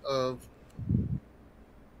property of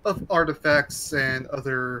artifacts and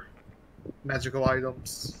other magical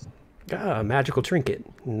items. Ah, magical trinket.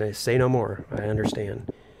 Say no more. I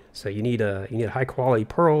understand. So you need a high quality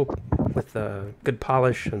pearl with good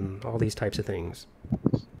polish and all these types of things.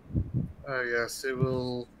 Oh yes, it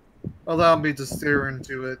will allow me to stare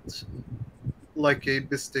into it like a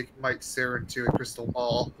mystic might stare into a crystal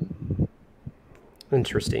ball.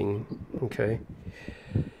 Interesting. Okay.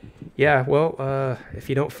 Yeah, well, if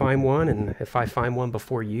you don't find one, and if I find one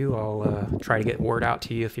before you, I'll try to get word out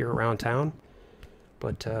to you if you're around town.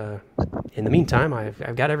 But in the meantime,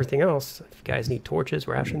 I've got everything else. If you guys need torches,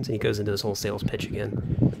 rations, and he goes into his whole sales pitch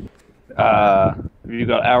again. Have you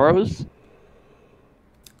got arrows?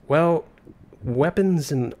 Well,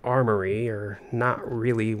 weapons and armory are not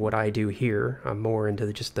really what I do here. I'm more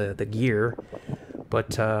into just the gear.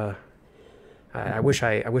 But I wish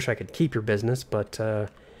I could keep your business. But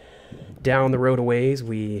down the road a ways,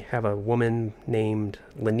 we have a woman named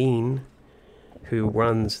Lenine who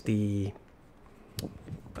runs the.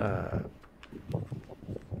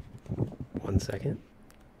 One second.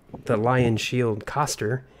 The Lion Shield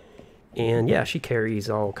Coster. And yeah, she carries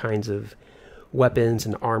all kinds of weapons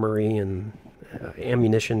and armory and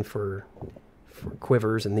ammunition for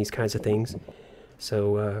quivers and these kinds of things.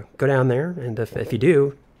 So go down there, and if you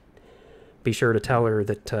do, be sure to tell her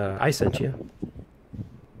that I sent you.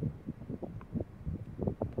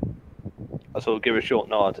 I sort of give a short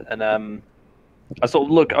nod, and I sort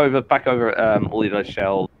of look back over at all those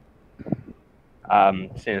shells,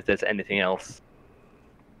 seeing if there's anything else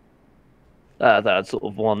that I'd sort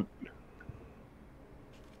of want.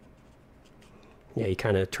 Yeah, he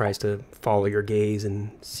kind of tries to follow your gaze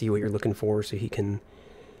and see what you're looking for, so he can,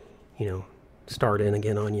 start in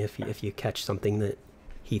again on you if you catch something that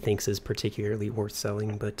he thinks is particularly worth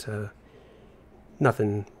selling. But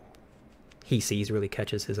nothing he sees really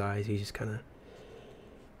catches his eyes. He just kind of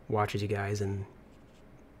watches you guys and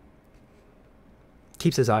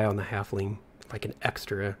keeps his eye on the halfling, like an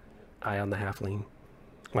extra eye on the halfling,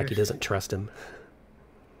 like he doesn't trust him.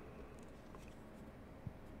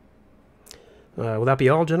 Will that be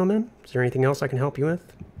all, gentlemen? Is there anything else I can help you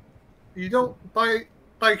with? You don't,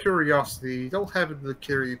 by curiosity, you don't happen to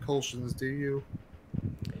carry potions, do you?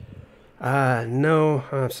 No,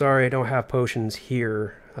 I'm sorry, I don't have potions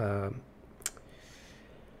here.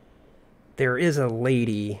 There is a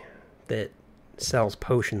lady that sells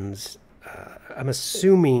potions. I'm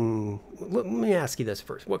assuming... Let me ask you this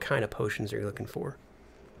first. What kind of potions are you looking for?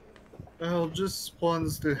 Well, just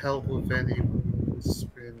ones to help with any wounds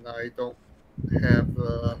when I don't have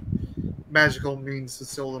the magical means to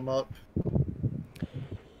sew them up.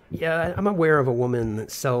 Yeah, I'm aware of a woman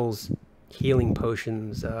that sells healing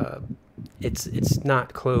potions. It's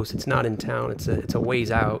not close. It's not in town. It's a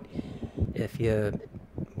ways out. If you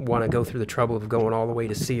want to go through the trouble of going all the way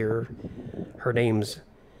to see her, her name's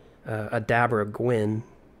Adabra Gwyn.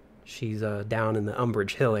 She's down in the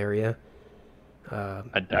Umbridge Hill area.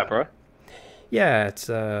 Adabra? Yeah, it's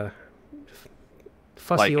fussy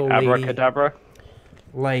Like old lady. abracadabra?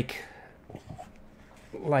 Like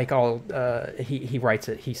all he writes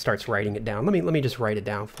it. He starts writing it down. Let me just write it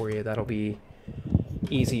down for you. That'll be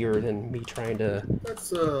easier than me trying to.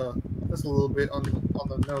 That's a little bit on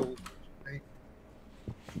the nose. Right?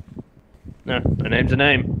 No, her name's a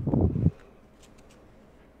name.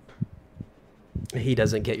 He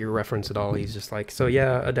doesn't get your reference at all. He's just like, so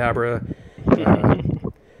yeah, Adabra.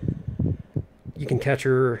 You can catch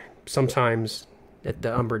her sometimes at the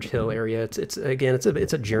Umbridge Hill area. It's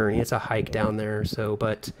a journey. It's a hike down there. So,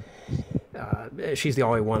 but she's the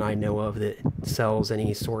only one I know of that sells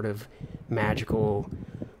any sort of magical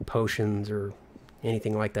potions or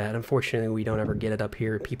anything like that. Unfortunately, we don't ever get it up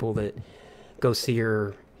here. People that go see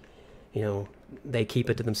her, you know, they keep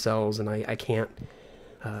it to themselves, and I can't.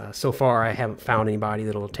 So far, I haven't found anybody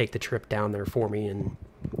that'll take the trip down there for me and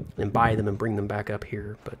buy them and bring them back up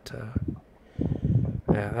here. But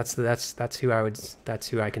yeah, that's who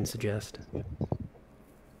I can suggest.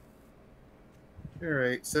 All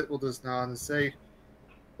right, Set will just nod and say,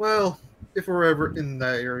 "Well, if we're ever in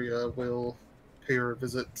that area, we'll pay her a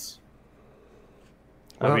visit."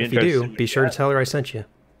 Well, if you do, be sure to tell her I sent you.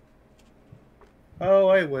 Oh,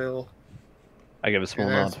 I will. I give a small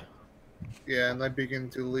nod. Yeah, and I begin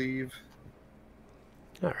to leave.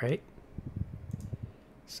 All right.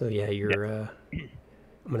 So yeah, you're. I'm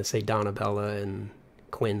gonna say Donabella and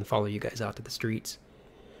Quinn follow you guys out to the streets.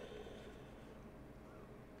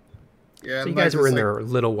 Yeah, so you guys were in there a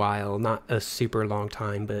little while, not a super long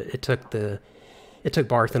time, but it took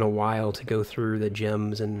Barthen a while to go through the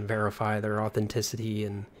gems and verify their authenticity.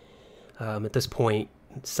 And at this point,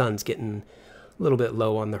 the sun's getting a little bit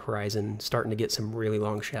low on the horizon, starting to get some really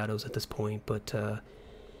long shadows at this point. But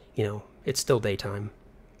you know, it's still daytime.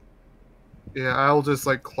 Yeah, I'll just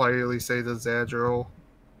like quietly say to Zadro,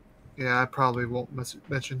 "Yeah, I probably won't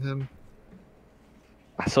mention him."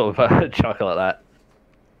 I sort of chuckle at that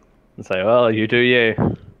and say, "Well, you do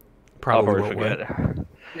you." Probably I'll forget.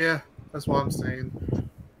 Yeah, that's what I'm saying.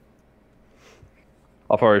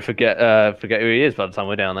 I'll probably forget who he is by the time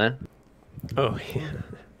we're down there. Oh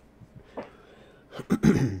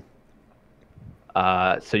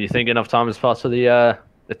yeah. So you think enough time has passed for the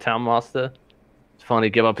town master to finally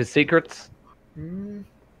give up his secrets? Yeah,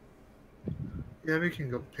 we can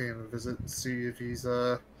go pay him a visit and see if he's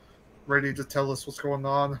ready to tell us what's going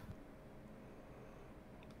on.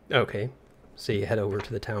 Okay. So you head over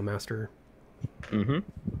to the town master. Mm-hmm.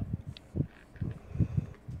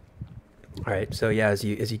 All right. So yeah, as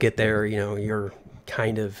you get there, you know, you're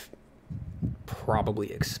kind of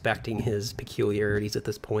probably expecting his peculiarities at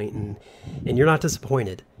this point, and you're not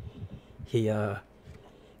disappointed. He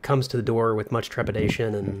comes to the door with much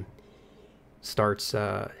trepidation and starts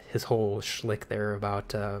his whole schlick there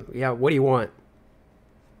about, yeah, what do you want?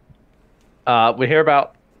 We hear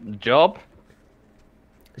about the job.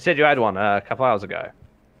 You said you had one a couple hours ago.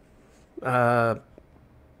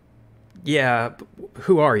 Yeah,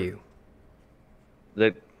 who are you?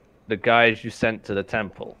 The guys you sent to the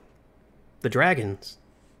temple. The dragons.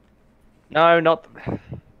 No, not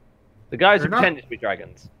the guys They're who not- pretended to be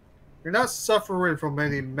dragons. You're not suffering from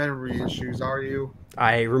any memory issues, are you?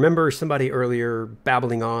 I remember somebody earlier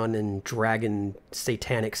babbling on in dragon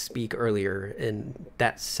satanic speak earlier, and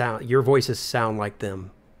that sound, your voices sound like them.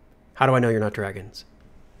 How do I know you're not dragons?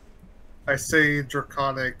 I say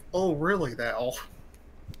draconic. Oh, really now?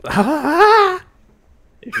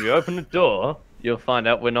 If you open the door, you'll find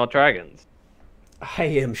out we're not dragons. I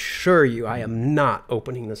am sure I am not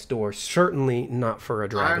opening this door. Certainly not for a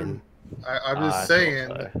dragon. I'm just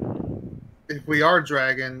saying, if we are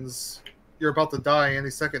dragons, you're about to die any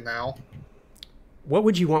second now. What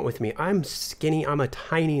would you want with me? I'm skinny. I'm a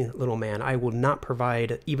tiny little man. I will not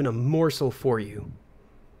provide even a morsel for you.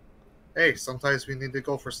 Hey, sometimes we need to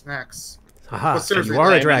go for snacks. Haha, But so seriously, you are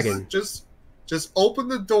a like, dragon. Just open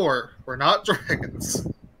the door. We're not dragons.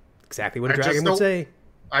 Exactly what a I just dragon would don't- say.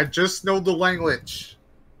 I just know the language.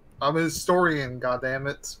 I'm a historian,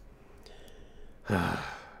 goddammit.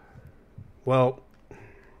 Well,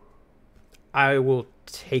 I will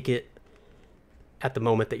take it at the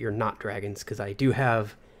moment that you're not dragons, because I do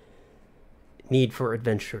have need for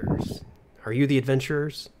adventurers. Are you the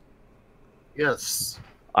adventurers? Yes.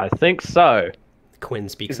 I think so. Quinn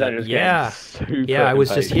speaks Is that up. just Yeah. getting super Yeah, I was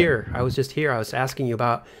just impatient? here. I was just here. I was asking you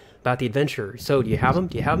about about the adventure. So do you have them?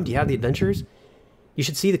 Do you have them? Do you have the adventures? You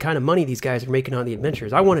should see the kind of money these guys are making on the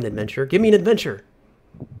adventures. I want an adventure. Give me an adventure.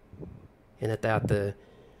 And at that, the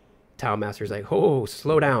town master's like, oh,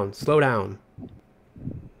 slow down, slow down.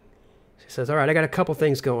 She says, all right, I got a couple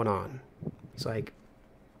things going on. He's like,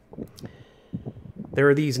 there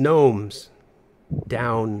are these gnomes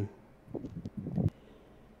down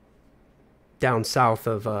south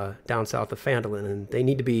of Phandalin, and they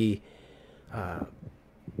need to be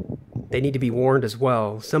warned as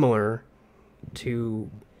well, similar to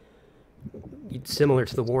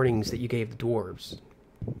the warnings that you gave the dwarves.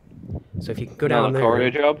 So if you can go down there. Another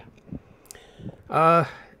courier job?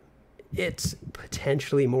 It's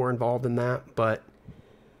potentially more involved than that, but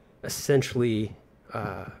essentially,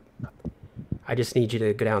 I just need you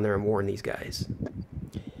to go down there and warn these guys.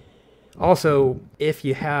 Also, if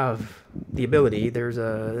you have the ability, there's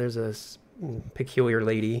a peculiar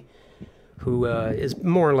lady who is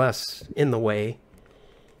more or less in the way.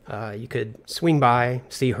 You could swing by,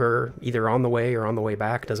 see her either on the way or on the way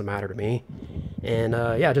back. Doesn't matter to me. And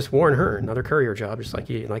yeah, just warn her. Another courier job, just like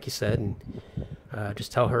you said, and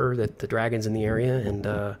just tell her that the dragon's in the area, and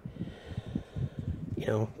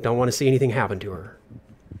don't want to see anything happen to her.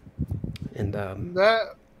 And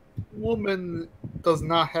that woman does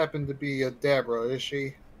not happen to be a Dabra, is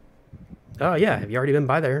she? Oh yeah, have you already been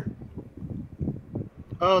by there?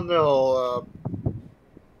 Oh no.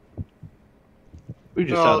 We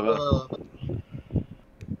just heard of it.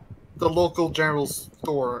 The local general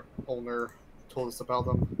store owner told us about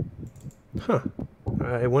them. Huh.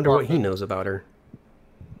 I wonder what he knows about her.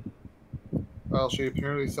 Well, she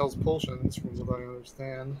apparently sells potions, from what I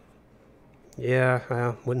understand.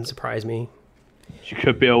 Yeah, wouldn't surprise me. She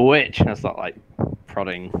could be a witch. That's not like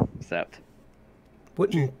prodding Sept.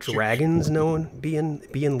 Wouldn't dragons be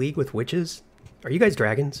in league with witches? Are you guys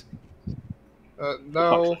dragons?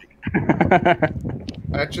 No.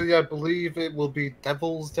 Actually, I believe it will be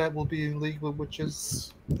devils that will be in league with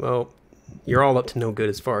witches. Well, you're all up to no good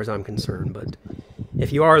as far as I'm concerned, but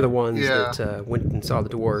if you are the ones that went and saw the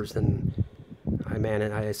dwarves, then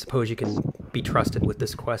I suppose you can be trusted with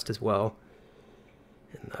this quest as well.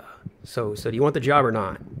 And so do you want the job or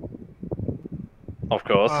not? Of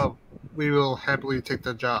course. We will happily take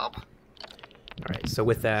the job. All right, so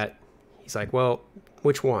with that, he's like, well,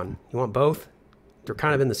 which one? You want both? They're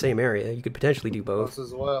kind of in the same area. You could potentially do both. Us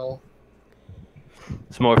as well.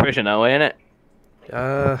 It's more efficient that way, isn't it?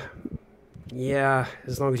 Yeah,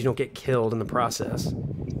 as long as you don't get killed in the process.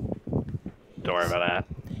 Don't worry about that.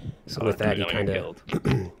 So with that, he kind of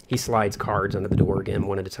he slides cards under the door again,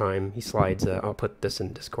 one at a time. He slides. I'll put this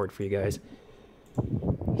in Discord for you guys.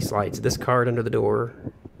 He slides this card under the door,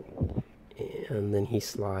 and then he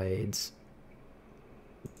slides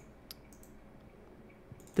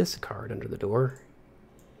this card under the door.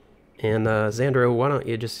 And Xandro, why don't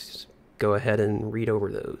you just go ahead and read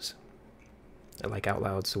over those, like out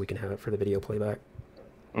loud, so we can have it for the video playback.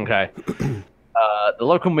 Okay. The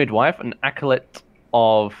local midwife, an acolyte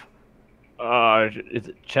of, is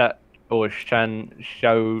it Chat or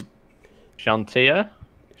Shantia?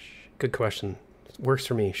 Good question. Works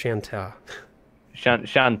for me, Shanta.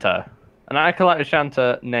 Shanta. An acolyte of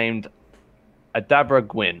Shanta named Adabra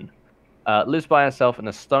Gwyn. Lives by herself in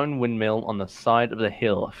a stone windmill on the side of the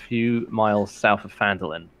hill a few miles south of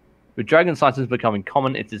Phandalin. With dragon sightings becoming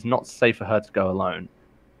common, it is not safe for her to go alone.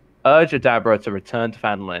 Urge Adabra to return to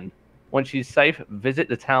Phandalin. Once she's safe, visit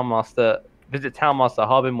Townmaster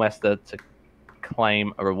Harbin Wester to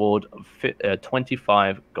claim a reward of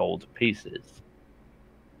 25 gold pieces.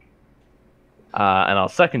 And our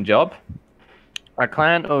second job, a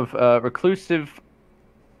clan of reclusive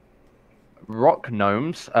rock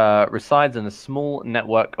gnomes resides in a small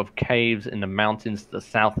network of caves in the mountains to the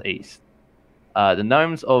southeast. The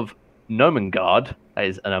gnomes of Gnomengard, that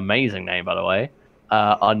is an amazing name by the way,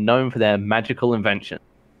 are known for their magical invention.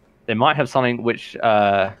 They might have something which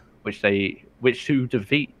to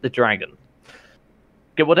defeat the dragon.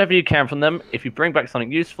 Get whatever you can from them. If you bring back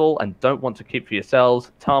something useful and don't want to keep for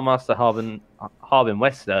yourselves, Townmaster Harbin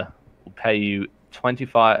Wester will pay you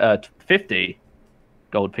 50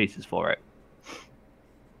 gold pieces for it.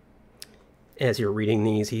 As you're reading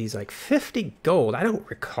these, he's like, 50 gold? I don't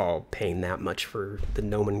recall paying that much for the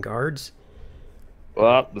Gnomon guards.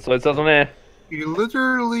 Well, that's what it says on here. You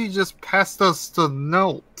literally just passed us the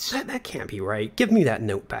note. That can't be right. Give me that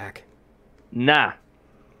note back. Nah.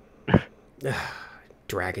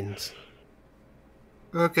 Dragons.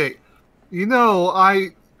 Okay.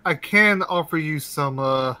 I can offer you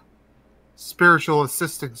some spiritual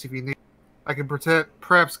assistance if you need. I can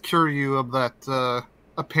perhaps cure you of that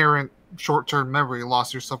apparent short-term memory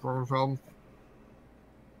loss you're suffering from.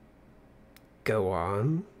 Go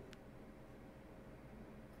on.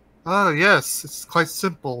 Yes, it's quite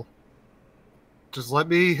simple. Just let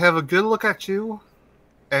me have a good look at you,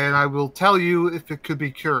 and I will tell you if it could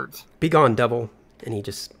be cured. Be gone, devil. And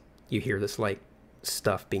you hear this, like,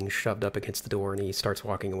 stuff being shoved up against the door, and he starts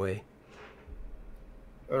walking away.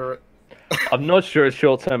 Alright. I'm not sure it's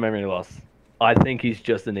short-term memory loss. I think he's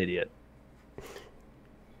just an idiot.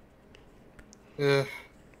 Yeah.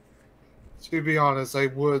 To be honest, I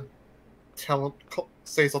would tell him,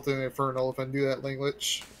 say something in Infernal if I knew that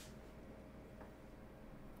language.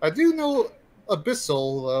 I do know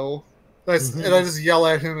Abyssal, though. And I just yell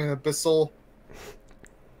at him in Abyssal.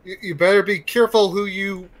 You better be careful who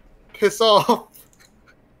you piss off.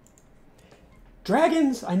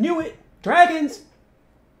 Dragons! I knew it! Dragons!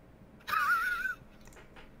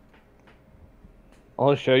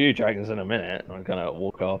 I'll show you dragons in a minute. I'm gonna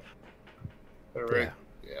walk off. Alright.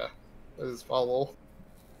 Yeah. That is follow.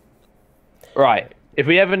 Right. If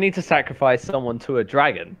we ever need to sacrifice someone to a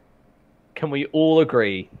dragon, can we all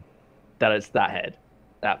agree that it's that head?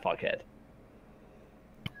 That fuckhead?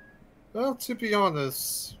 Well, to be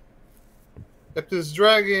honest, if this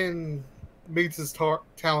dragon means his town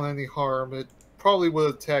any harm, it probably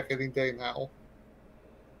would attack any day now.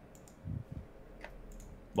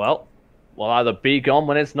 Well, we'll either be gone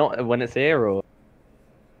when it's here, or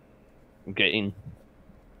get in.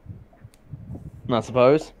 I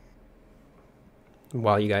suppose.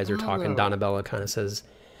 While you guys are talking, Donabella kind of says,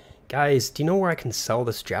 "Guys, do you know where I can sell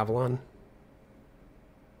this javelin?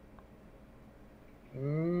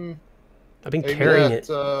 I've been carrying it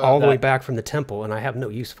all the way back from the temple, and I have no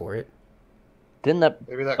use for it." Didn't that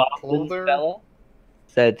Maybe that Boston clother? fella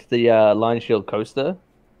said the Lion Shield coaster,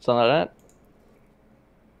 something like that?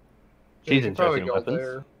 She's interested in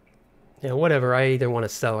weapons. Yeah, whatever. I either want to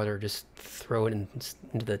sell it or just throw it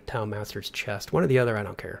into the town master's chest. One or the other, I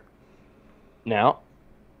don't care. Now,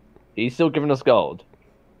 he's still giving us gold.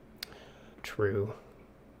 True.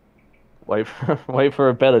 Wait for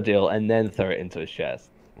a better deal and then throw it into his chest.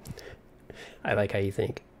 I like how you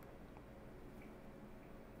think.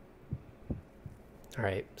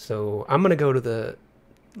 Alright, so I'm going to go to the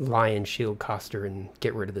Lion Shield coaster and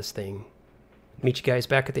get rid of this thing. Meet you guys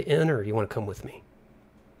back at the inn, or do you want to come with me?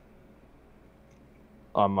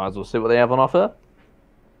 I might as well see what they have on offer.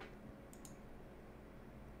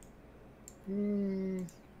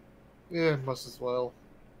 Yeah, must as well.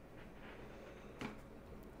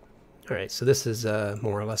 Alright, so this is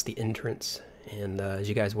more or less the entrance. And as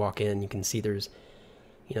you guys walk in, you can see there's,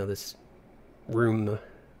 this room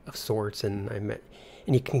of sorts. And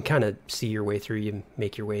you can kind of see your way through. You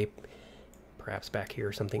make your way perhaps back here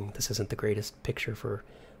or something. This isn't the greatest picture for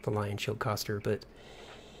the Lion Shield coaster, but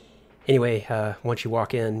anyway, once you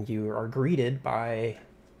walk in, you are greeted by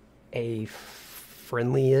a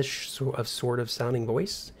friendly-ish sort of sounding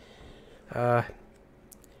voice.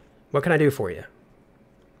 What can I do for you?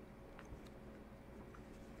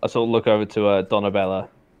 I sort of look over to Donabella.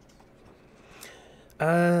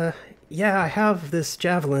 Yeah, I have this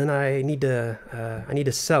javelin. I need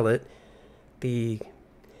to sell it. The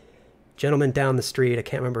gentleman down the street, I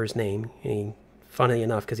can't remember his name. Funny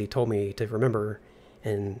enough, because he told me to remember,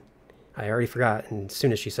 and I already forgot. And as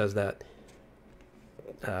soon as she says that,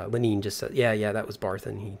 Lenine just said, yeah, that was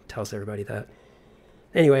Barthen. He tells everybody that.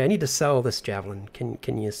 Anyway, I need to sell this javelin.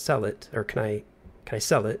 Can you sell it, or can I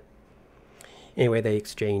sell it? Anyway, they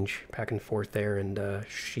exchange back and forth there, and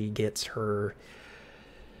she gets her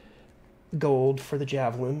gold for the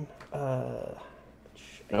javelin. Nope.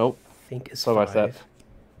 I think is so 5.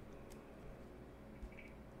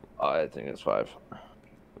 I think it's 5.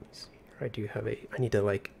 I do have I need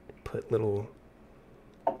to put little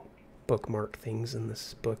bookmark things in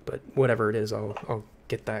this book, but whatever it is, I'll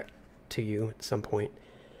get that to you at some point.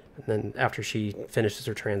 And then after she finishes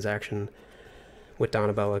her transaction with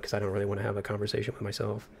Donabella, because I don't really want to have a conversation with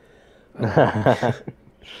myself,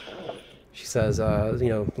 she says,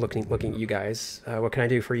 looking at you guys, what can I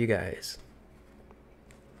do for you guys?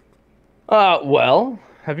 Well,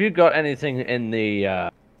 have you got anything in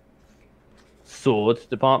the swords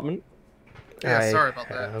department? Yeah, sorry about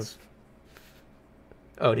that.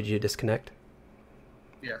 Oh, did you disconnect?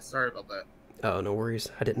 Yeah, sorry about that. Oh, no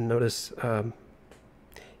worries. I didn't notice. No,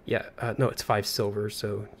 it's 5 silver.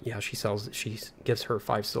 So yeah, she gives her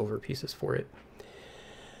 5 silver pieces for it.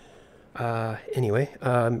 Anyway,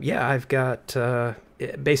 yeah, I've got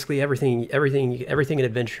basically everything an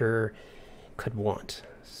adventurer could want.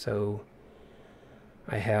 So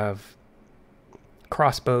I have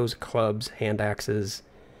crossbows, clubs, hand axes.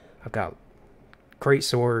 I've got great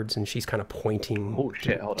swords, and she's kind of pointing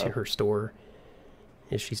to her store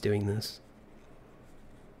as she's doing this.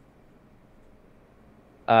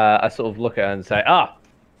 I sort of look at her and say, "Ah,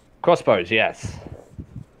 crossbows, yes.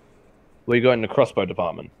 What you got in the crossbow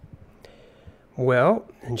department?" Well,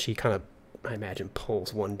 and she kind of, I imagine,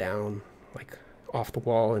 pulls one down, like, off the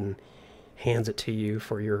wall and hands it to you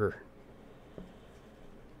for your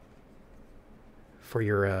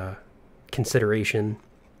consideration.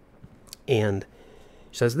 And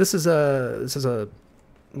she says, "This is a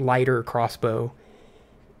lighter crossbow,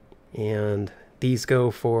 and these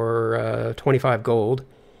go for 25 gold."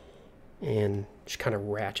 And she kind of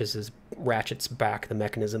ratchets back the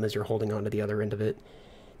mechanism as you're holding onto the other end of it,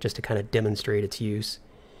 just to kind of demonstrate its use.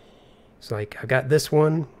 It's like, "I've got this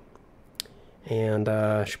one," and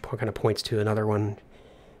she kind of points to another one.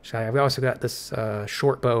 She's like, "I've also got this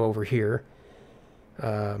short bow over here.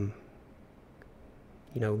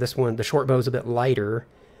 This one, the short bow is a bit lighter,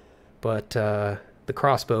 but the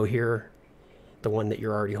crossbow here, the one that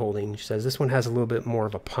you're already holding," she says, "this one has a little bit more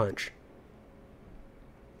of a punch."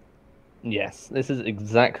 Yes, this is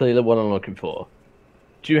exactly the one I'm looking for.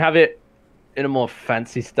 Do you have it in a more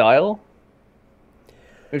fancy style?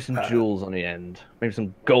 Maybe some jewels on the end. Maybe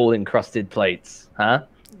some gold encrusted plates, huh?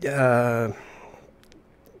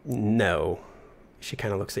 No. She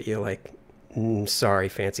kind of looks at you like, "Sorry,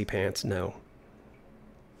 fancy pants, no."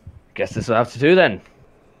 Guess this will have to do then.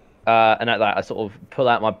 And at that, I sort of pull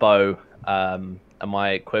out my bow and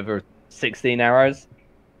my quiver of 16 arrows.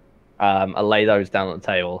 I lay those down on the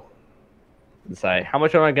table and say, "How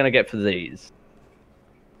much am I going to get for these?"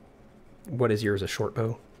 What is yours, a short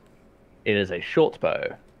bow? It is a short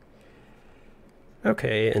bow.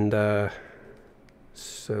 Okay, and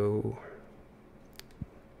so...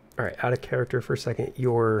 Alright, out of character for a second.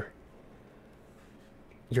 Your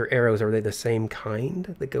arrows, are they the same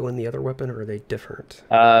kind that go in the other weapon, or are they different?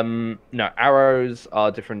 No, arrows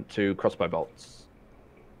are different to crossbow bolts.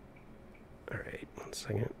 Alright, 1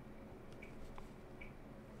 second.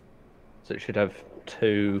 So it should have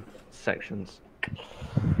 2 sections.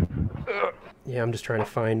 Yeah, I'm just trying to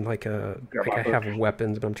find like I have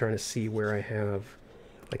weapons, but I'm trying to see where I have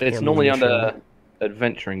like It's normally under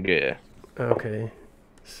adventuring gear. Okay.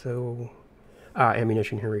 So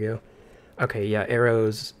ammunition, here we go. Okay, yeah,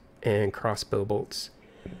 arrows and crossbow bolts.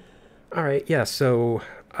 All right, yeah, so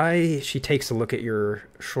she takes a look at your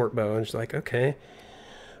short bow and she's like, "Okay.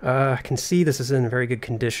 I can see this is in very good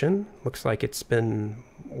condition. Looks like it's been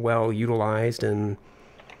well utilized, and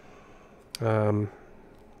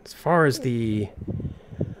as far as the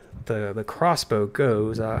crossbow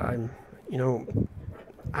goes, I'm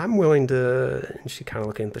willing to..." And she kind of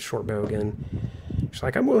looking at the short bow again. She's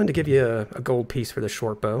like, "I'm willing to give you a gold piece for the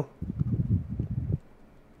short bow."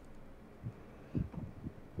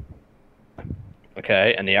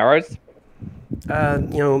 Okay, and the arrows?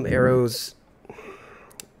 Arrows.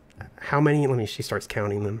 How many? She starts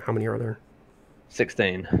counting them. How many are there?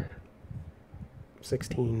 16.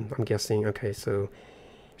 16, I'm guessing. Okay, so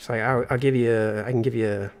she's like, I'll give you, I can give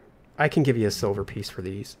you a silver piece for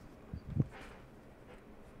these.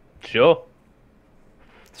 Sure.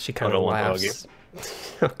 She kind of laughs.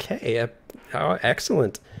 Okay, oh,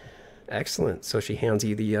 excellent. Excellent. So she hands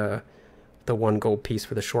you the 1 gold piece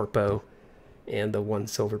for the short bow and the 1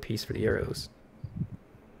 silver piece for the arrows.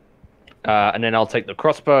 And then I'll take the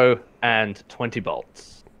crossbow and 20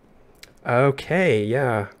 bolts. Okay,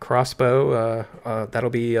 yeah. Crossbow, that'll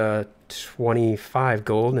be 25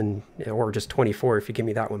 gold, or just 24 if you give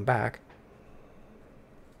me that one back.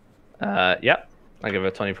 Yep. I'll give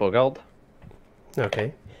her 24 gold.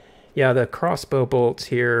 Okay. Yeah, the crossbow bolts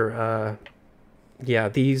here, yeah,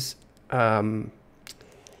 these, I'll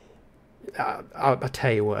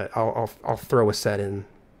tell you what, I'll throw a set in,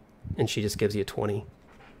 and she just gives you 20.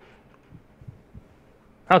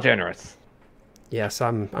 How generous. Yes,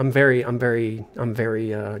 I'm very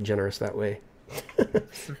generous that way.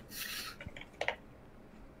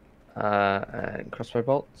 And crossbow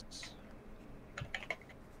bolts.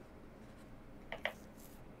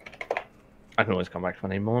 I can always come back if I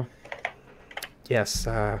need more. Yes,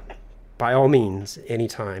 by all means,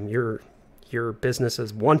 anytime. Your business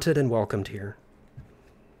is wanted and welcomed here.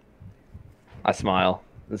 I smile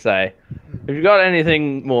and say, "If you've got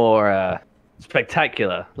anything more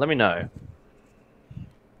spectacular, let me know."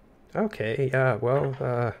 Okay, yeah,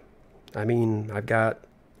 well, I mean, I've got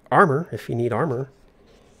armor, if you need armor.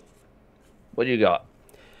 What do you got?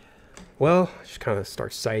 Well, she kind of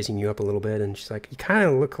starts sizing you up a little bit, and she's like, you kind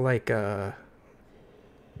of look like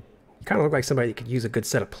somebody that could use a good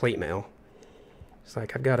set of plate mail. It's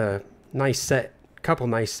like, I've got a couple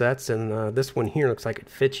nice sets, and this one here looks like it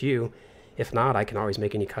fits you. If not, I can always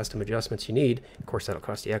make any custom adjustments you need. Of course, that'll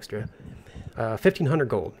cost you extra. 1,500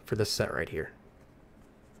 gold for this set right here.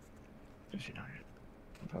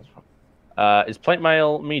 Is plate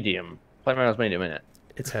mail medium? Plate mail is medium, isn't it?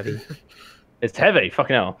 It's heavy. It's heavy.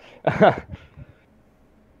 Fucking hell.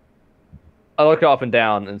 I look up and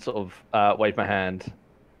down and sort of wave my hand.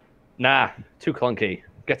 Nah, too clunky.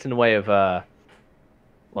 Gets in the way of,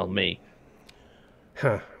 well, me.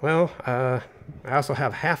 Huh. Well, I also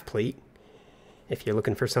have half plate. If you're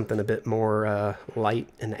looking for something a bit more light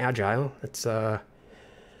and agile, it's not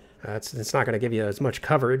going to give you as much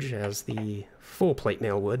coverage as the full plate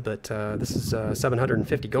mail would, but this is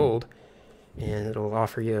 750 gold, and it'll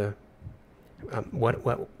offer you.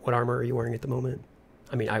 What armor are you wearing at the moment?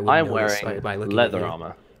 I mean, I'm wearing by looking leather at you.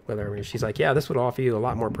 armor. Leather armor. She's like, yeah, this would offer you a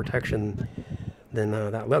lot more protection than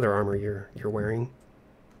that leather armor you're wearing.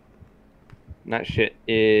 And that shit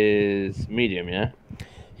is medium, yeah?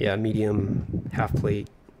 Yeah, medium, half plate.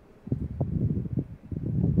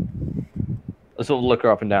 I sort of look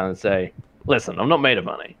her up and down and say, listen, I'm not made of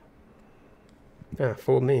money. Yeah,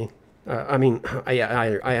 fooled me. I mean,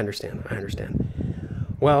 I understand. I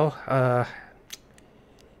understand. Well,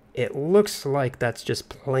 it looks like that's just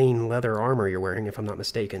plain leather armor you're wearing, if I'm not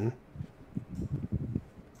mistaken.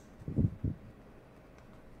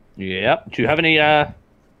 Yep. Do you have any,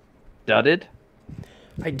 studded?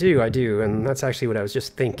 I do, and that's actually what I was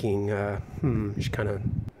just thinking. Just kind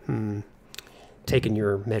of, taking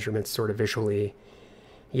your measurements sort of visually.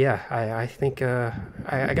 Yeah, I think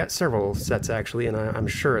I got several sets actually, and I'm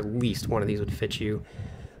sure at least one of these would fit you.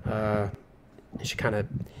 She kind of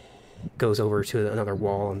goes over to another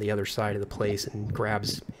wall on the other side of the place and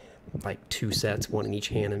grabs like 2 sets, one in each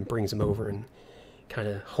hand, and brings them over and kind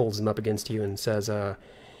of holds them up against you and says,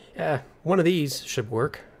 yeah, one of these should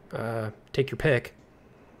work. Take your pick.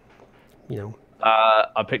 You know.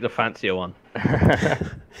 I picked the fancier one.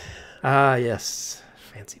 Yes.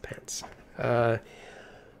 Fancy pants.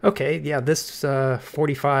 Okay, yeah, this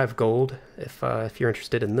 45 gold if you're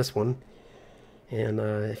interested in this one. And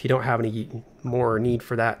if you don't have any more need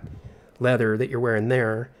for that leather that you're wearing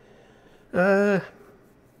there,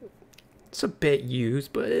 it's a bit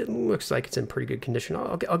used, but it looks like it's in pretty good condition.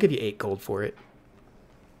 I'll give you 8 gold for it.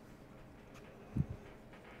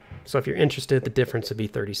 So if you're interested, the difference would be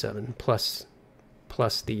 37 plus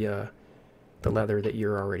the leather that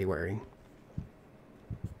you're already wearing.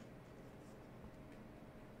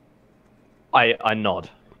 I nod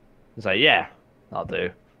and say, yeah, I'll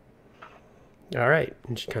do. All right,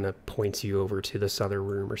 and she kind of points you over to this other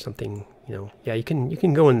room or something. You know, yeah, you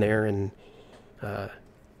can go in there and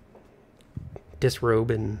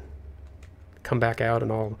disrobe and come back out,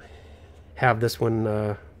 and I'll have this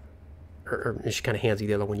one. Or she kind of hands you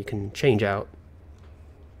the other one. You can change out.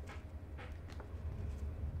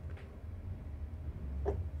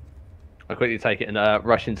 I quickly take it and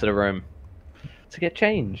rush into the room to get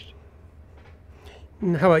changed.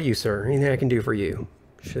 How about you, sir? Anything I can do for you?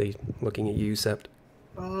 She's looking at you, Sept.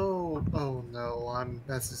 Oh no, I'm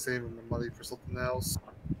actually saving the money for something else.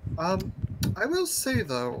 I will say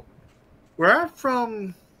though, where I'm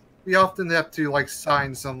from, we often have to like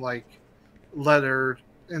sign some like letter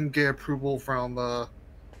and get approval from the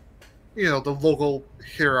local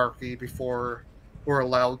hierarchy before we're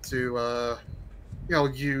allowed to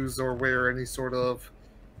use or wear any sort of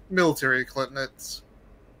military equipment.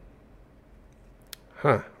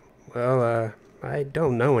 Huh. Well, I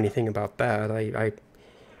don't know anything about that.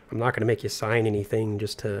 I'm not going to make you sign anything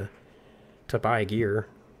just to buy gear.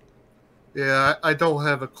 Yeah, I don't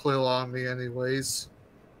have a clue on me anyways.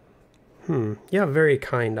 You have very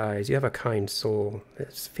kind eyes. You have a kind soul. I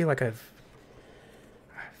feel like I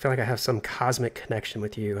have some cosmic connection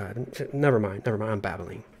with you. Never mind. I'm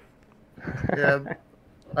babbling. Yeah,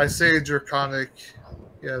 I say draconic.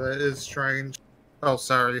 Yeah, that is strange. Oh,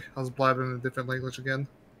 sorry. I was blabbing in a different language again.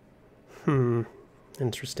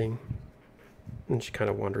 Interesting. And she kind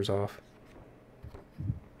of wanders off.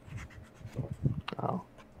 Oh.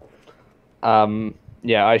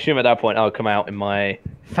 Yeah, I assume at that point I'll come out in my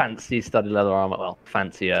fancy studded leather armor. Well,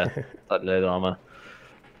 fancier studded leather armor.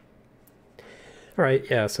 All right,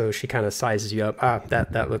 yeah, so she kind of sizes you up.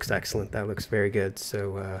 That looks excellent. That looks very good.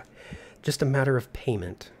 So just a matter of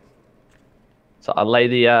payment. So I lay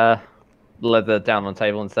the leather down on the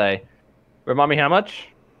table and say, remind me how much?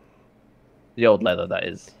 The old leather, that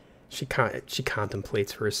is. She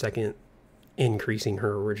contemplates for a second, increasing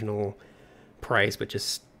her original price, but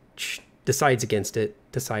just decides against it.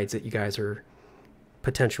 Decides that you guys are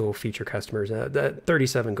potential future customers. That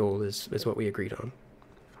 37 gold is what we agreed on.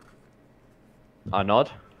 I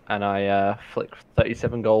nod and I flick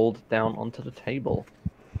 37 gold down onto the table.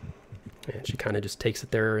 And she kind of just takes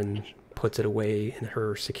it there and puts it away in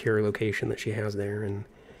her secure location that she has there, and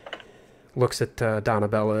looks at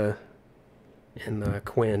Donabella and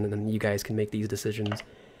Quinn, and then you guys can make these decisions.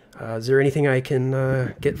 Is there anything I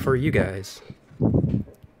can get for you guys?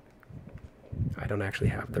 I don't actually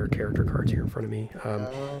have their character cards here in front of me.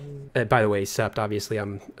 By the way, Sept, obviously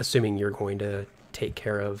I'm assuming you're going to take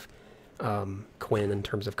care of Quinn in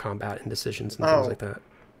terms of combat and decisions and things like that.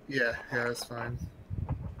 Yeah, that's fine.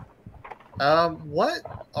 What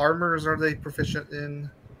armors are they proficient in?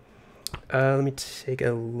 Let me take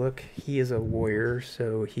a look. He is a warrior,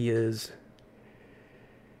 so he is...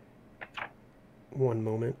 One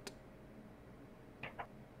moment.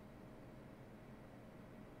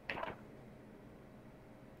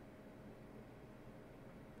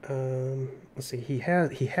 Let's see. He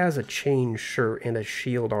has a chain shirt and a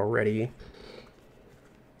shield already,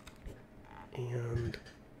 and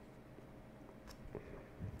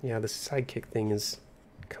yeah, the sidekick thing is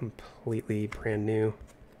completely brand new.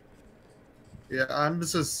 Yeah, I'm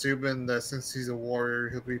just assuming that since he's a warrior,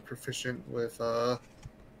 he'll be proficient with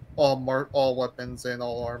all weapons and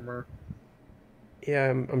all armor. Yeah,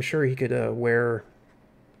 I'm sure he could wear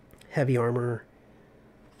heavy armor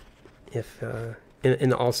if.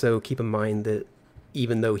 And also keep in mind that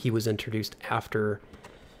even though he was introduced after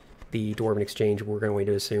the Dwarven Exchange, we're going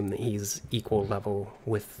to assume that he's equal level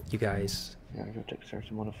with you guys. Yeah, your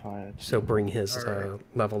dexterity modifier. So bring his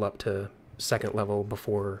level up to 2nd level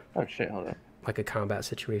before oh shit, hold on. Like a combat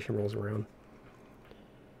situation rolls around.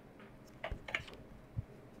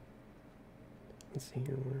 Let's see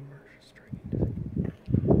here where Marsh striking.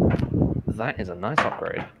 That is a nice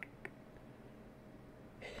upgrade.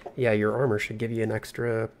 Yeah, your armor should give you an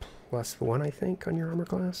extra +1, I think, on your armor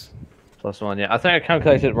class. +1, yeah. I think I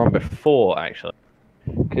calculated it wrong before, actually.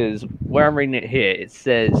 Because where I'm reading it here, it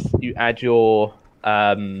says you add your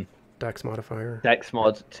Dex modifier. Dex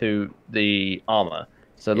mod to the armor.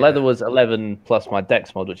 So leather was 11 plus my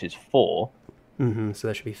Dex mod, which is 4. So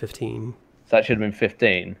that should be 15. So that should have been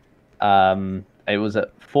 15. It was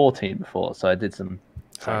at 14 before, so I did some.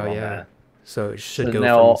 Oh yeah. There. So it should go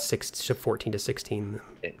now, from 14 to 16.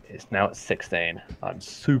 It's now at 16. I'm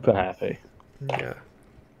super happy. Yeah.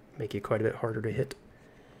 Make it quite a bit harder to hit.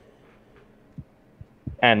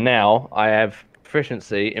 And now I have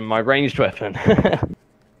proficiency in my ranged weapon,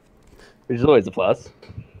 which is always a plus.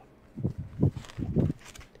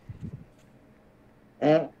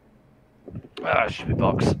 Should be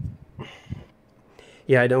box.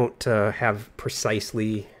 Yeah, I don't have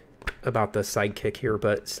precisely about the sidekick here,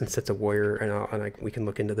 but since it's a warrior, and we can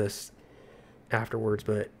look into this afterwards,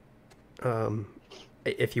 but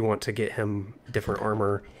if you want to get him different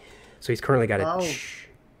armor, so he's currently got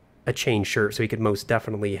a chain shirt, so he could most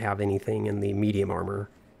definitely have anything in the medium armor,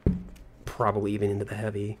 probably even into the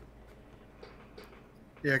heavy.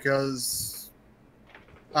 Yeah, because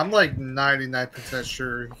I'm like 99%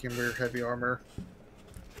 sure he can wear heavy armor.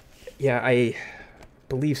 Yeah, I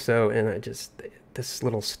believe so, and this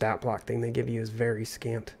little stat block thing they give you is very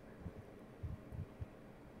scant.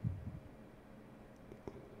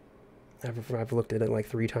 I've looked at it like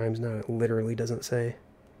 3 times now. It literally doesn't say.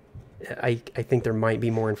 I think there might be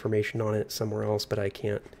more information on it somewhere else, but I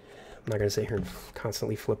can't. I'm not going to sit here and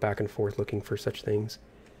constantly flip back and forth looking for such things.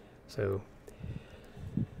 So,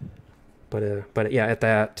 but yeah, at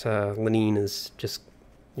that, Lenine is just,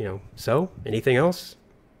 so, anything else?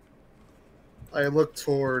 I look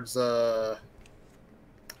towards our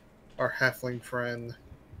halfling friend,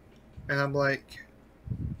 and I'm like,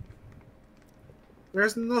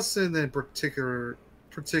 there's nothing in particular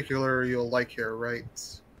you'll like here, right?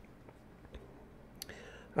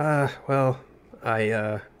 Well,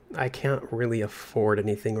 I can't really afford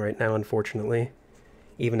anything right now, unfortunately.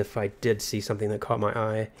 Even if I did see something that caught my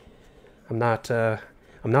eye, I'm not the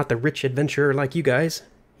rich adventurer like you guys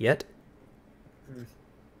yet.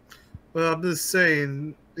 Well, I'm just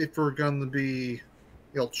saying, if we're going to be,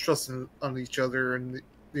 trusting on each other in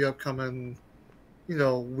the upcoming,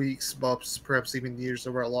 weeks, months, perhaps even years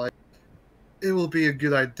of our life, it will be a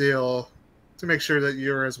good idea to make sure that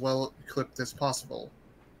you're as well equipped as possible.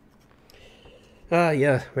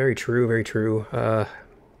 Yeah, very true, very true.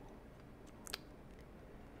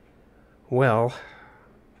 Well,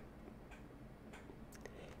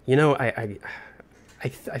 I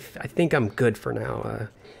think I'm good for now.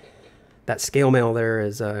 That scale mail there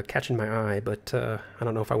is catching my eye, but I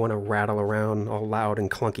don't know if I want to rattle around all loud and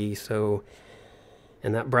clunky, so...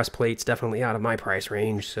 And that breastplate's definitely out of my price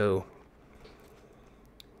range, so...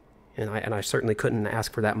 And I certainly couldn't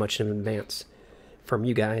ask for that much in advance from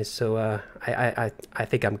you guys, so I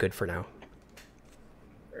think I'm good for now.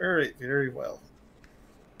 All right, very well.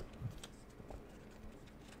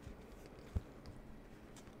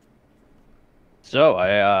 So,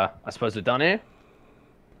 I suppose we're done here?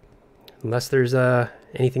 unless there's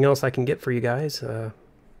anything else I can get for you guys,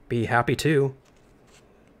 be happy to.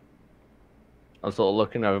 I'm sort of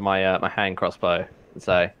looking over my my hand crossbow and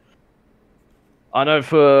say, I know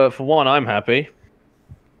for one, I'm happy.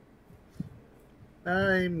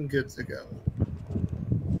 I'm good to go.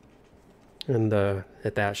 And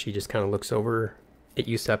at that, she just kind of looks over at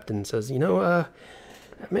you, Sept, and says, "You know,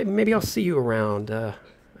 maybe I'll see you around.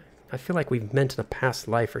 I feel like we've met in a past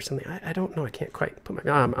life or something. I don't know. I can't quite put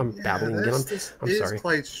my. I'm babbling again. I'm sorry. It's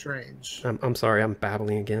quite strange. I'm sorry. I'm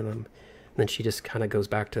babbling again. And then she just kind of goes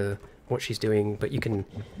back to what she's doing, but you can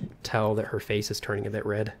tell that her face is turning a bit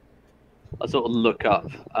red. I sort of look up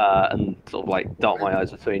and sort of like dart my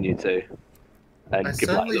eyes between you two. And I give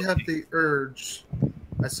suddenly like, have the urge.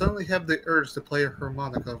 I suddenly have the urge to play a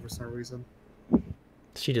harmonica for some reason.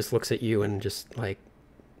 She just looks at you and just like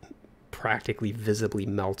practically visibly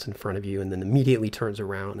melts in front of you, and then immediately turns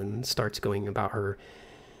around and starts going about her,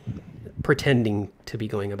 pretending to be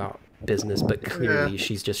going about business, but clearly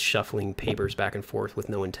she's just shuffling papers back and forth with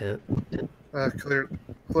no intent.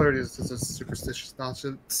 Clearly this is a superstitious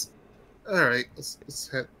nonsense. Alright, let's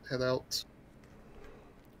head out.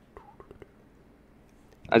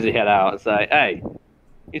 as you head out, and say, "Hey,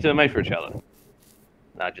 you two are made for each other."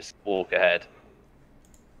 And I just walk ahead.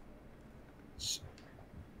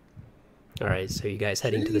 All right, so you guys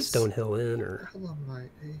heading to the Stonehill Inn, or? Hello, my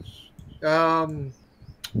age.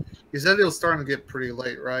 You said it was starting to get pretty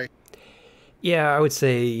late, right? Yeah, I would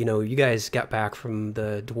say, you know, you guys got back from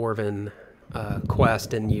the Dwarven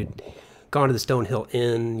quest, and you'd gone to the Stonehill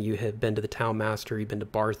Inn, you had been to the Town Master, you've been to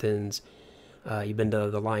Barthen's, you've been to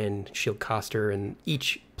the Lion Shield Coster, and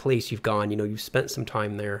each place you've gone, you know, you've spent some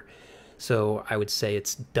time there. So I would say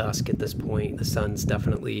it's dusk at this point. The sun's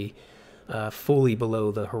definitely fully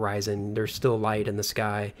below the horizon. There's still light in the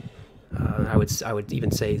sky. I would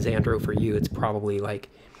even say, Xandro, for you, it's probably like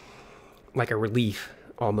a relief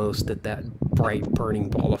almost that bright burning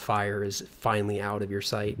ball of fire is finally out of your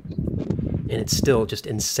sight. And it's still just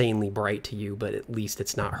insanely bright to you, but at least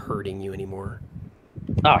it's not hurting you anymore.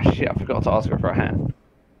 Oh shit, I forgot to ask her for a hat.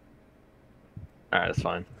 Alright, that's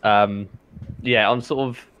fine. Yeah, I'm sort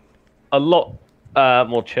of a lot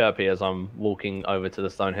more chirpy as I'm walking over to the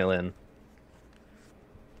Stonehill Inn.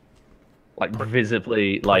 Like,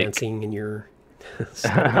 visibly, like... Prancing in your...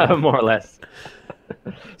 more or less.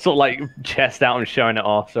 Sort of like chest out and showing it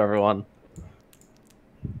off to everyone.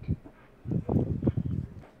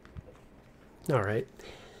 All right.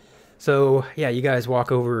 So, yeah, you guys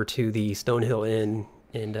walk over to the Stonehill Inn,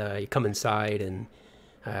 and you come inside, and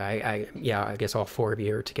I guess all four of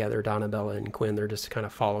you are together. Donabella and Quinn, they're just kind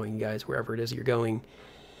of following you guys wherever it is you're going.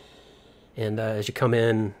 And as you come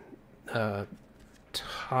in,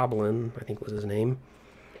 Toblin, I think was his name,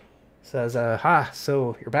 says, "Ha,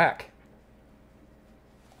 so you're back.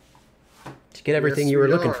 Did you get everything you were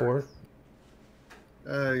looking for?"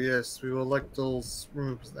 Yes, we will elect those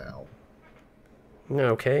rooms now.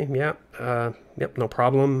 Okay, yep, yep, no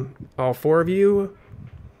problem. All four of you?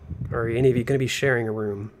 Or are any of you going to be sharing a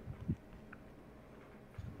room?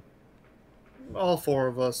 All four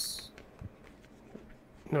of us.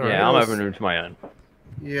 All yeah, right. I'm having a room to my own.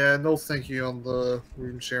 Yeah, no thank you on the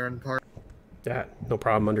room sharing part. Yeah, no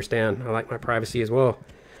problem, understand. I like my privacy as well.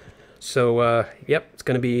 So, yep, it's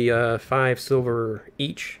going to be 5 silver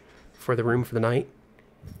each for the room for the night.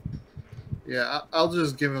 Yeah, I'll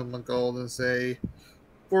just give him a gold and say,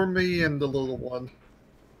 for me and the little one.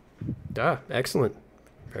 Excellent.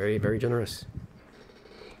 Very, very generous.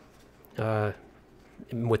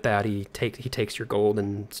 With that, he takes your gold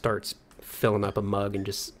and starts filling up a mug and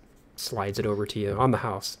just slides it over to you on the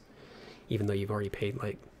house, even though you've already paid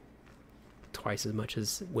like twice as much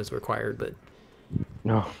as was required. But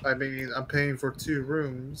no, I mean, I'm paying for 2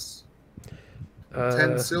 rooms.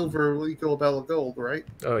 10 silver will equal about a gold, right?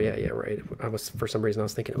 Oh yeah, right. For some reason I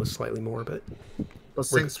was thinking it was slightly more, but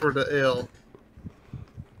thanks for the ale.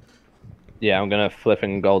 yeah, I'm gonna flip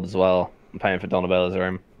in gold as well. I'm paying for Donabella's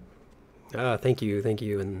room. Thank you.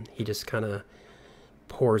 And he just kind of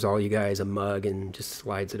pours all you guys a mug and just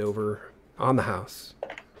slides it over on the house.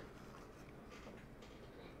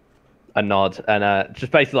 A nod and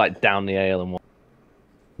just basically like down the ale and what.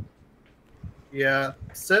 Yeah,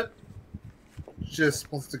 Seth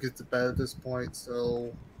just wants to get to bed at this point,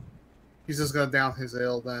 so he's just gonna down his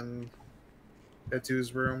ale, then head to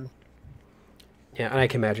his room. Yeah, and I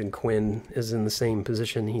can imagine Quinn is in the same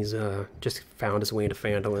position. He's just found his way to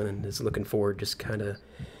Phandalin and is looking forward just kind of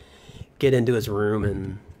get into his room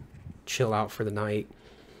and chill out for the night.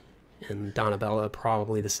 And Donabella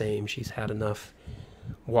probably the same. She's had enough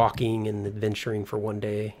walking and adventuring for one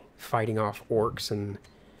day, fighting off orcs and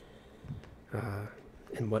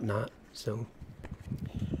whatnot. So,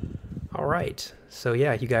 all right. So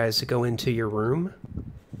yeah, you guys go into your room,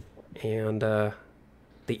 and the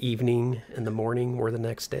evening and the morning were the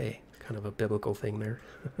next day. Kind of a biblical thing there.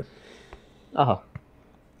 Oh,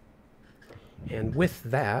 And with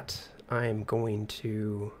that, I am going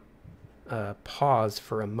to pause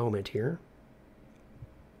for a moment here.